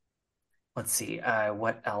 Let's see.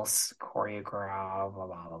 What else? Choreograph. Blah,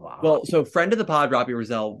 blah, blah, blah. Well, so friend of the pod, Robbie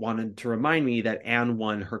Rozelle, wanted to remind me that Anne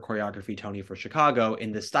won her choreography Tony for Chicago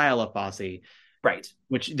in the style of Fosse. Right.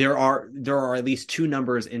 Which there are at least two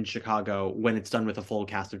numbers in Chicago when it's done with a full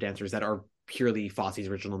cast of dancers that are purely Fosse's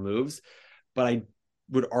original moves. But I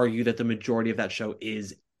would argue that the majority of that show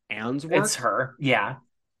is Anne's work. It's her. Yeah.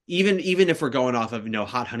 Even if we're going off of,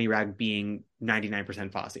 Hot Honey Rag being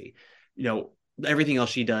 99% Fosse, everything else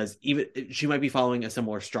she does, even she might be following a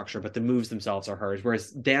similar structure, but the moves themselves are hers. Whereas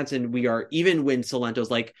dancing, we are, even when Salento's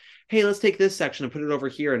like, hey, let's take this section and put it over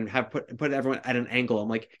here and have put everyone at an angle. I'm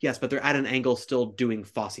like, yes, but they're at an angle still doing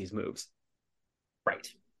Fosse's moves.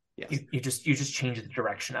 Right. Yes. You just change the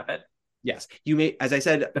direction of it. Yes. You may, as I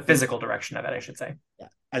said, the physical direction of it, I should say. Yeah.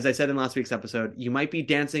 As I said in last week's episode, you might be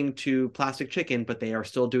dancing to Plastic Chicken, but they are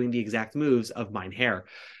still doing the exact moves of Mein Herr.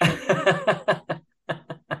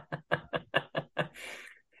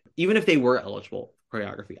 Even if they were eligible for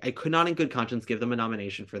choreography, I could not in good conscience give them a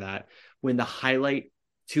nomination for that when the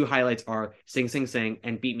two highlights are Sing Sing Sing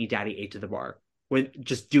and Beat Me Daddy 8 to the Bar, when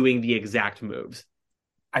just doing the exact moves.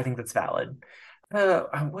 I think that's valid.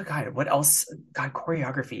 What else? God,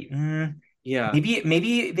 choreography. Yeah.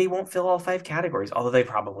 Maybe they won't fill all five categories, although they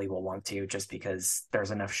probably will want to just because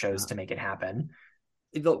there's enough shows to make it happen.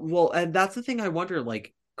 Well, and that's the thing I wonder,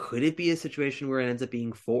 like, could it be a situation where it ends up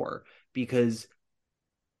being 4? Because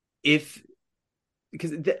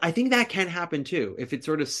I think that can happen too. If it's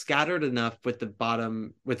sort of scattered enough with the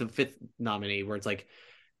 5th nominee, where it's like,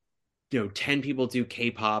 10 people do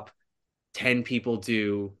K-pop, 10 people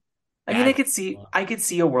do. I mean, I could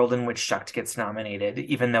see a world in which Shucked gets nominated,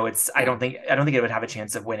 even though I don't think it would have a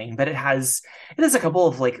chance of winning, but it has a couple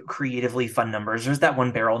of like creatively fun numbers. There's that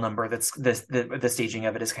one barrel number that's the staging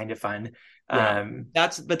of it is kind of fun. Yeah.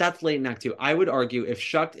 That's late in Act 2. I would argue if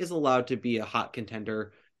Shucked is allowed to be a hot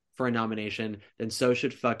contender for a nomination, then so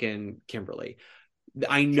should fucking Kimberly.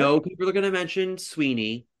 I know people are going to mention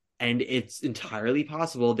Sweeney, and it's entirely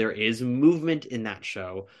possible there is movement in that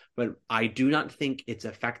show, but I do not think it's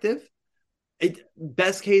effective.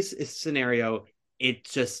 Best case scenario, it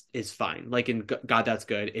just is fine. Like in God, That's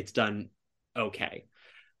Good, it's done okay.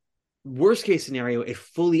 Worst case scenario, it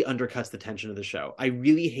fully undercuts the tension of the show. I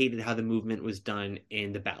really hated how the movement was done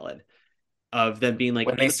in the ballad of them being like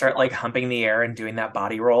When they start like humping the air and doing that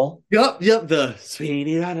body roll. yep, the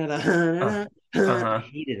Sweeney. I Uh-huh.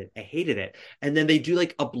 hated it. And then they do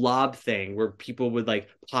like a blob thing where people would like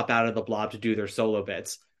pop out of the blob to do their solo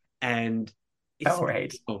bits. And it's Oh,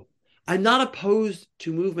 right. I'm not opposed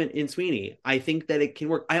to movement in Sweeney. I think that it can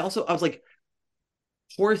work. I was like,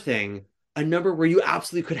 Poor Thing, a number where you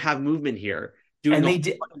absolutely could have movement here. Doing And they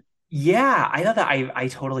did. Yeah, I thought that I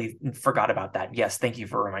totally forgot about that. Yes, thank you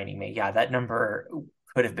for reminding me. Yeah, that number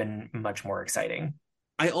could have been much more exciting.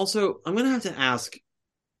 I'm gonna have to ask.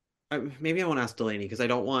 Maybe I won't ask Delaney because I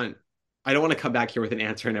don't want to come back here with an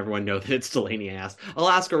answer and everyone know that it's Delaney I asked. I'll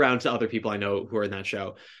ask around to other people I know who are in that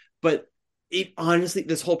show. But it honestly,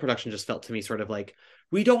 this whole production just felt to me sort of like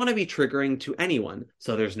we don't want to be triggering to anyone.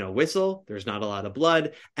 So there's no whistle, there's not a lot of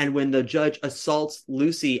blood, and when the judge assaults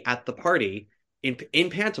Lucy at the party in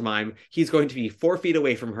pantomime, he's going to be 4 feet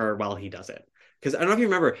away from her while he does it. Because I don't know if you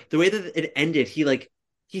remember the way that it ended.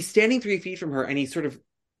 He's standing 3 feet from her and he sort of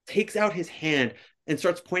takes out his hand and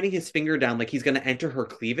starts pointing his finger down like he's going to enter her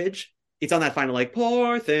cleavage. It's on that final like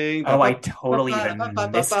poor thing. Oh, I totally even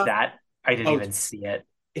missed that. I didn't even see it.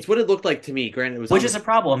 It's what it looked like to me. Granted, it was which is a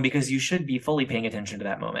problem because you should be fully paying attention to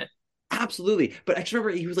that moment. Absolutely. But I just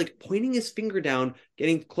remember he was like pointing his finger down,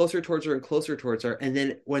 getting closer towards her and closer towards her. And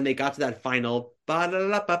then when they got to that final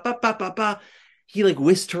he like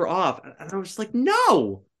whisked her off. And I was just like,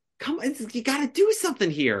 no, come on, you got to do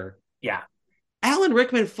something here. Yeah. Alan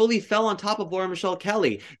Rickman fully fell on top of Laura Michelle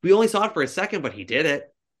Kelly. We only saw it for a second, but he did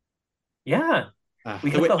it. Yeah.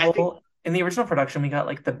 We got the whole, in the original production, we got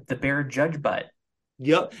like the bare judge butt.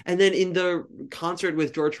 Yep. And then in the concert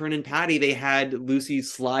with George Hearn and Patty, they had Lucy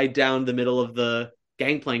slide down the middle of the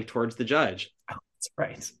gangplank towards the judge. Oh, that's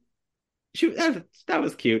right. That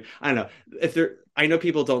was cute. I don't know. I know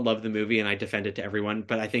people don't love the movie and I defend it to everyone,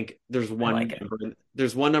 but I think there's one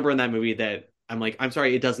number in that movie that I'm like, I'm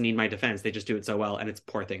sorry, it doesn't need my defense. They just do it so well. And it's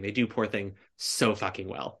Poor Thing. They do Poor Thing so fucking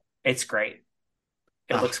well. It's great.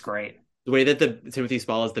 It looks great. The way that the Timothy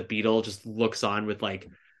Spall as the Beetle just looks on with like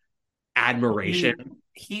admiration.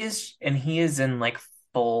 He is in like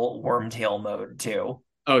full wormtail mode too.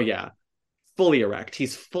 Oh yeah. Fully erect.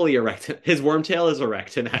 He's fully erect. His wormtail is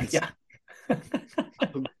erect and that's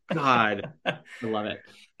oh, God. I love it.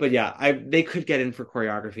 But yeah, they could get in for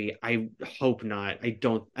choreography. I hope not. I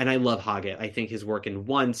don't, and I love Hoggett. I think his work in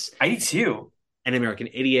Once. I do too. An American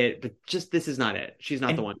Idiot, but just this is not it. She's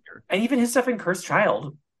not the one here. And even his stuff in Cursed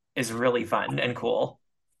Child is really fun and cool.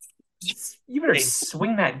 You better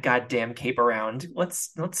swing that goddamn cape around. Let's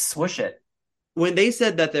swoosh it. When they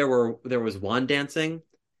said that there was wand dancing,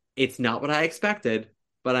 it's not what I expected,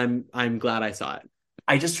 but I'm glad I saw it.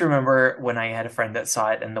 I just remember when I had a friend that saw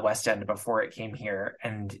it in the West End before it came here,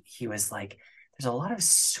 and he was like, "There's a lot of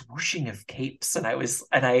swooshing of capes,"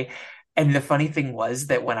 and the funny thing was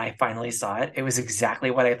that when I finally saw it, it was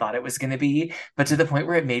exactly what I thought it was going to be, but to the point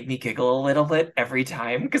where it made me giggle a little bit every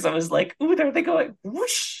time because I was like, "Ooh, there they go!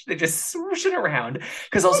 Whoosh!" They're just swooshing around.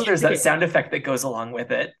 Because also there's that sound effect that goes along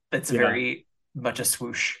with it. That's very much a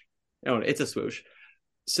swoosh. Oh, it's a swoosh.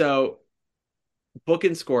 So, book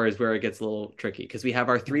and score is where it gets a little tricky because we have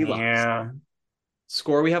our three locks. Yeah.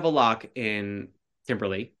 Score, we have a lock in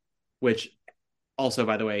Kimberly, which also,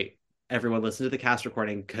 by the way, everyone listen to the cast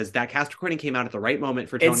recording because that cast recording came out at the right moment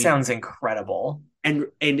for Tony. It sounds incredible. And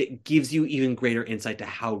it gives you even greater insight to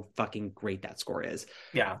how fucking great that score is.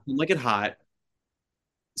 Yeah. Like It Hot,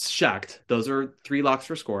 Shucked. Those are three locks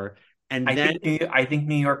for score. And I think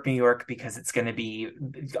New York because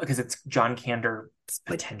it's John Cander's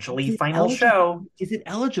potentially final show. Is it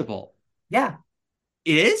eligible? Yeah.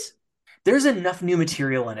 It is? There's enough new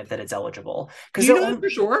material in it that it's eligible. Because you know for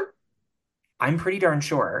sure? I'm pretty darn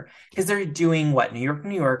sure. Because they're doing what? New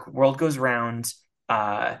York, World Goes Round.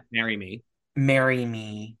 Marry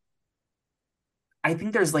Me. I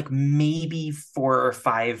think there's like maybe 4 or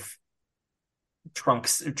 5 trunk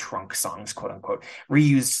songs, quote unquote,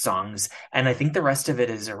 reused songs, and I think the rest of it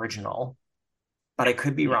is original, but I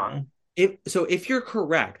could be wrong. If you're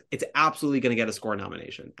correct, it's absolutely going to get a score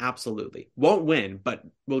nomination. Absolutely. Won't win, but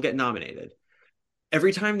will get nominated.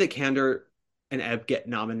 Every time that Kander and Ebb get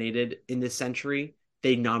nominated in this century,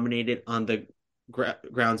 they nominate it on the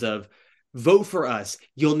grounds of vote for us.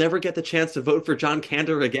 You'll never get the chance to vote for John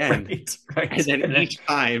Kander again. Right. And then each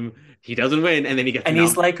time he doesn't win, and then he gets and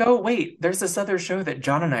he's like, oh wait, there's this other show that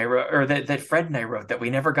John and I wrote, or that Fred and I wrote that we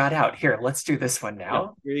never got out. Here, let's do this one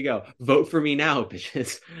now. Here you go. Vote for me now,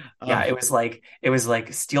 bitches. Yeah, it was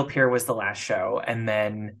like Steel Pier was the last show, and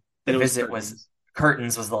then The Visit was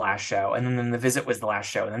Curtains was the last show, and then The Visit was the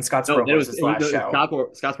last show, and then Scottsboro Boys was the last show.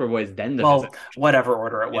 Scottsboro Boys, then The Visit. Whatever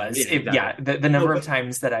order it was. Exactly. The number of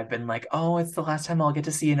times that I've been like, oh, it's the last time I'll get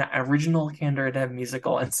to see an original Kander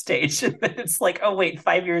musical on stage. And then it's like, oh wait,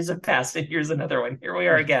 5 years have passed, and here's another one. Here we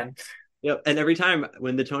are again. Yep. And every time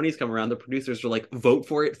when the Tonys come around, the producers are like, vote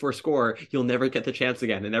for it for score. You'll never get the chance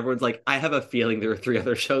again. And everyone's like, I have a feeling there are 3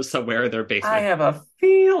 other shows somewhere in their basement. I have a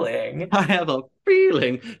feeling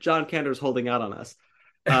John Kander's holding out on us.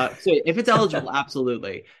 So if it's eligible,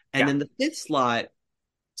 absolutely. And then the 5th slot.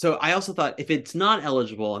 So I also thought if it's not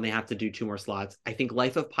eligible and they have to do 2 more slots, I think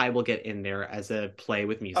Life of Pi will get in there as a play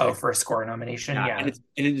with music. Oh, for a score nomination. Yeah. And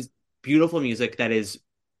it is beautiful music that is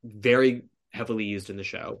very heavily used in the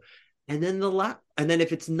show. And then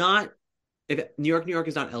if New York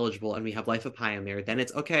is not eligible and we have Life of Pi in there, then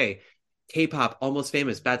it's okay. K-pop, Almost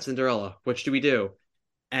Famous, Bad Cinderella. Which do we do?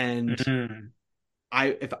 And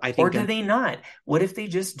I think, or do they not? What if they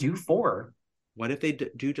just do 4? What if they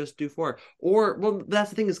do just do 4? Or, well, that's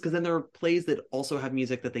the thing, is because then there are plays that also have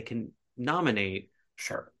music that they can nominate.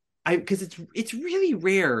 Sure. Because it's really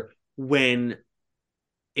rare when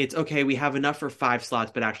it's okay, we have enough for 5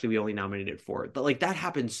 slots, but actually we only nominated 4. But like that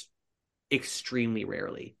happens extremely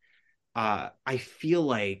rarely. I feel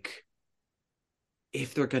like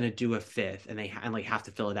if they're gonna do a 5th and they have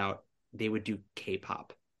to fill it out, they would do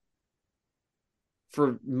K-pop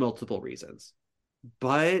for multiple reasons.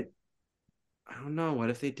 But I don't know. What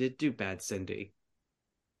if they did do Bad Cindy?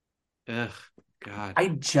 Ugh, God.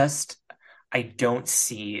 I don't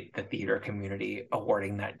see the theater community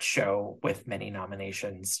awarding that show with many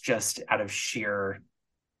nominations, just out of sheer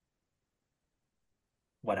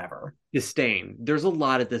whatever. Disdain. There's a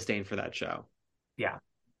lot of disdain for that show. Yeah.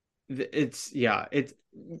 It's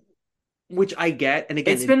which I get. And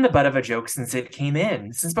again, it's been the butt of a joke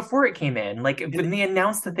since before it came in. Like when they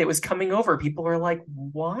announced that it was coming over, people are like,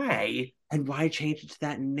 why? And why change it to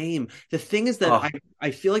that name? The thing is that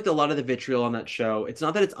I feel like a lot of the vitriol on that show, it's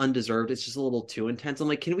not that it's undeserved, it's just a little too intense. I'm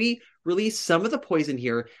like, can we release some of the poison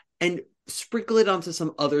here and sprinkle it onto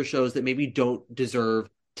some other shows that maybe don't deserve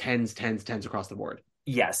tens across the board?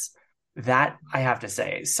 Yes. That, I have to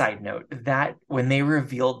say, side note, that when they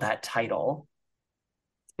revealed that title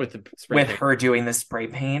with her doing the spray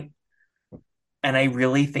paint, and I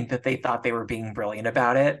really think that they thought they were being brilliant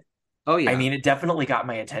about it. Oh yeah. I mean, it definitely got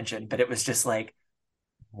my attention, but it was just like,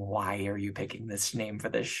 why are you picking this name for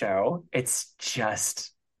this show? It's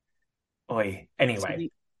just, oy. Anyway.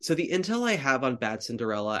 So the intel I have on Bad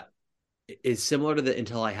Cinderella is similar to the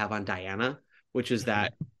intel I have on Diana, which is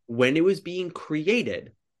that when it was being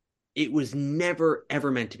created, it was never ever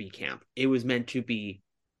meant to be camp. It was meant to be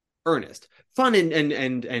earnest, fun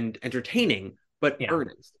and entertaining, but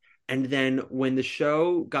earnest. And then when the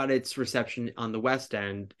show got its reception on the West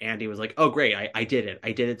End, Andy was like, oh, great, I did it.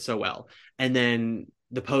 I did it so well. And then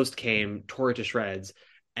the Post came, tore it to shreds,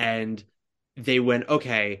 and they went,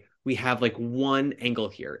 okay, we have like one angle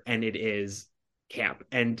here, and it is camp.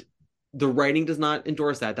 And the writing does not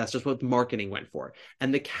endorse that. That's just what marketing went for.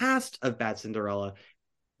 And the cast of Bad Cinderella,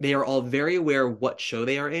 they are all very aware of what show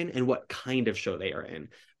they are in and what kind of show they are in.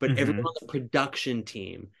 But everyone on the production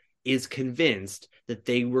team is convinced that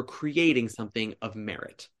they were creating something of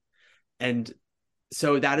merit. And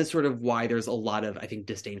so that is sort of why there's a lot of, I think,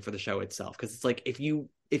 disdain for the show itself. Because it's like, if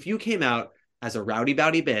you came out as a rowdy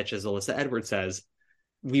bowdy bitch, as Alyssa Edwards says,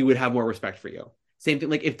 we would have more respect for you. Same thing,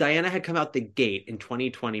 like if Diana had come out the gate in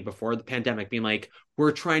 2020 before the pandemic being like,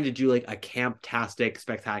 we're trying to do like a camp-tastic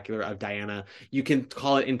spectacular of Diana, you can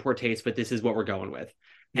call it in poor taste, but this is what we're going with.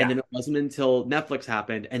 And then it wasn't until Netflix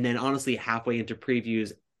happened, and then honestly halfway into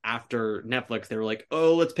previews after Netflix, they were like,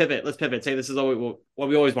 oh, let's pivot, say this is what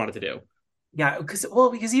we always wanted to do. Yeah,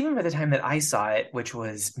 because even by the time that I saw it, which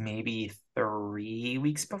was maybe 3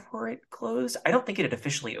 weeks before it closed, I don't think it had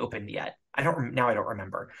officially opened yet. I don't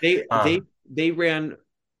remember. They ran.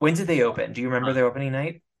 When did they open? Do you remember their opening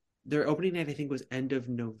night? Their opening night, I think, was end of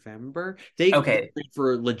November. They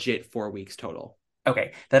for legit 4 weeks total.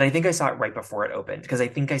 Okay, then I think I saw it right before it opened, because I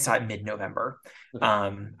think I saw it mid-November. Okay.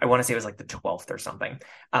 I want to say it was like the 12th or something.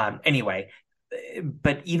 Anyway,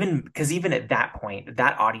 but even at that point,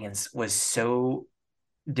 that audience was so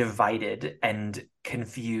divided and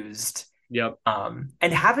confused. Yep.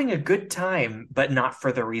 And having a good time, but not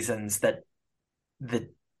for the reasons that the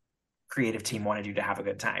creative team wanted you to have a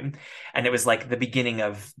good time. And it was like the beginning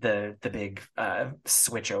of the big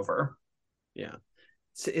switch over. Yeah.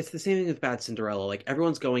 It's the same thing with Bad Cinderella. Like,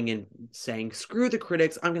 everyone's going in saying, screw the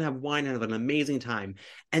critics, I'm going to have wine and have an amazing time.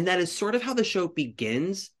 And that is sort of how the show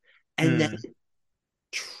begins. And then it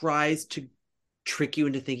tries to trick you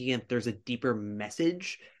into thinking that there's a deeper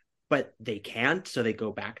message, but they can't. So they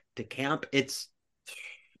go back to camp.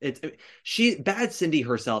 Bad Cindy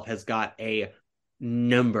herself has got a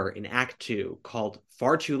number in Act 2 called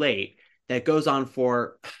Far Too Late that goes on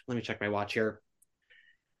for, let me check my watch here,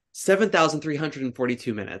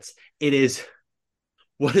 7,342 minutes. It is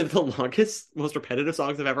one of the longest, most repetitive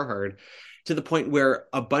songs I've ever heard, to the point where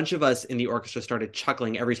a bunch of us in the orchestra started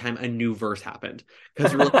chuckling every time a new verse happened,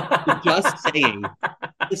 because we're just saying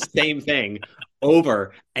the same thing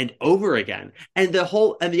over and over again. And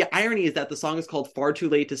the irony is that the song is called Far Too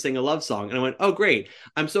Late to Sing a Love Song. And I went, oh, great.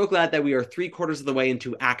 I'm so glad that we are 3/4 of the way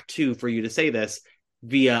into Act 2 for you to say this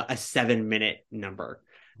via a 7-minute number.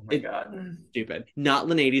 Oh my God. Stupid. Not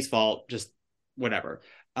Linnaeus' fault, just whatever.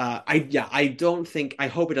 I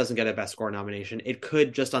hope it doesn't get a Best Score nomination. It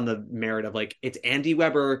could, just on the merit of, like, it's Andy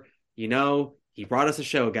Weber, he brought us a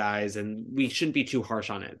show, guys, and we shouldn't be too harsh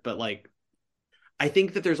on it. But, like, I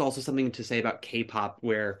think that there's also something to say about K-pop,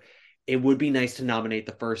 where it would be nice to nominate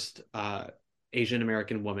the first Asian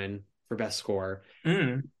American woman for Best Score.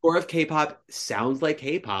 Score of K-pop sounds like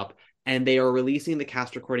K-pop, and they are releasing the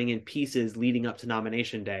cast recording in pieces leading up to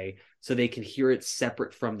nomination day, so they can hear it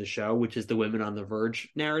separate from the show, which is the Women on the Verge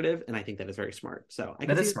narrative, and I think that is very smart. So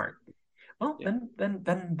that is smart. Well, yeah.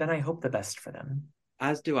 then I hope the best for them.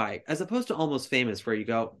 As do I. As opposed to Almost Famous, where you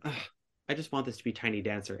go, I just want this to be Tiny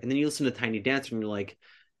Dancer, and then you listen to Tiny Dancer and you're like,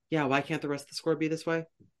 yeah, why can't the rest of the score be this way?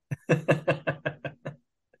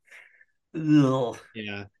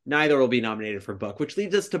 Yeah, neither will be nominated for Book, which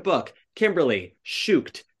leads us to Book. Kimberly,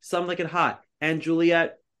 Shooked, Some Like It Hot, and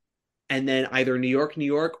Juliet, and then either New York, New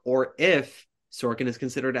York, or if Sorkin is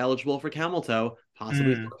considered eligible for Camel Toe,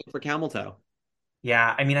 possibly Sorkin for Camel Toe.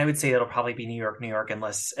 Yeah, I mean, I would say it'll probably be New York, New York,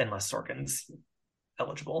 unless Sorkin's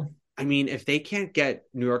eligible. I mean, if they can't get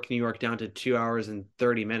New York, New York down to 2 hours and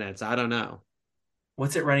 30 minutes, I don't know.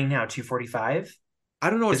 What's it running now? 2:45? I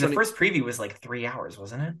don't know. Because the first preview was like 3 hours,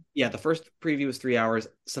 wasn't it? Yeah, the first preview was 3 hours.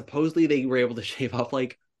 Supposedly they were able to shave off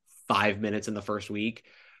like 5 minutes in the first week.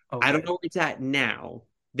 Okay. I don't know where it's at now.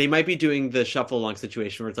 They might be doing the shuffle along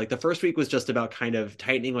situation where it's like the first week was just about kind of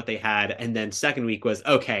tightening what they had, and then second week was,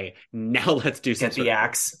 okay, now let's do get the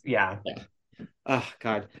axe. Yeah. Oh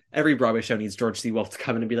God, every Broadway show needs George C. Wolfe to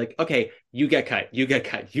come in and be like, okay, you get cut, you get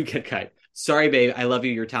cut, you get cut. Sorry, babe, I love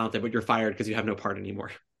you, you're talented, but you're fired because you have no part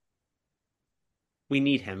anymore. We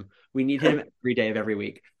need him. We need him every day of every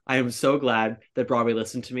week. I am so glad that Broadway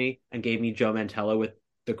listened to me and gave me Joe Mantello with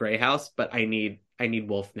The Grey House, but I need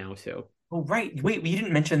Wolfe now too. Oh, right. Wait, you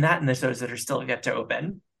didn't mention that in the shows that are still yet to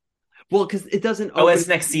open. Well, because it doesn't open. Oh, it's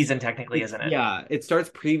next season, technically, isn't it? Yeah, it starts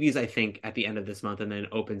previews, I think, at the end of this month and then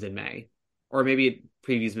opens in May. Or maybe it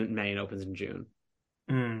previews in May and opens in June.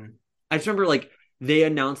 I just remember, like, they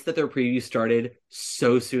announced that their preview started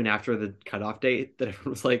so soon after the cutoff date that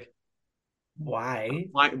everyone was like, Why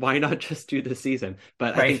not just do this season?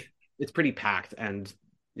 But right. I think it's pretty packed, and,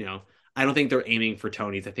 I don't think they're aiming for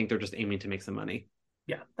Tonys. I think they're just aiming to make some money.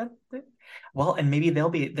 Yeah. Well, and maybe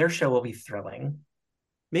their show will be thrilling.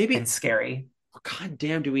 Maybe. And scary. Oh, God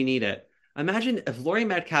damn, do we need it? Imagine if Laurie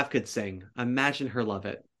Metcalf could sing. Imagine her love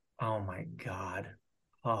it. Oh my God.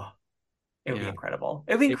 Oh, it would be incredible.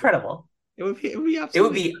 It would be incredible. It would be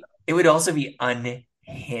absolutely. It would also be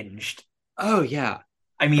unhinged. Oh yeah.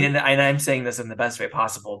 I mean, and I'm saying this in the best way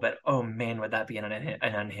possible, but oh man, would that be an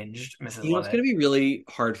unhinged Mrs. Lovett? It's going to be really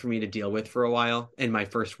hard for me to deal with for a while in my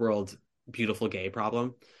first world beautiful gay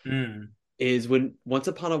problem. Is when Once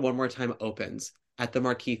Upon a One More Time opens at the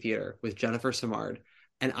Marquis Theater with Jennifer Simard,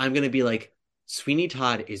 and I'm going to be like, Sweeney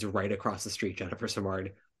Todd is right across the street, Jennifer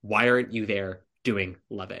Simard. Why aren't you there doing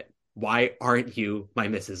Love It? Why aren't you my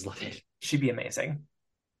Mrs. Lovett? She'd be amazing.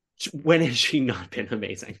 When has she not been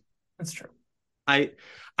amazing? That's true. I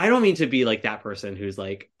don't mean to be like that person who's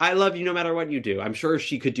like, I love you no matter what you do. I'm sure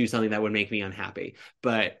she could do something that would make me unhappy.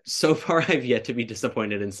 But so far, I've yet to be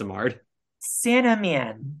disappointed in Simard. Sienna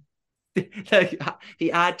Man.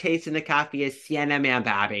 The odd taste in the coffee is Sienna Man,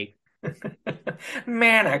 Bobby.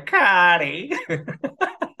 Manicotti.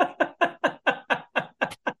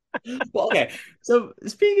 Well, okay. So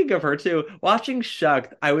speaking of her too, watching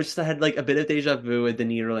Shucked, I had like a bit of deja vu at the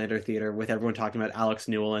Nederlander Theater with everyone talking about Alex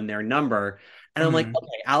Newell and their number. And I'm like,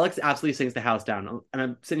 okay, Alex absolutely sings the house down. And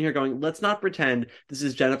I'm sitting here going, let's not pretend this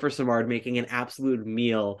is Jennifer Simard making an absolute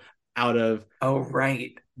meal out of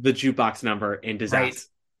the jukebox number in Disaster.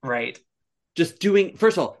 Right. Right. Just doing,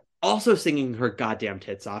 first of all, also singing her goddamn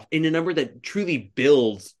tits off in a number that truly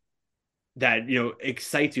builds, that,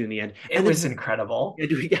 excites you in the end. It was incredible.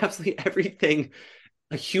 Doing absolutely everything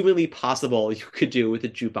humanly possible you could do with a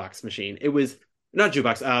jukebox machine. It was not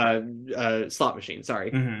jukebox, slot machine.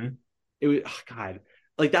 Sorry. Mm-hmm. It was, oh God,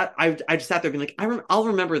 like that. I just sat there being like, I'll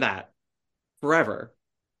remember that forever.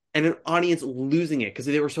 And an audience losing it because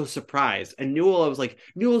they were so surprised. And Newell, I was like,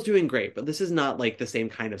 Newell's doing great, but this is not like the same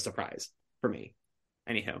kind of surprise for me.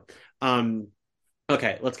 Anyhow,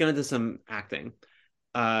 okay, let's get into some acting.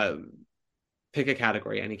 Pick a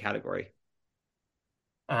category, any category.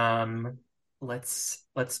 Let's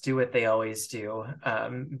do what they always do.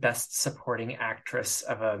 Best supporting actress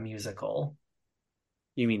of a musical.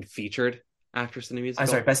 You mean featured actress in a musical? I'm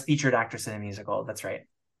sorry, best featured actress in a musical. That's right.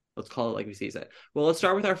 Let's call it like we sees it. Well, let's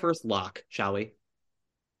start with our first lock, shall we?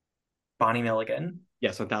 Bonnie Milligan.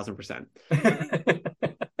 Yes, 1000%.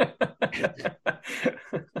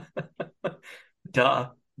 Duh.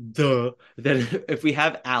 Then if we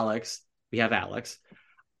have Alex, we have Alex.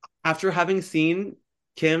 After having seen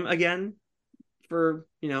Kim again for,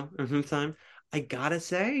 a time, I gotta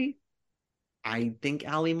say, I think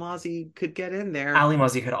Ali Mozzie could get in there. Ali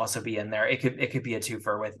Mozzie could also be in there. It could be a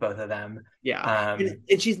twofer with both of them. Yeah.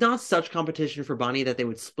 And she's not such competition for Bonnie that they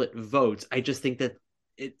would split votes. I just think that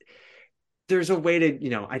there's a way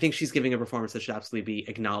to, I think she's giving a performance that should absolutely be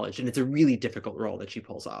acknowledged. And it's a really difficult role that she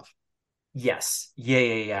pulls off. Yes.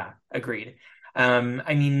 Yeah. Agreed.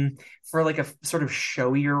 I mean, for like a sort of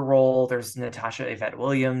showier role, there's Natasha Yvette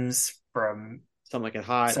Williams from Some Like It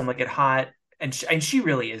Hot. And she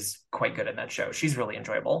really is quite good in that show. She's really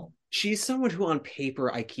enjoyable. She's someone who on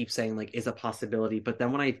paper I keep saying like is a possibility, but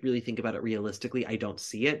then when I really think about it realistically, I don't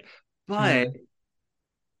see it. But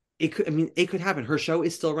it could happen. Her show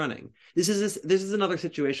is still running. This is another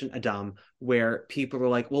situation, Adam, where people were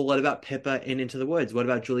like, well, what about Pippa in Into the Woods? What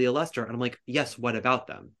about Julia Lester? And I'm like, yes, what about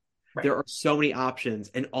them? Right. There are so many options,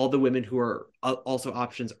 and all the women who are also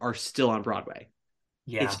options are still on Broadway.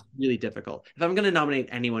 Yeah. It's really difficult. If I'm going to nominate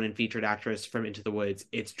anyone in featured actress from Into the Woods,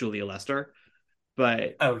 it's Julia Lester.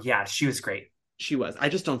 But oh yeah, she was great. She was. I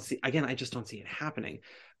just don't see it happening.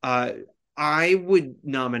 I would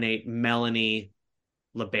nominate Melanie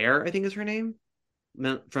LeBaire, I think is her name,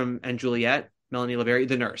 from And Juliet. Melanie LeBaire,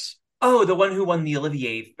 the nurse. Oh, the one who won the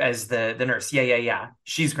Olivier as the nurse. Yeah.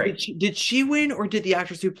 She's great. Did she win, or did the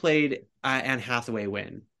actress who played Anne Hathaway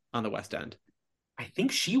win on the West End? I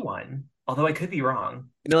think she won. Although I could be wrong.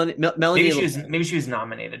 Melanie, maybe she was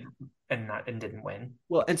nominated and didn't win.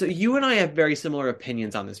 Well, and so you and I have very similar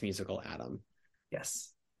opinions on this musical, Adam.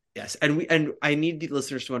 Yes, and I need the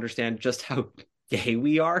listeners to understand just how gay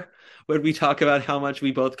we are when we talk about how much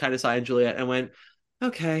we both kind of saw in Juliet and went,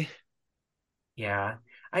 okay, yeah.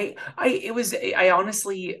 It was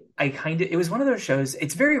one of those shows.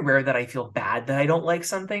 It's very rare that I feel bad that I don't like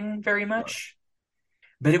something very much.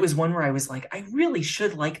 But it was one where I was like, I really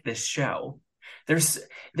should like this show. There's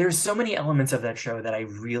so many elements of that show that I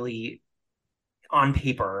really, on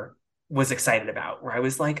paper, was excited about. Where I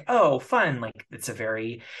was like, oh, fun! Like it's a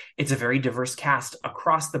very diverse cast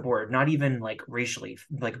across the board. Not even like racially,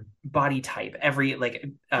 like body type,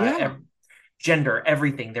 gender,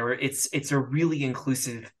 everything. It's a really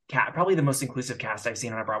inclusive cast, probably the most inclusive cast I've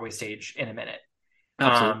seen on a Broadway stage in a minute.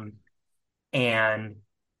 Absolutely. And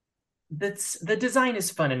the design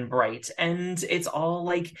is fun and bright, and it's all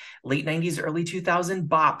like late 90s, early 2000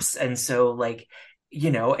 bops. And so like,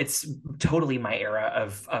 it's totally my era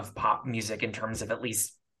of pop music in terms of, at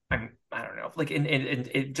least I don't know, like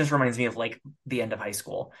it just reminds me of like the end of high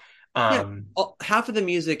school. Half of the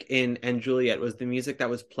music in And Juliet was the music that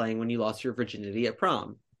was playing when you lost your virginity at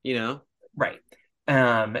prom, right.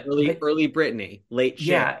 Early Britney, late shit.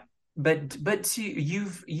 Yeah. But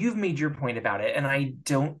you've made your point about it, and I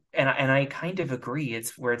don't, and I kind of agree.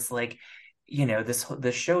 It's where it's like,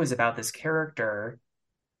 this show is about this character,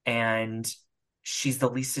 and she's the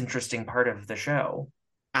least interesting part of the show.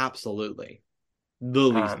 Absolutely, the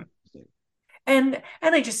least.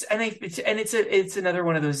 It's another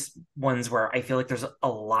one of those ones where I feel like there's a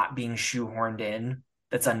lot being shoehorned in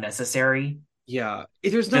that's unnecessary. Yeah,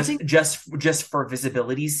 there's nothing just for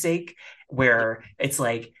visibility's sake, where it's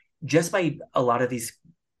like, just by a lot of these,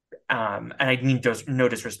 and I mean no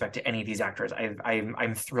disrespect to any of these actors,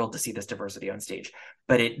 I'm thrilled to see this diversity on stage,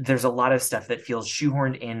 but there's a lot of stuff that feels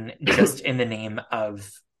shoehorned in just in the name of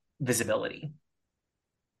visibility.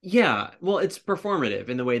 Yeah, well, it's performative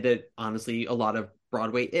in the way that honestly a lot of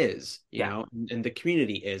Broadway is, you know, and the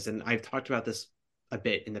community is, and I've talked about this a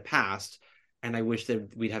bit in the past, and I wish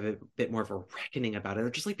that we'd have a bit more of a reckoning about it,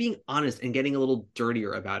 or just like being honest and getting a little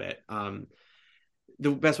dirtier about it.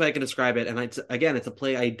 the best way I can describe it, and it's a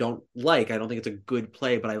play I don't like. I don't think it's a good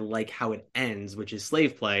play, but I like how it ends, which is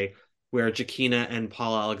Slave Play, where Jakina and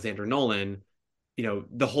Paula Alexander Nolan,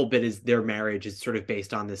 the whole bit is their marriage is sort of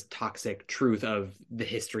based on this toxic truth of the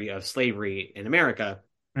history of slavery in America.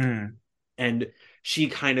 And she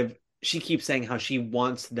keeps saying how she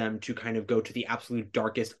wants them to kind of go to the absolute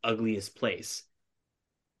darkest, ugliest place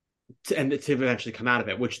to eventually come out of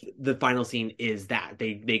it, which the final scene is that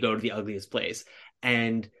they go to the ugliest place,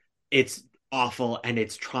 and it's awful and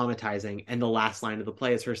it's traumatizing. And the last line of the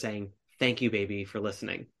play is her saying, "Thank you, baby, for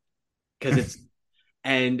listening." Because it's,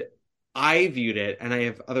 and I viewed it, and I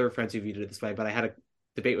have other friends who viewed it this way, but I had a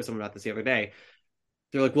debate with someone about this the other day.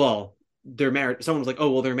 They're like, well, their marriage, someone was like,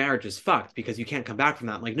 oh, well, their marriage is fucked because you can't come back from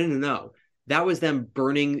that. I'm like, no. That was them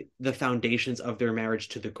burning the foundations of their marriage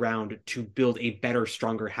to the ground to build a better,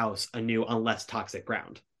 stronger house anew on less toxic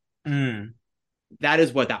ground. That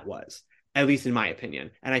is what that was, at least in my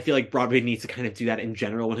opinion. And I feel like Broadway needs to kind of do that in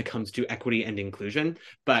general when it comes to equity and inclusion,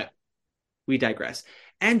 but we digress.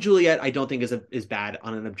 And Juliet, I don't think is bad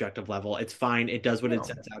on an objective level. It's fine. It does what it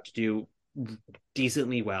sets out to do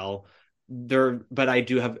decently well. But I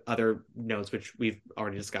do have other notes, which we've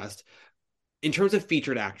already discussed. In terms of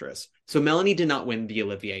featured actress, so Melanie did not win the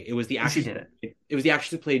Olivier. It was the actress. She did it. It was the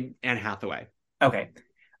actress who played Anne Hathaway. Okay.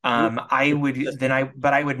 I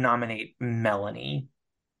would nominate Melanie.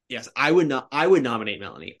 Yes, I would nominate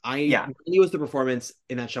Melanie. Melanie was the performance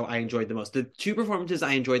in that show I enjoyed the most. The two performances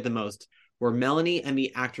I enjoyed the most were Melanie and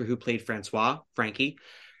the actor who played Frankie.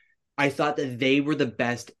 I thought that they were the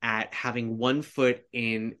best at having one foot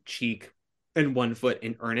in cheek and one foot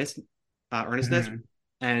in earnestness.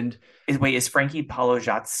 And is Frankie Paulo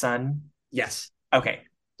Jat's son? Yes. Okay.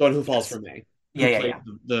 The one who falls from May. Yeah.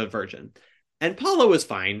 The virgin. And Paulo was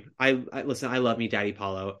fine. I love me Daddy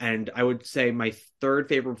Paulo. And I would say my third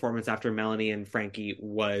favorite performance after Melanie and Frankie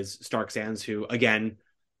was Stark Sands, who, again,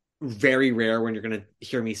 very rare when you're going to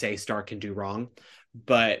hear me say Stark can do wrong.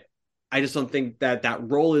 But I just don't think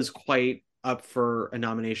that role is quite up for a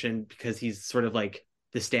nomination because he's sort of like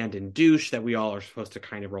the stand-in douche that we all are supposed to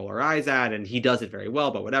kind of roll our eyes at, and he does it very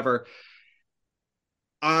well, but whatever.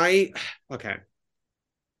 Okay.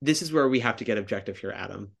 This is where we have to get objective here,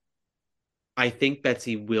 Adam. I think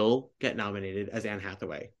Betsy will get nominated as Anne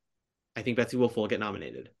Hathaway. I think Betsy will full get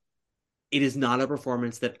nominated. It is not a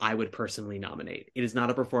performance that I would personally nominate. It is not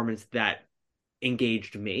a performance that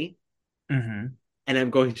engaged me. And I'm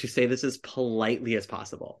going to say this as politely as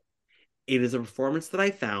possible. It is a performance that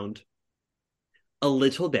I found a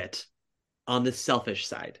little bit on the selfish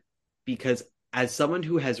side, because as someone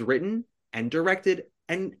who has written and directed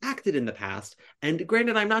and acted in the past, and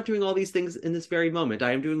granted, I'm not doing all these things in this very moment.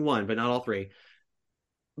 I am doing one, but not all three.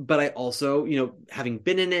 But I also, having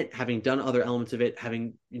been in it, having done other elements of it,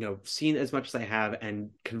 having, seen as much as I have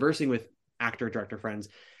and conversing with actor, director friends,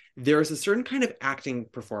 there is a certain kind of acting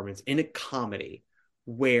performance in a comedy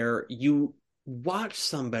where you watch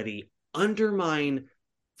somebody undermine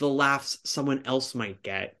the laughs someone else might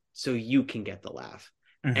get so you can get the laugh.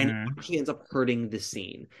 And it actually ends up hurting the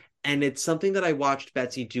scene. And it's something that I watched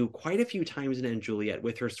Betsy do quite a few times in Anne Juliet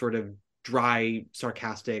with her sort of dry,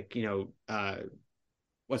 sarcastic,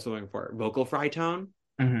 what's the word for? Vocal fry tone.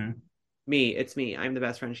 It's me. I'm the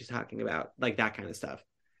best friend she's talking about. Like that kind of stuff.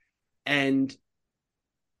 And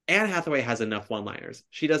Anne Hathaway has enough one-liners.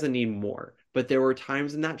 She doesn't need more. But there were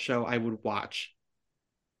times in that show I would watch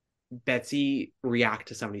Betsy react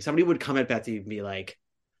to somebody. Somebody would come at Betsy and be like,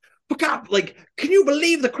 like, can you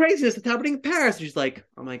believe the craziness that's happening in Paris? And she's like,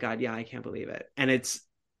 oh my God, yeah, I can't believe it. And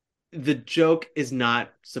the joke is not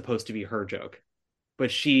supposed to be her joke,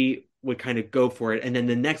 but she would kind of go for it. And then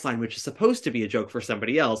the next line, which is supposed to be a joke for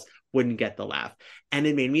somebody else, wouldn't get the laugh. And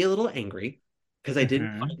it made me a little angry because I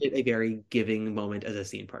didn't find it a very giving moment as a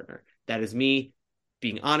scene partner. That is me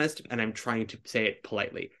being honest, and I'm trying to say it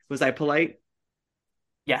politely. Was I polite?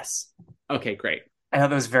 Yes. Okay, great. I thought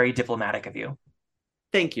that was very diplomatic of you.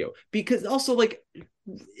 Thank you. Because also, like,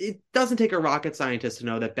 it doesn't take a rocket scientist to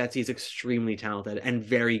know that Betsy's extremely talented and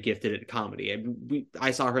very gifted at comedy.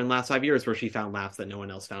 I saw her in the last 5 years where she found laughs that no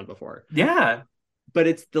one else found before. Yeah. But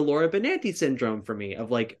it's the Laura Benanti syndrome for me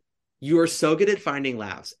of like, you are so good at finding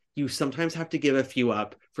laughs. You sometimes have to give a few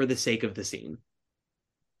up for the sake of the scene.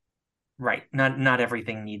 Right. Not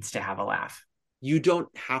everything needs to have a laugh. You don't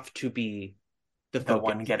have to be the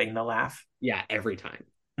one getting the laugh. Yeah, every time.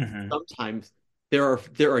 Sometimes there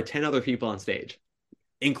are 10 other people on stage,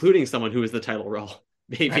 including someone who is the title role.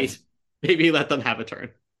 Maybe let them have a turn.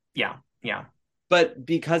 Yeah. But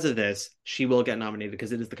because of this, she will get nominated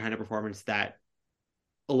because it is the kind of performance that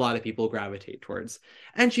a lot of people gravitate towards.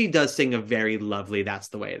 And she does sing a very lovely "That's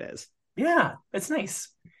the Way It Is." Yeah, it's nice.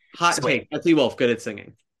 Hot So take. wait, Betsy Wolf, good at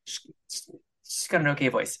singing. she's got an okay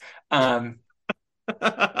voice.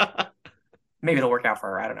 Maybe it'll work out for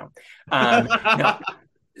her. I don't know. No.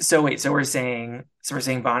 So wait, so we're saying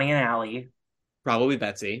Bonnie and Allie, Probably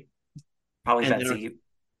Betsy. probably And then Betsy,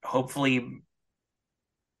 hopefully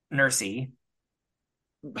Nursey.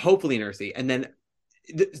 hopefully Nursey. And then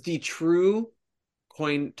the true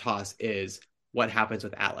coin toss is what happens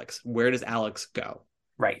with Alex. Where does Alex go?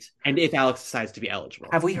 Right. And if Alex decides to be eligible.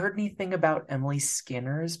 Have we heard anything about Emily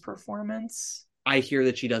Skinner's performance? I hear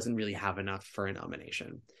that she doesn't really have enough for a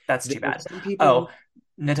nomination. That's too bad. Some people Oh,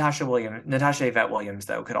 Natasha Yvette Williams,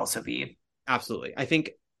 though, could also be. absolutely. I think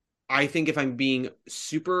if I'm being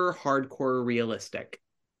super hardcore realistic,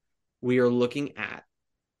 we are looking at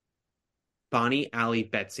Bonnie, Allie,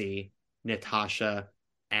 Betsy, Natasha,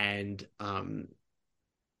 and who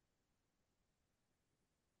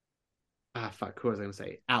was I going to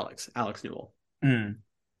say? Alex Newell. Mm.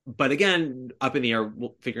 But again, up in the air,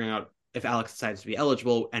 figuring out if Alex decides to be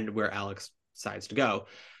eligible and where Alex decides to go.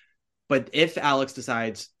 But if Alex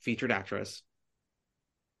decides featured actress,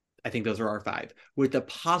 I think those are our 5, with the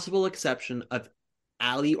possible exception of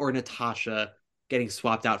Allie or Natasha getting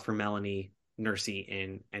swapped out for Melanie,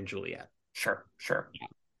 Nursey, and Juliet. Sure.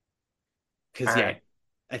 Because right.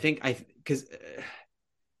 I think because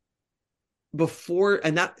before,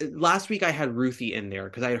 and that last week I had Ruthie in there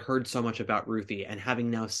because I had heard so much about Ruthie, and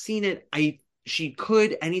having now seen it, she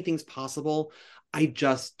could, anything's possible. I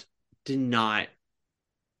just did not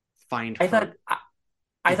find her.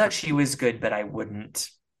 I thought she was good, but I wouldn't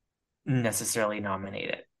necessarily nominate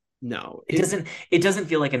it. No, it doesn't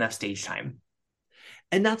feel like enough stage time.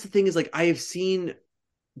 And that's the thing, is like, I have seen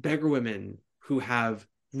beggar women who have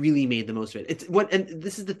really made the most of it. And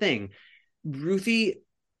this is the thing, Ruthie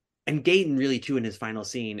and Gaten really too in his final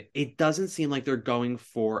scene, it doesn't seem like they're going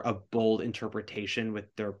for a bold interpretation with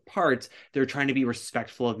their parts. They're trying to be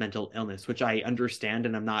respectful of mental illness, which I understand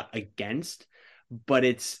and I'm not against, but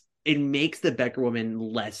it makes the beggar woman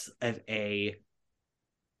less of a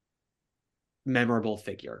memorable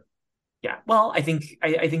figure. Yeah. Well, I think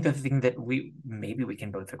the thing that we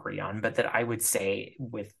can both agree on, but that I would say,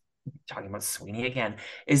 with talking about Sweeney again,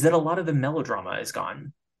 is that a lot of the melodrama is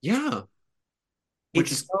gone. Yeah.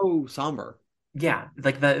 Which it's is so somber. Yeah,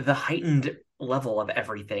 like the heightened level of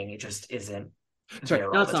everything, it just isn't Sorry, there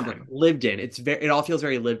all not the somber. time. Lived in. It all feels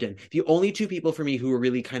very lived in. The only 2 people for me who were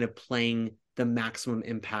really kind of playing the maximum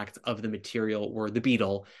impact of the material were the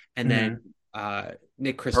Beetle and then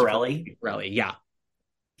Nick Christopher Pirelli. Yeah.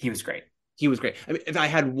 He was great. He was great. I mean, if I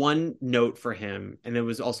had one note for him, and it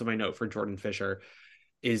was also my note for Jordan Fisher,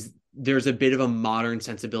 is there's a bit of a modern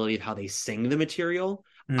sensibility of how they sing the material.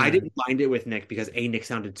 I didn't mind it with Nick because Nick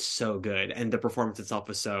sounded so good and the performance itself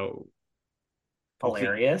was so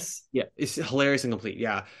hilarious. Yeah, it's hilarious and complete.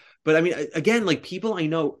 Yeah. But I mean, again, like, people I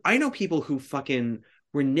know people who fucking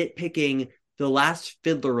were nitpicking the last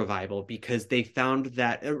Fiddler revival because they found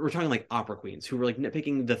that, we're talking like opera queens who were like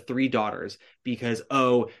nitpicking the 3 daughters because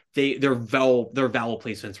their vowel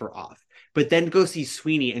placements were off, but then go see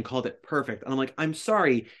Sweeney and called it perfect. And I'm like, I'm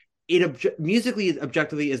sorry, musically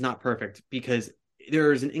objectively is not perfect because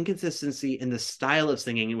there's an inconsistency in the style of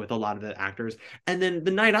singing with a lot of the actors. And then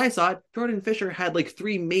the night I saw it, Jordan Fisher had like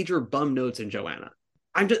 3 major bum notes in Joanna.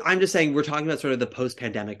 I'm just saying, we're talking about sort of the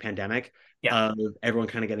post-pandemic of everyone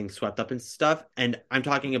kind of getting swept up in stuff. And I'm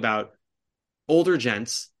talking about older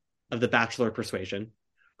gents of the Bachelor persuasion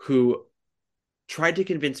who tried to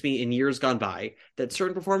convince me in years gone by that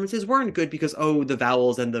certain performances weren't good because, the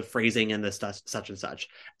vowels and the phrasing and the stuff, such and such,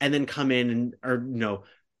 and then come in and are,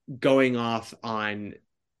 going off on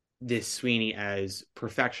this Sweeney as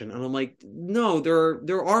perfection. And I'm like, no,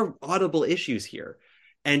 there are audible issues here.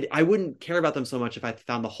 And I wouldn't care about them so much if I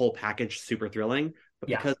found the whole package super thrilling. But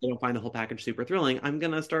because I don't find the whole package super thrilling, I'm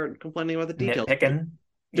going to start complaining about the details. Nitpicking.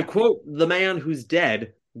 To quote the man who's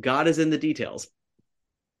dead, God is in the details.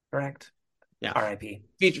 Correct. Yeah. R.I.P.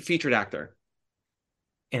 Featured actor.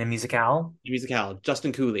 In a musicale?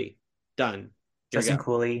 Justin Cooley. Done. Justin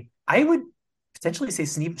Cooley. I would potentially say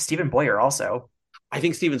Stephen Boyer also. I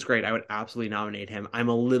think Stephen's great. I would absolutely nominate him. I'm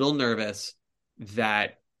a little nervous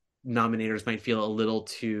that nominators might feel a little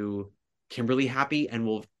too Kimberly happy and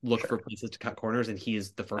will look for places to cut corners, and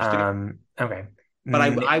he's the first to go. Okay. But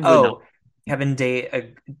I would Kevin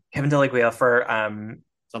De La Guia for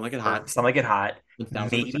Some Like It Hot. Some Like It Hot.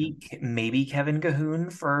 1000%. Maybe Kevin Cahoon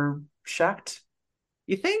for Shucked.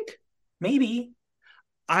 You think? Maybe.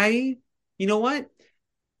 You know what?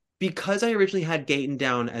 Because I originally had Gaten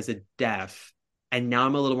down as a def, And now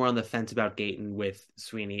I'm a little more on the fence about Gayton with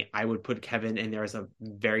Sweeney. I would put Kevin in there as a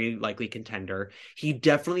very likely contender. He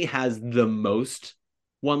definitely has the most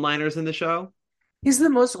one-liners in the show. He's the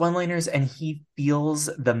most one-liners, and he feels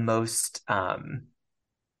the most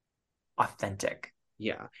authentic.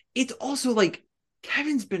 Yeah. It's also like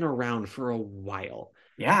Kevin's been around for a while.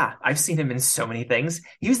 Yeah, I've seen him in so many things.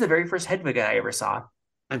 He was the very first Hedwig I ever saw.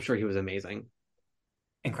 I'm sure he was amazing.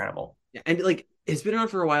 Incredible. Yeah, and like has been around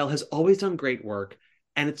for a while, has always done great work,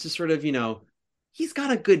 and it's just sort of, he's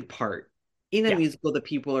got a good part in a musical that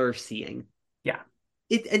people are seeing. Yeah.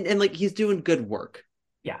 And like he's doing good work.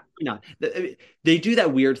 Yeah. They do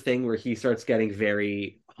that weird thing where he starts getting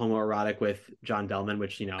very homoerotic with John Bellman,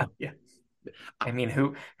 which yeah. I mean,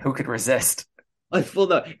 who could resist? Well,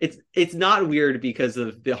 no, it's not weird because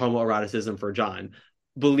of the homoeroticism for John.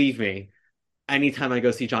 Believe me, anytime I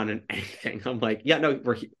go see John in anything, I'm like, yeah, no,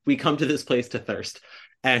 we come to this place to thirst.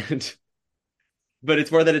 But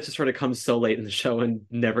it's more that it just sort of comes so late in the show and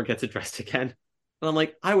never gets addressed again. And I'm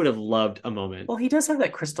like, I would have loved a moment. Well, he does have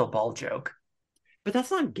that crystal ball joke. But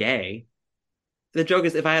that's not gay. The joke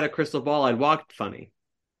is, if I had a crystal ball, I'd walk funny.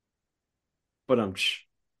 But I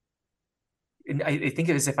think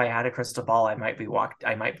it was, if I had a crystal ball, I might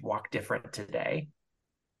walk different today.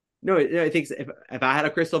 No, I think if I had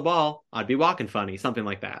a crystal ball, I'd be walking funny, something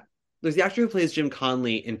like that. There's the actor who plays Jim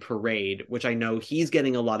Conley in Parade, which I know he's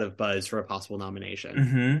getting a lot of buzz for a possible nomination.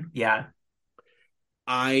 Mm-hmm. Yeah.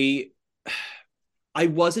 I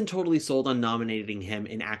wasn't totally sold on nominating him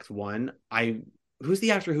in Act 1. Who's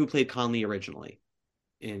the actor who played Conley originally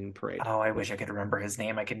in Parade? Oh, I wish I could remember his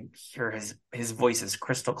name. I can hear his voice is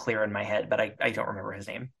crystal clear in my head, but I don't remember his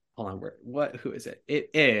name. Hold on, who is it?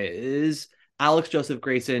 It is Alex Joseph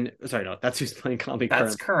Grayson. Sorry, no, that's who's playing Conley.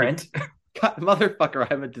 That's current. God, motherfucker,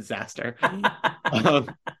 I'm a disaster.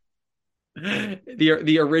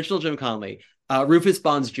 The original Jim Conley, Rufus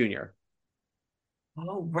Bonds Jr.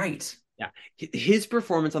 Oh, right. Yeah, his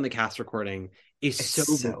performance on the cast recording is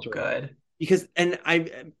so good. Because, and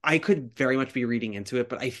I could very much be reading into it,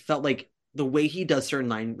 but I felt like the way he does certain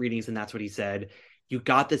line readings, and that's what he said, you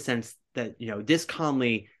got the sense that, this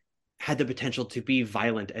Conley had the potential to be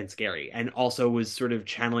violent and scary, and also was sort of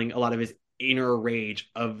channeling a lot of his inner rage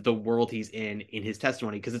of the world he's in his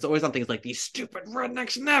testimony, because it's always on things like, these stupid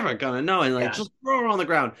rednecks never gonna know, and like just throw it on the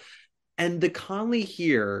ground. And the Conley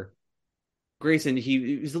here, Grayson,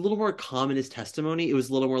 he was a little more calm in his testimony. It was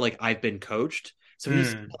a little more like, I've been coached. So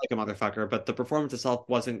he's like a motherfucker, but the performance itself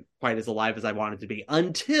wasn't quite as alive as I wanted it to be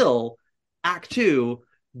until Act 2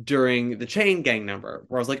 during the chain gang number,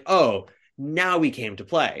 where I was like, oh, now we came to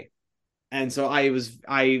play. And so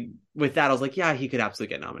with that, I was like, yeah, he could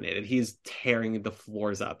absolutely get nominated. He's tearing the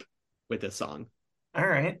floors up with this song. All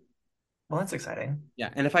right. Well, that's exciting.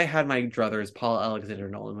 Yeah. And if I had my druthers, Paul Alexander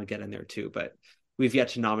Nolan would get in there too, but we've yet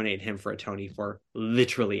to nominate him for a Tony for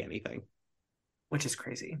literally anything. Which is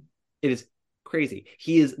crazy. It is crazy.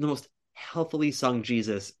 He is the most healthily sung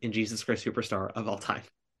Jesus in Jesus Christ Superstar of all time.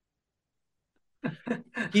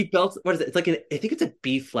 He belts, what is it? It's like I think it's a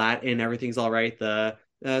B flat in Everything's All Right. The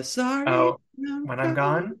sorry. Oh, when I'm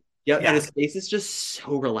gone. Yeah, and his face is just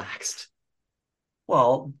so relaxed.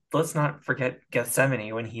 Well, let's not forget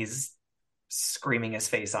Gethsemane when he's screaming his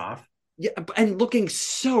face off. Yeah, and looking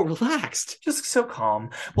so relaxed, just so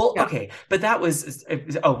calm. Well, okay, but that was I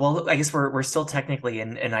guess we're still technically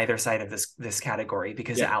in either side of this category,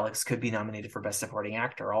 because Alex could be nominated for Best Supporting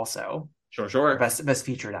Actor also. Sure. Best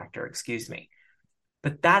Featured Actor, excuse me.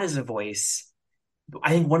 But that is a voice.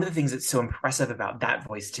 I think one of the things that's so impressive about that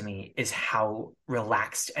voice to me is how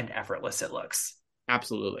relaxed and effortless it looks.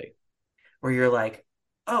 Absolutely. Where you're like,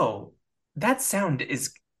 oh, that sound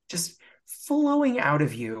is just flowing out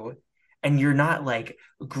of you. And you're not like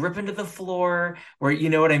gripping to the floor, where, you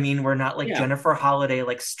know what I mean? We're not like Jennifer Holliday,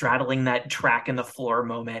 like straddling that track in the floor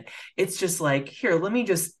moment. It's just like, here, let me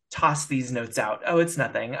just toss these notes out. Oh, it's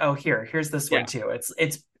nothing. Oh, here's this one too.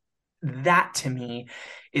 It's that, to me,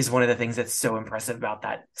 is one of the things that's so impressive about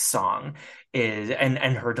that song, is and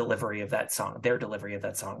her delivery of that song, their delivery of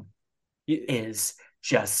that song is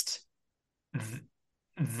just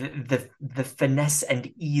the finesse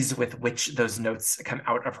and ease with which those notes come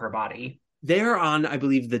out of her body. They're on, I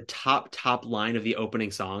believe, the top line of the opening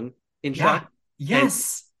song in Shock.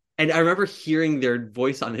 Yes. And I remember hearing their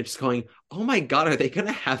voice on it, just going, oh my God, are they going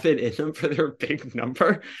to have it in them for their big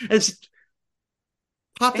number? And just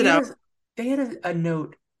popped it out. They had a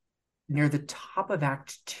note near the top of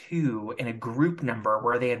Act 2 in a group number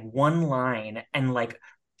where they had one line and like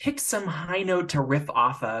picked some high note to riff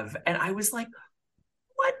off of. And I was like,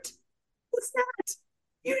 what was that?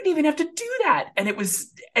 you didn't even have to do that. And it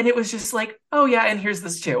was just like, oh yeah, and here's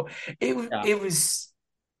this too. It was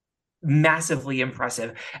massively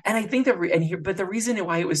impressive. And I think but the reason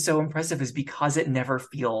why it was so impressive is because it never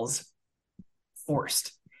feels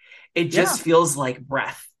forced. It just feels like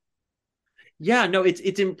breath. Yeah, no,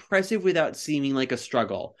 it's impressive without seeming like a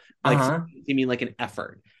struggle, like seeming like an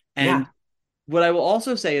effort. And what I will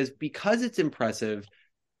also say is because it's impressive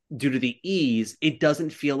due to the ease, it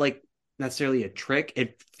doesn't feel like necessarily a trick.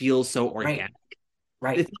 It feels so organic.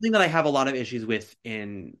 Right. It's something that I have a lot of issues with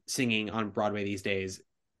in singing on Broadway these days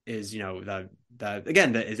is,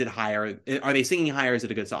 is it higher? Are they singing higher? Is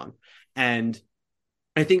it a good song? And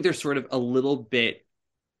I think there's sort of a little bit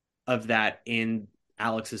of that in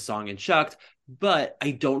Alex's song in Shucked, but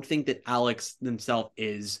I don't think that Alex himself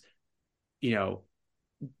is,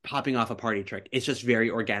 popping off a party trick. It's just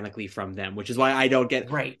very organically from them, which is why I don't get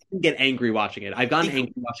angry watching it. I've gotten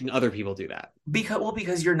angry watching other people do that.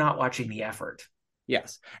 Because you're not watching the effort.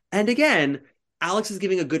 Yes. And again, Alex is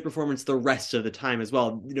giving a good performance the rest of the time as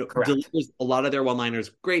well. Delivers a lot of their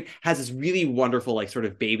one-liners great, has this really wonderful, like sort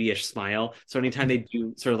of babyish smile. So anytime they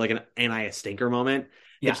do sort of like an Anaya Stinker moment,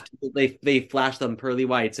 they flash them pearly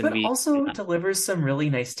whites. But also delivers some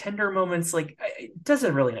really nice tender moments. Like, it does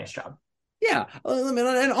a really nice job. Yeah.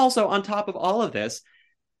 And also on top of all of this,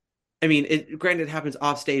 I mean, granted, it happens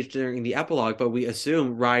off stage during the epilogue, but we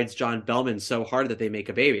assume rides John Bellman so hard that they make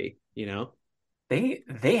a baby,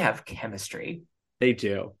 They have chemistry. They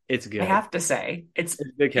do. It's good. I have to say, it's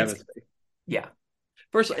good chemistry. Yeah.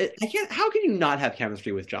 First, how can you not have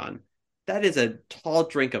chemistry with John? That is a tall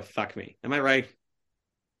drink of fuck me. Am I right?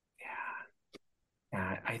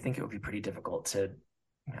 Yeah. I think it would be pretty difficult to.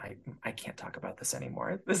 I can't talk about this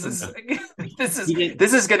anymore. This is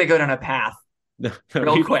going to go down a path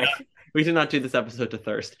real quick. We did not do this episode to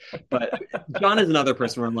thirst, but John is another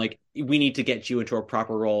person where I'm like, we need to get you into a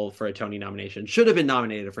proper role for a Tony nomination. Should have been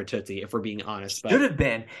nominated for Tootsie, if we're being honest. Should have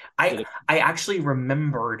been. I actually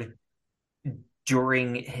remembered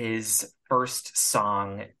during his first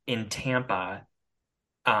song in Tampa,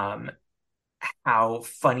 how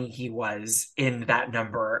funny he was in that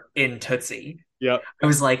number in Tootsie. Yep. I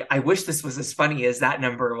was like, I wish this was as funny as that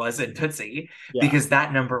number was in Tootsie, because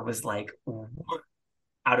that number was like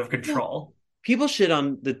out of control. People shit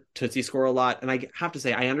on the Tootsie score a lot, and I have to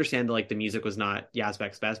say, I understand that like the music was not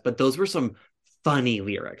Yazbek's best, but those were some funny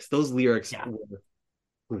lyrics. Those lyrics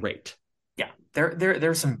were great. Yeah,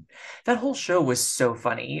 there's some. That whole show was so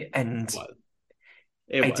funny, and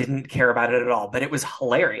I didn't care about it at all, but it was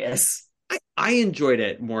hilarious. I enjoyed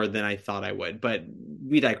it more than I thought I would, but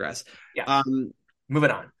we digress. Yeah.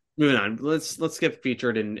 Moving on. Let's get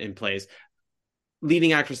featured in plays.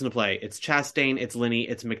 Leading actress in the play. It's Chastain, it's Linney,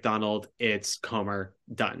 it's McDonald, it's Comer.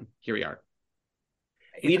 Done. Here we are.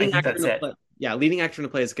 Leading actor in the play. Yeah, leading actor in the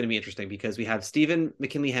play is going to be interesting because we have Stephen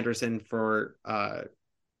McKinley Henderson for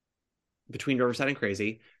Between Riverside and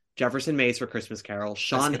Crazy, Jefferson Mays for Christmas Carol,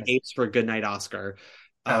 Sean Apes for Goodnight Oscar.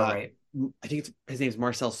 Right. I think his name's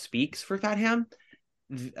Marcel Speaks for Fat Ham.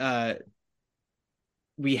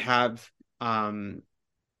 We have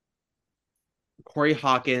Corey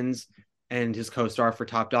Hawkins and his co-star for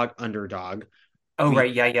Top Dog, Underdog.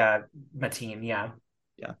 Right. Yeah. Mateen. Yeah.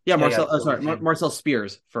 Marcel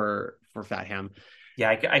Spears for Fat Ham. Yeah,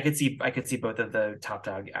 I could see both of the Top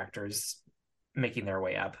Dog actors making their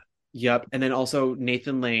way up. Yep. And then also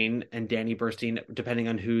Nathan Lane and Danny Burstein, depending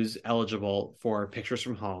on who's eligible for Pictures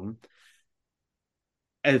from Home.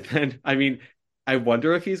 And then, I mean, I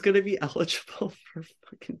wonder if he's going to be eligible for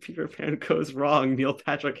fucking Peter Pan Goes Wrong, Neil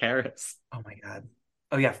Patrick Harris. Oh my God.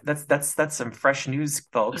 Oh yeah, that's some fresh news,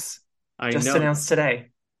 folks. Just announced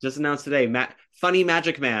today. Funny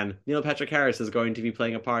Magic Man, Neil Patrick Harris is going to be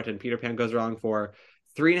playing a part in Peter Pan Goes Wrong for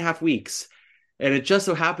 3.5 weeks. And it just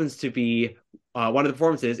so happens to be one of the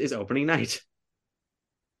performances is opening night.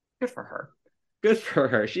 Good for her. Good for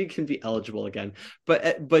her. She can be eligible again.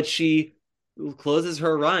 But she closes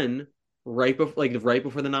her run right before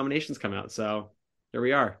the nominations come out. So here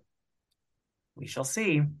we are. We shall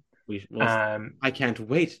see. I can't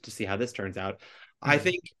wait to see how this turns out. I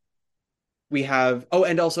think we have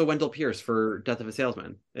and also Wendell Pierce for Death of a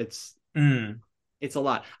Salesman. It's a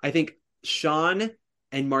lot. I think Sean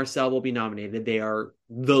and Marcel will be nominated. They are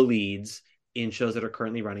the leads in shows that are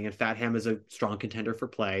currently running, and Fat Ham is a strong contender for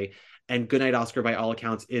play. And Goodnight Oscar, by all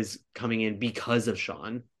accounts, is coming in because of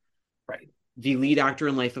Sean. Right. The lead actor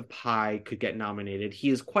in Life of Pi could get nominated. He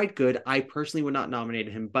is quite good. I personally would not nominate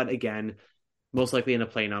him, but again, most likely in a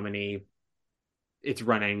play nominee. It's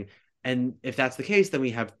running. And if that's the case, then we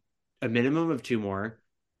have a minimum of 2 more.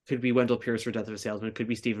 Could be Wendell Pierce for Death of a Salesman. Could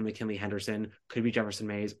be Stephen McKinley Henderson. Could be Jefferson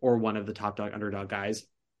Mays or one of the top dog underdog guys.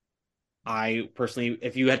 I personally,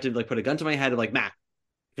 if you had to like put a gun to my head of like, Matt,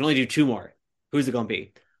 you can only do two more. Who's it going to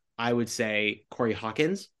be? I would say Corey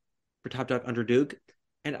Hawkins for top dog underdog.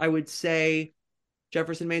 And I would say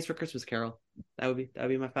Jefferson Mays for Christmas Carol. That would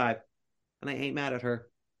be my 5. And I ain't mad at her.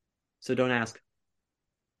 So don't ask.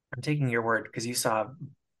 I'm taking your word because you saw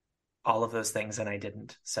all of those things and I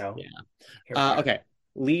didn't. So yeah. Okay.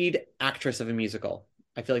 Lead actress of a musical.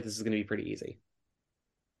 I feel like this is going to be pretty easy.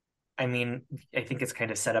 I mean, I think it's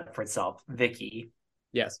kind of set up for itself. Vicky.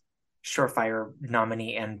 Yes. Surefire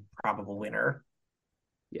nominee and probable winner.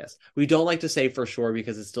 Yes. We don't like to say for sure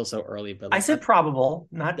because it's still so early. But I said probable,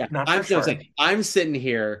 not for sure. I'm sitting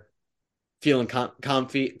here feeling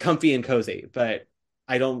comfy and cozy, but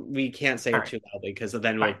we can't say it too loudly because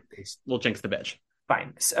then we'll jinx the bitch.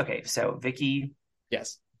 Fine. Okay, so Vicky.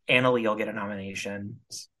 Yes. Anna Lee will get a nomination.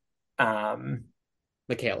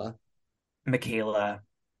 Michaela.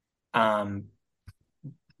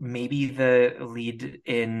 Maybe the lead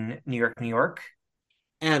in New York, New York.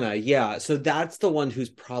 Anna, yeah. So that's the one who's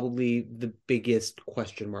probably the biggest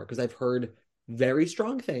question mark because I've heard very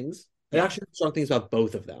strong things. Yeah. Actually strong things about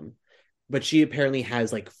both of them. But she apparently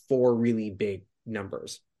has like 4 really big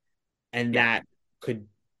numbers. And that could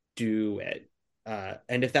do it.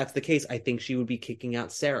 And if that's the case, I think she would be kicking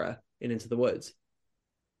out Sarah in Into the Woods.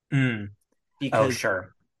 Because,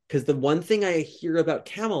 sure. Because the one thing I hear about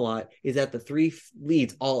Camelot is that the 3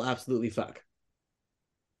 leads all absolutely fuck.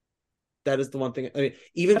 That is the one thing. I mean,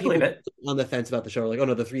 even people on the fence about the show are like, oh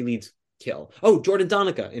no, the 3 leads kill. Oh, Jordan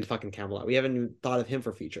Donica in fucking Camelot. We haven't even thought of him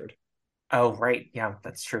for featured. Oh, right. Yeah,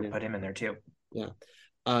 that's true. Put him in there too. Yeah.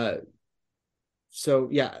 So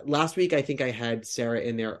yeah, last week I think I had Sarah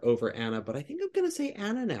in there over Anna, but I think I'm gonna say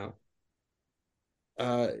Anna now.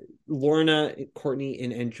 Lorna, Courtney,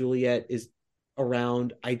 and Juliet is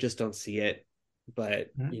around. I just don't see it.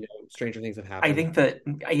 But stranger things have happened. I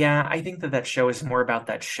think that show is more about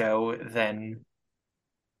that show than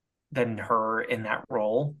her in that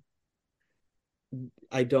role.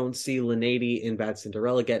 I don't see Lynette in Bad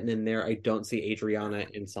Cinderella getting in there. I don't see Adriana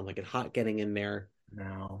in Some Like It Hot getting in there.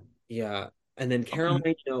 No. Yeah. And then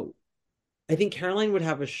Caroline, I think Caroline would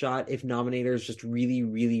have a shot if nominators just really,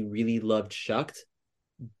 really, really loved Shucked.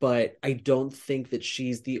 But I don't think that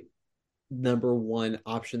she's the number one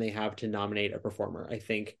option they have to nominate a performer. I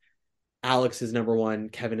think Alex is number 1,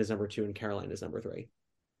 Kevin is number 2, and Caroline is number 3.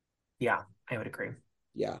 Yeah, I would agree.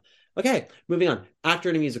 Yeah. Okay, moving on. Actor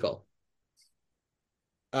in a musical.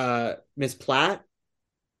 Miss Platt.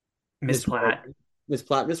 Miss Platt, Miss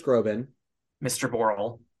Groban. Mr.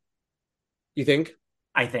 Borrell. You think?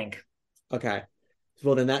 I think. Okay.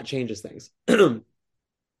 Well, then that changes things.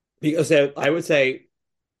 Because I would say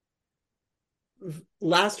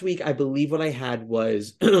last week, I believe what I had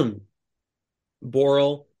was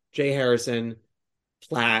Borrell, Jay Harrison,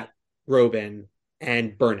 Platt, Groban,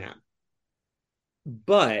 and Burnham.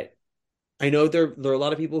 But I know there are a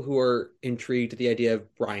lot of people who are intrigued at the idea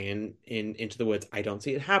of Brian in Into the Woods. I don't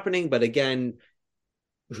see it happening, but again,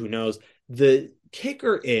 who knows? The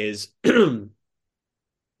kicker is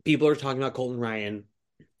people are talking about Colton Ryan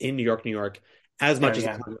in New York, New York, as much as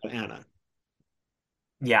they're talking about Anna.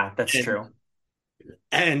 Yeah, that's true.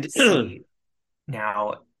 And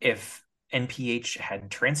now, if NPH had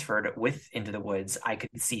transferred with Into the Woods, I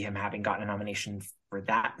could see him having gotten a nomination for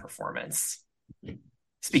that performance.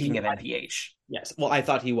 Speaking of NPH. Yes. Well, I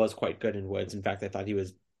thought he was quite good in Woods. In fact, I thought he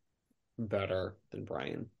was better than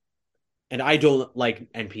Brian. And I don't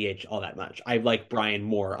like NPH all that much. I like Brian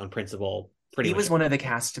more on principle. He was one of the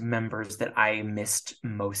cast members that I missed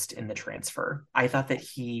most in the transfer. I thought that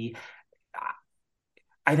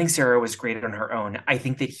I think Sarah was great on her own. I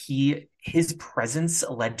think that his presence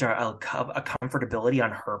led to a comfortability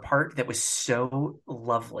on her part that was so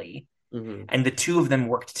lovely. Mm-hmm. And the two of them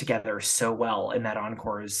worked together so well in that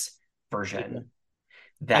Encores version.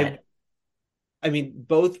 That I mean,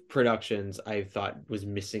 both productions I thought was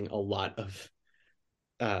missing a lot of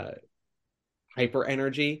hyper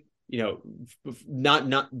energy.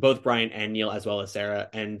 Not both Brian and Neil as well as Sarah.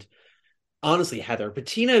 And honestly, Heather,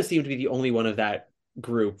 Bettina seemed to be the only one of that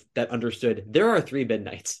group that understood there are 3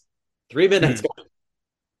 midnights. 3 midnights.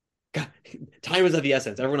 God, time is of the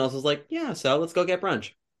essence. Everyone else was like, yeah, so let's go get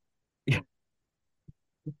brunch.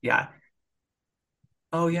 Yeah.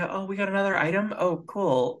 Oh yeah. Oh, we got another item. Oh,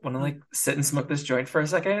 cool. Want to sit and smoke this joint for a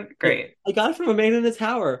second? Great. I got it from a man in a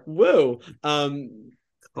tower. Woo.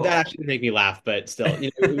 Cool. That actually made me laugh, but still,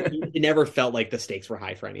 it never felt like the stakes were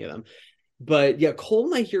high for any of them. But yeah,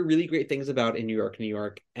 Colton I hear really great things about in New York, New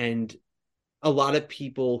York, and a lot of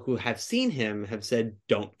people who have seen him have said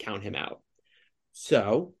don't count him out.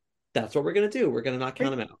 So that's what we're gonna do. We're gonna not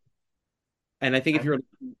count him out. And I think if you're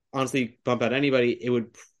honestly bump out anybody, it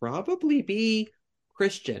would probably be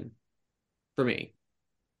Christian for me.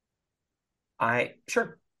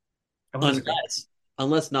 Sure. I won't disagree.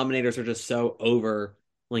 Unless nominators are just so over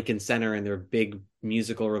Lincoln Center and their big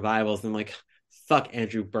musical revivals, and I'm like, fuck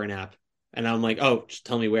Andrew Burnap. And I'm like, oh, just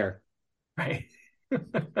tell me where. Right.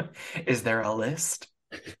 Is there a list?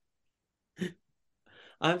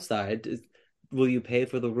 I'm sorry. Will you pay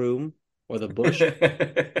for the room or the bush?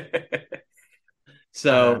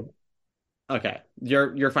 So, okay,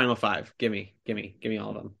 your final five. Give me all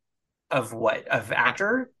of them. Of what? Of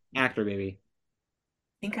actor? Actor, baby.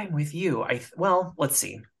 I think I'm with you. Well, let's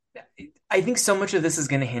see. I think so much of this is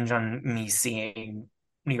going to hinge on me seeing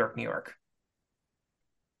New York, New York.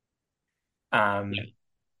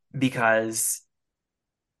 Because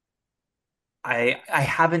I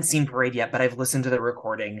haven't seen Parade yet, but I've listened to the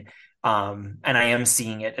recording, and I am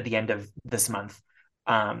seeing it at the end of this month.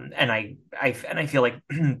 And I feel like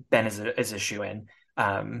Ben is a shoo-in.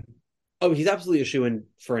 Oh, he's absolutely a shoo-in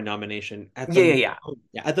for a nomination. Yeah.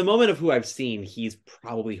 At the moment of who I've seen, he's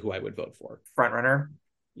probably who I would vote for. Front runner.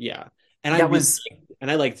 Yeah. And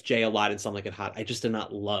I liked Jay a lot in Some Like It Hot. I just did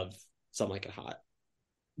not love Some Like It Hot.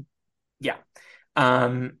 Yeah.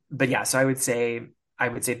 But yeah, so I would say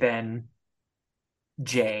Ben,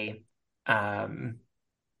 Jay,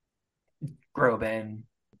 Groban.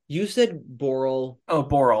 You said Borrell. Oh,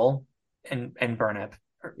 Borrell and Burnip.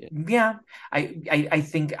 Yeah. I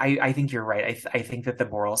think you're right. I think that the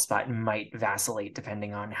Borrell spot might vacillate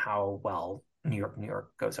depending on how well New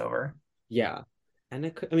York goes over. Yeah. And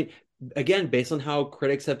it could, I mean, again, based on how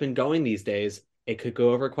critics have been going these days, it could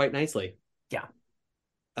go over quite nicely. Yeah.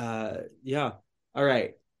 Yeah. All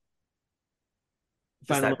right.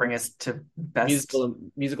 Does that bring us to best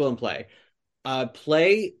musical and play?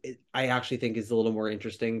 Play, I actually think is a little more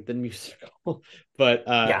interesting than musical, but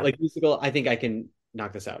like musical, I think I can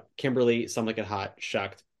knock this out. Kimberly, Some Like It Hot,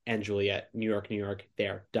 Shucked, and Juliet, New York,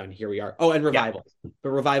 there, done. Here we are. Oh, and revivals. Yeah. But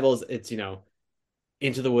revivals, it's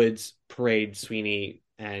Into the Woods, Parade, Sweeney,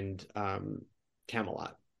 and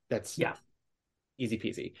Camelot. That's easy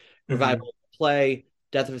peasy. Revival, Play,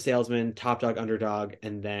 Death of a Salesman, Top Dog, Underdog,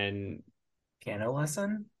 and then Piano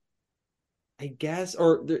Lesson, I guess.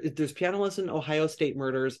 Or there's Piano Lesson, Ohio State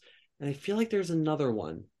Murders, and I feel like there's another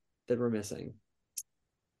one that we're missing.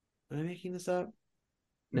 Am I making this up?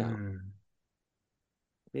 No.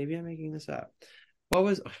 Maybe I'm making this up.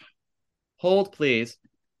 Hold, please.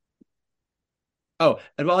 Oh,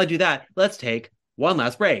 and while I do that, let's take one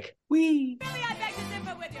last break. Really, I beg to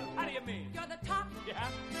differ with you. How do you mean? You're the top. Yeah.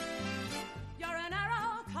 You're an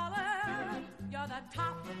arrow color. You're the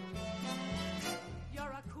top. You're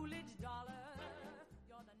a Coolidge dollar.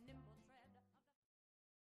 You're the nimble thread.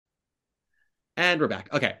 And we're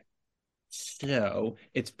back. Okay. So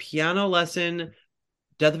it's Piano Lesson,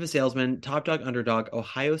 Death of a Salesman, Top Dog, Underdog,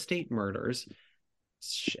 Ohio State Murders.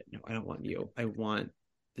 Shit, no, I don't want you. I want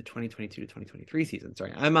the 2022 to 2023 season.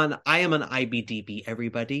 Sorry, I am on IBDB,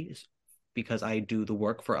 everybody, because I do the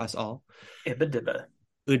work for us all. Ibba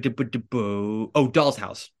Oh, Doll's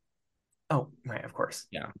House. Oh, right, of course.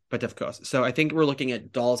 Yeah, but of course. So I think we're looking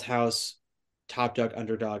at Doll's House, Top Dog,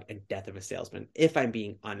 Underdog, and Death of a Salesman, if I'm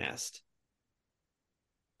being honest.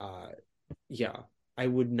 Yeah, I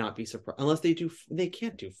would not be surprised unless they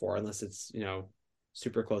can't do 4 unless it's,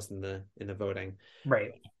 super close in the voting.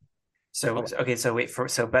 Right. So, okay,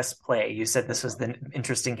 so best play, you said this was the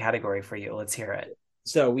interesting category for you. Let's hear it.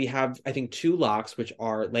 So we have, I think, 2 locks, which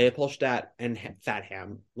are Leopoldstadt and Fat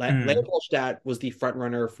Ham. Leopoldstadt was the front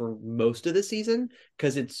runner for most of the season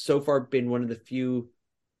because it's so far been one of the few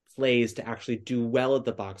plays to actually do well at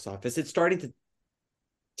the box office. It's starting to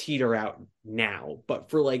teeter out now, but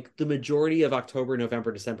for like the majority of October,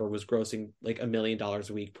 November, December was grossing like $1 million a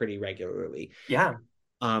week pretty regularly. Yeah.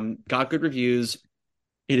 Got good reviews.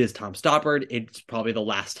 It is Tom Stoppard. It's probably the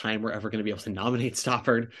last time we're ever going to be able to nominate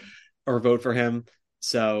Stoppard or vote for him.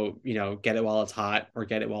 So, get it while it's hot or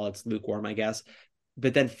get it while it's lukewarm, I guess.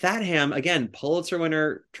 But then Fat Ham, again, Pulitzer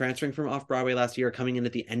winner, transferring from off-Broadway last year, coming in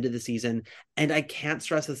at the end of the season. And I can't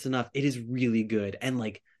stress this enough. It is really good and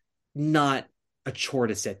like not a chore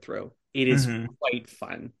to sit through. It is quite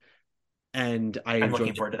fun. And I'm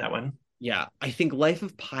looking forward to that one. Yeah, I think Life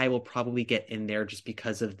of Pi will probably get in there just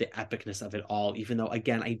because of the epicness of it all, even though,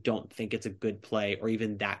 again, I don't think it's a good play or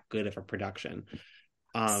even that good of a production.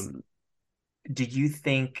 Did you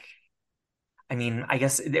think, I mean, I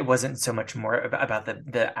guess it wasn't so much more about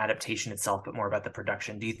the adaptation itself, but more about the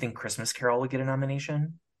production. Do you think Christmas Carol would get a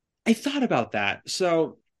nomination? I thought about that.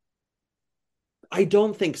 So I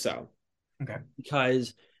don't think so. Okay.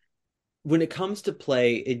 Because when it comes to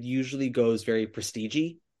play, it usually goes very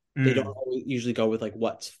prestige-y. They don't usually go with like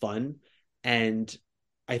what's fun. And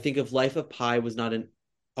I think if Life of Pi was not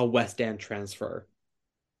a West End transfer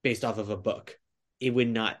based off of a book, it would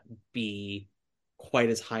not be quite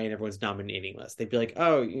as high in everyone's nominating list. They'd be like,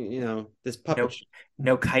 oh, this puppet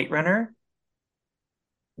No Kite Runner.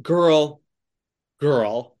 girl,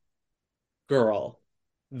 girl, girl,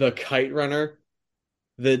 the Kite Runner,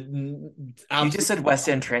 the You just said West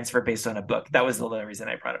End transfer based on a book. That was the only reason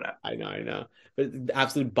I brought it up. I know. But the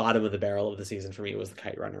absolute bottom of the barrel of the season for me was the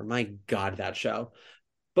Kite Runner. My God, that show.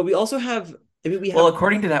 But we also have, well,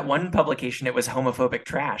 according to that one publication, it was homophobic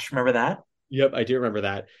trash. Remember that? Yep, I do remember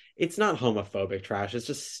that. It's not homophobic trash. It's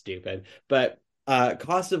just stupid. But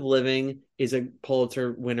Cost of Living is a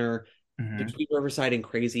Pulitzer winner. Between Riverside and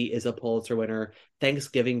Crazy is a Pulitzer winner.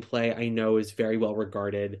 Thanksgiving Play, I know, is very well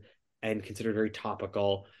regarded and considered very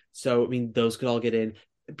topical. So, I mean, those could all get in.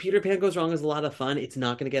 Peter Pan Goes Wrong is a lot of fun. It's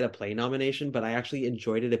not going to get a play nomination, but I actually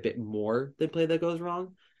enjoyed it a bit more than Play That Goes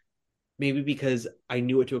Wrong. Maybe because I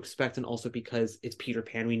knew what to expect, and also because it's Peter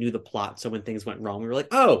Pan. We knew the plot, so when things went wrong, we were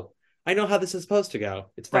like, oh, I know how this is supposed to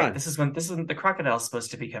go. It's fun. Right. This is when the crocodile's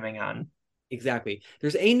supposed to be coming on. Exactly.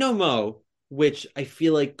 There's Ain't No Mo, which I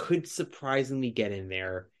feel like could surprisingly get in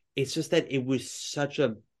there. It's just that it was such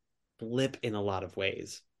a blip in a lot of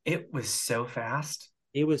ways. It was so fast.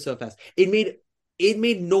 It was so fast. It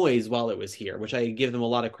made noise while it was here, which I give them a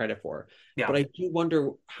lot of credit for. Yeah. But I do wonder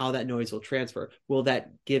how that noise will transfer. Will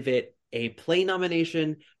that give it a play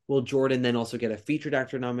nomination? Will Jordan then also get a featured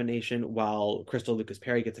actor nomination while Crystal Lucas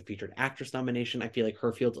Perry gets a featured actress nomination? I feel like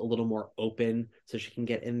her field's a little more open, so she can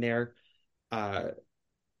get in there. I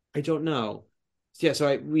don't know. So yeah,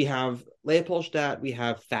 so we have Leopoldstadt, we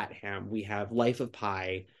have Fat Ham, we have Life of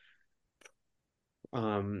Pi.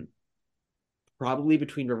 Probably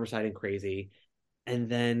between Riverside and Crazy. And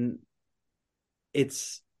then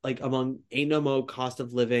it's like among Ain't No Mo, Cost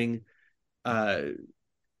of Living,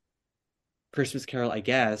 Christmas Carol, I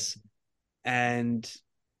guess. And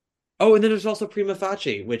then there's also Prima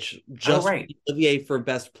Facie, which just Olivier for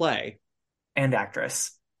Best Play. And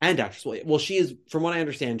actress. Well, she is, from what I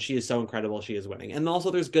understand, she is so incredible. She is winning. And also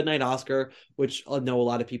there's Goodnight Oscar, which I know a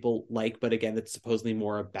lot of people like, but again, it's supposedly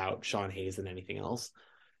more about Sean Hayes than anything else.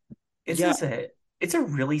 It's a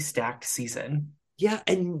really stacked season. Yeah,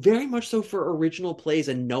 and very much so for original plays,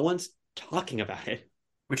 and no one's talking about it.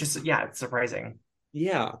 Which is, it's surprising.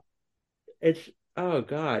 Yeah. Oh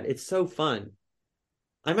God, it's so fun.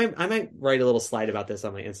 I might write a little slide about this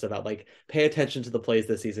on my Insta about like pay attention to the plays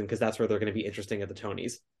this season because that's where they're going to be interesting at the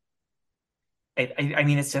Tonys. I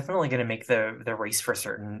mean, it's definitely going to make the race for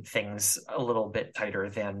certain things a little bit tighter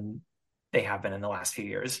than they have been in the last few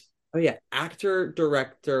years. Oh yeah, actor,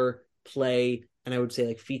 director, play, and I would say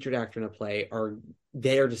like featured actor in a play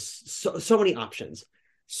they are just so many options.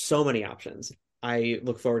 So many options. I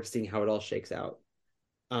look forward to seeing how it all shakes out.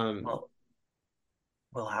 Well,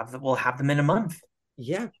 we'll have them in a month.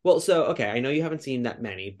 Yeah. Well, so okay, I know you haven't seen that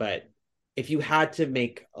many, but if you had to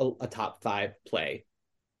make a top 5 play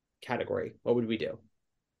category, what would we do?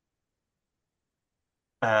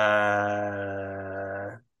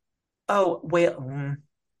 Oh, wait.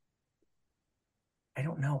 I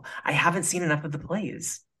don't know. I haven't seen enough of the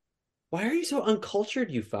plays. Why are you so uncultured,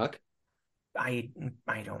 you fuck? I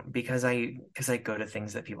don't because I go to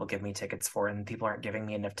things that people give me tickets for, and people aren't giving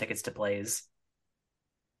me enough tickets to plays.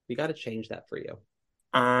 We got to change that for you.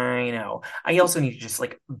 I know. I also need to just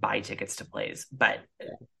like buy tickets to plays, but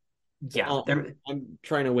yeah, I'm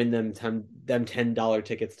trying to win them $10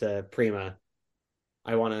 tickets to Prima.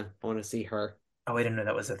 I wanna see her. Oh, I didn't know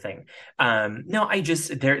that was a thing. No, I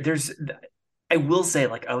will say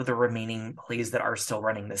like of the remaining plays that are still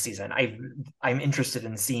running this season, I'm interested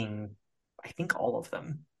in seeing I think all of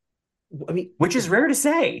them. I mean, which is rare to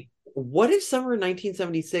say. What if Summer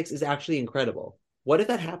 1976 is actually incredible? What if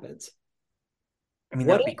that happens? I mean,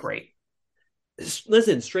 that'd be great.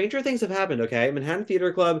 Listen, stranger things have happened, okay? Manhattan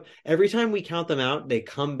Theater Club, every time we count them out, they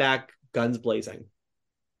come back guns blazing.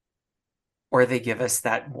 Or they give us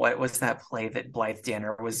what was that play that Blythe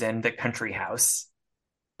Danner was in, The Country House?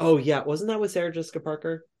 Oh, yeah. Wasn't that with Sarah Jessica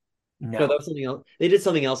Parker? No, that was something else. They did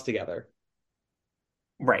something else together.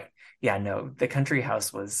 Right. Yeah, no. The Country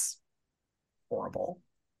House was horrible.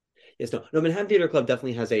 Yes, no. Manhattan Theater Club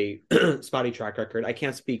definitely has a spotty track record. I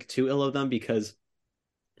can't speak too ill of them because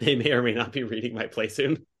they may or may not be reading my play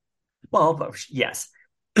soon. Well, yes.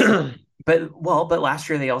 but last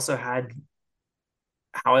year they also had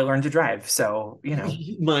How I Learned to Drive. So,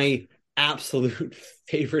 my absolute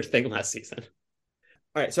favorite thing last season.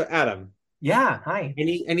 All right. So, Adam, Yeah, hi.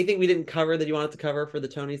 Anything we didn't cover that you wanted to cover for the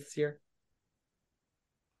Tonys this year?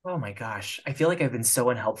 Oh my gosh. I feel like I've been so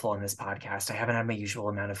unhelpful in this podcast. I haven't had my usual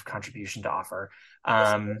amount of contribution to offer. What's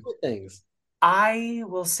some Um, good things? I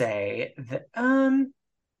will say that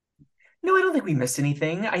no, I don't think we missed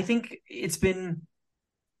anything. I think it's been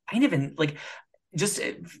kind of in like just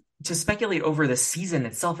to speculate over the season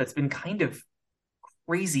itself, it's been kind of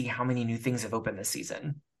crazy how many new things have opened this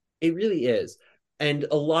season. It really is. And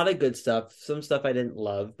a lot of good stuff. Some stuff I didn't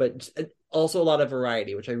love, but also a lot of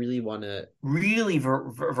variety, which I really want to. Really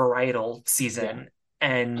varietal Yeah. season.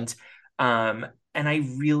 And um and I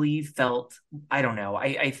really felt, I don't know,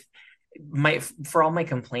 I my for all my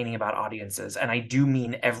complaining about audiences, and I do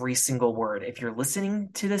mean every single word, if you're listening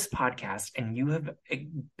to this podcast and you have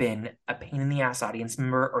been a pain in the ass audience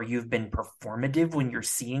member, or you've been performative when you're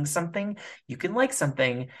seeing something, you can like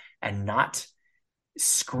something and not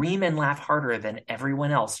scream and laugh harder than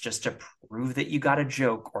everyone else just to prove that you got a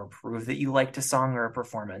joke or prove that you liked a song or a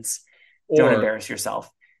performance. Don't Or embarrass yourself.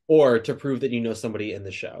 or to prove that you know somebody in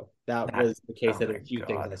the show. That That, was the case oh at a my few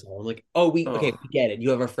things I God. saw. I'm like, oh, Oh, we get it. You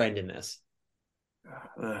have a friend in this.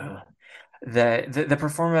 the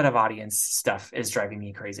performative audience stuff is driving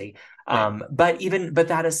me crazy. Right. But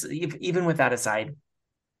that is, even with that aside,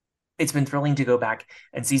 it's been thrilling to go back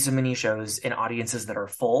and see so many shows in audiences that are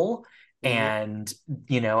full, Mhm.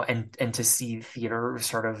 and and to see theater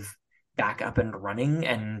sort of back up and running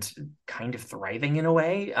and kind of thriving in a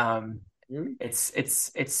way. Mhm.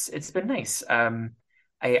 It's been nice.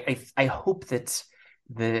 I hope that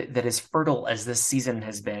that as fertile as this season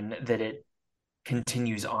has been, that it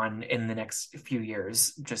continues on in the next few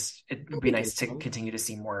years. Just it I would be think it nice to will. continue to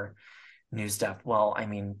see more new stuff. Well, I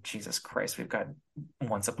mean, Jesus Christ, we've got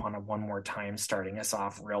Once Upon a One More Time starting us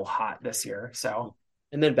off real hot this year. So,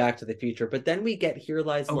 And then Back to the Future. But then we get Here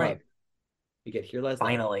Lies oh Love. right, We get Here Lies Love.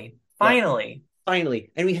 finally, Yep. finally.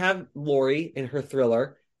 Finally. And we have Lori in her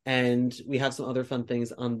thriller. And we have some other fun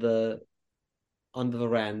things on the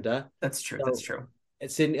veranda. That's true. That's So true.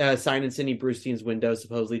 it's Sign in Sidney Brustein's window,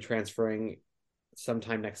 supposedly transferring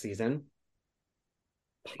sometime next season,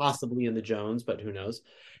 possibly in the Jones, but who knows?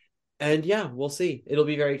 And yeah, we'll see. It'll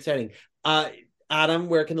be very exciting. Uh, Adam,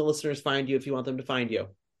 where can the listeners find you if you want them to find you?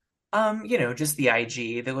 Just the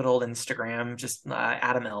IG, the good old Instagram, just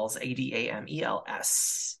Adam Els,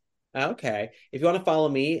 ADAMELS. Okay. If you want to follow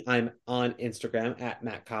me, I'm on Instagram at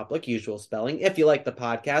Matt Koplik, usual spelling. If you like the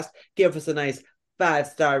podcast, give us a nice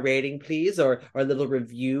 5-star rating, please, or a little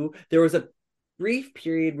review. There was a brief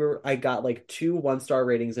period where I got like 2 1-star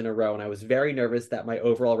ratings in a row, and I was very nervous that my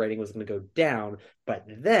overall rating was going to go down. But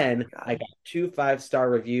then I God. got 2 5-star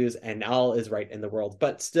reviews, and all is right in the world.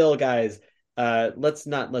 But still, guys, let's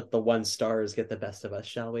not let the 1 stars get the best of us,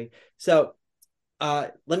 shall we? So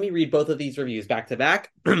let me read both of these reviews back to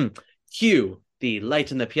back. Cue the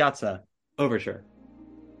Light in the Piazza overture.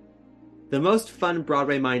 The most fun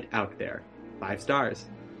Broadway mind out there. 5 stars.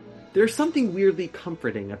 There's something weirdly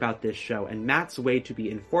comforting about this show and Matt's way to be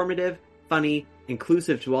informative, funny,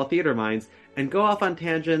 inclusive to all theater minds, and go off on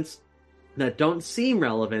tangents that don't seem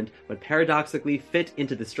relevant, but paradoxically fit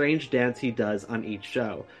into the strange dance he does on each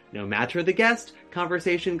show. No matter the guest,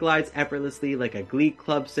 conversation glides effortlessly like a Glee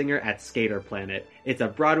Club singer at Skater Planet. It's a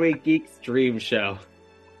Broadway geek's dream show.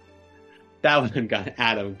 That one got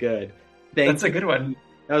Adam good. That's a good one.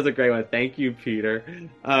 That was a great one. Thank you, Peter.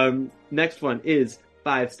 Next one is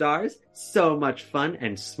 5 stars. So much fun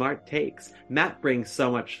and smart takes. Matt brings so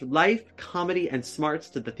much life, comedy, and smarts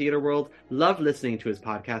to the theater world. Love listening to his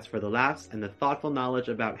podcast for the laughs and the thoughtful knowledge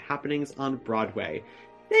about happenings on Broadway.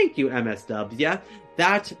 Thank you, MSW. Yeah,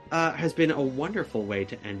 that has been a wonderful way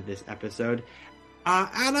to end this episode.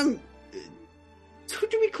 Adam, who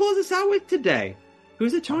do we close this out with today?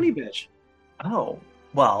 Who's a Tony bitch? Oh,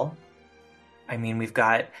 well, I mean, we've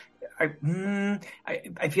got. I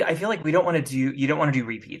feel like we don't want to do. You don't want to do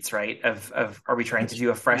repeats, right? Are we trying to do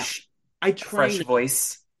a fresh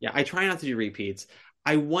voice? Yeah, I try not to do repeats.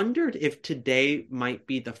 I wondered if today might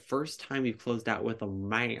be the first time we've closed out with a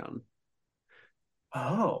man.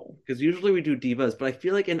 Oh, Because usually we do divas, but I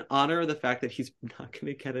feel like in honor of the fact that he's not going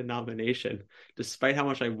to get a nomination, despite how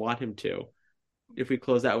much I want him to, if we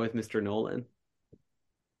close out with Mr. Nolan.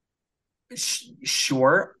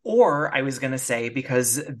 sure. Or I was gonna say,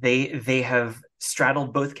 because they have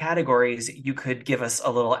straddled both categories, you could give us a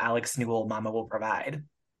little Alex Newell, Mama Will Provide.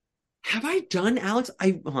 Have I done Alex?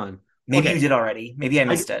 Hold on. Maybe Okay. you did already. Maybe I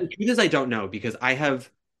missed The it. truth is I don't know because I have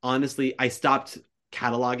honestly I stopped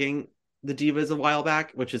cataloging the divas a while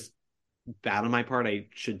back, which is bad on my part. I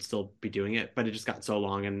should still be doing it, but it just got so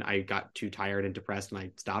long and I got too tired and depressed and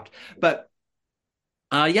I stopped. But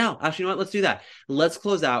Yeah, actually, you know what? Let's do that. Let's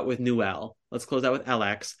close out with Noelle. Let's close out with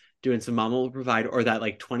LX doing some Mama Will Provide, or that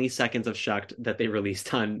like 20 seconds of Shucked that they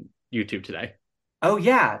released on YouTube today. Oh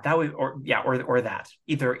yeah, that would or that.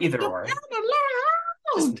 Either or.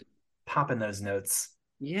 Just pop in those notes.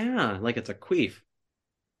 Yeah, like it's a queef.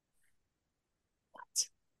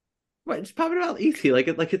 What? Just pop it out easy, like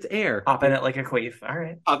it's air. Pop in it like a queef. All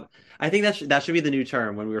right. I think that should be the new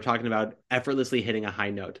term when we were talking about effortlessly hitting a high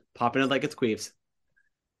note. Pop in it like it's queefs.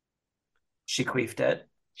 She queefed it.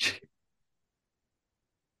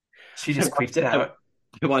 She just queefed it out.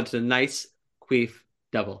 I wanted a nice queef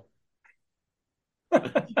double.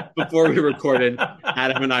 Before we recorded,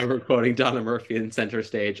 Adam and I were quoting Donna Murphy in Center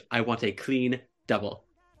Stage. I want a clean double.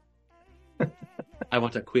 I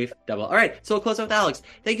want a queef double. All right, so we'll close out with Alex.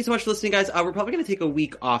 Thank you so much for listening, guys. We're probably going to take a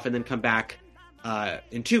week off and then come back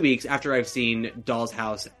in 2 weeks after I've seen Doll's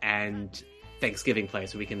House and Thanksgiving Play,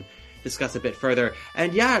 so we can discuss a bit further.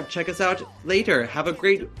 And yeah, check us out later. Have a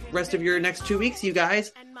great rest of your next 2 weeks, you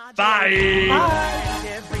guys. Bye! Bye!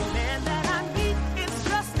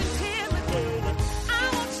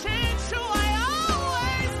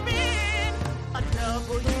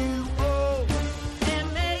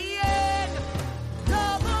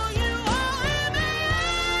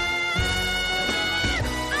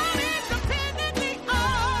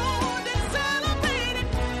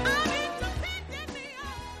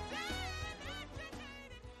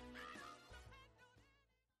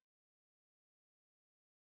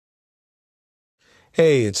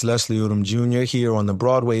 Hey, it's Leslie Odom Jr. here on the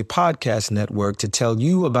Broadway Podcast Network to tell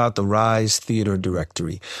you about the Rise Theater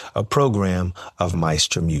Directory, a program of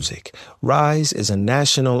Maestro Music. Rise is a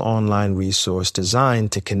national online resource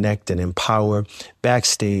designed to connect and empower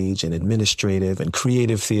backstage and administrative and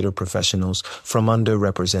creative theater professionals from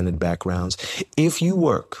underrepresented backgrounds. If you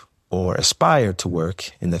work or aspire to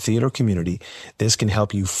work in the theater community, this can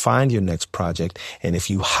help you find your next project. And if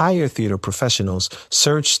you hire theater professionals,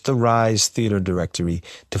 search the Rise Theater Directory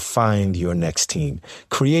to find your next team.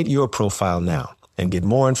 Create your profile now and get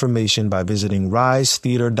more information by visiting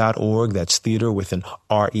risetheater.org. That's theater with an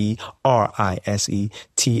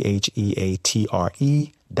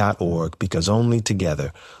RERISETHEATRE.org, because only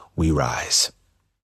together we rise.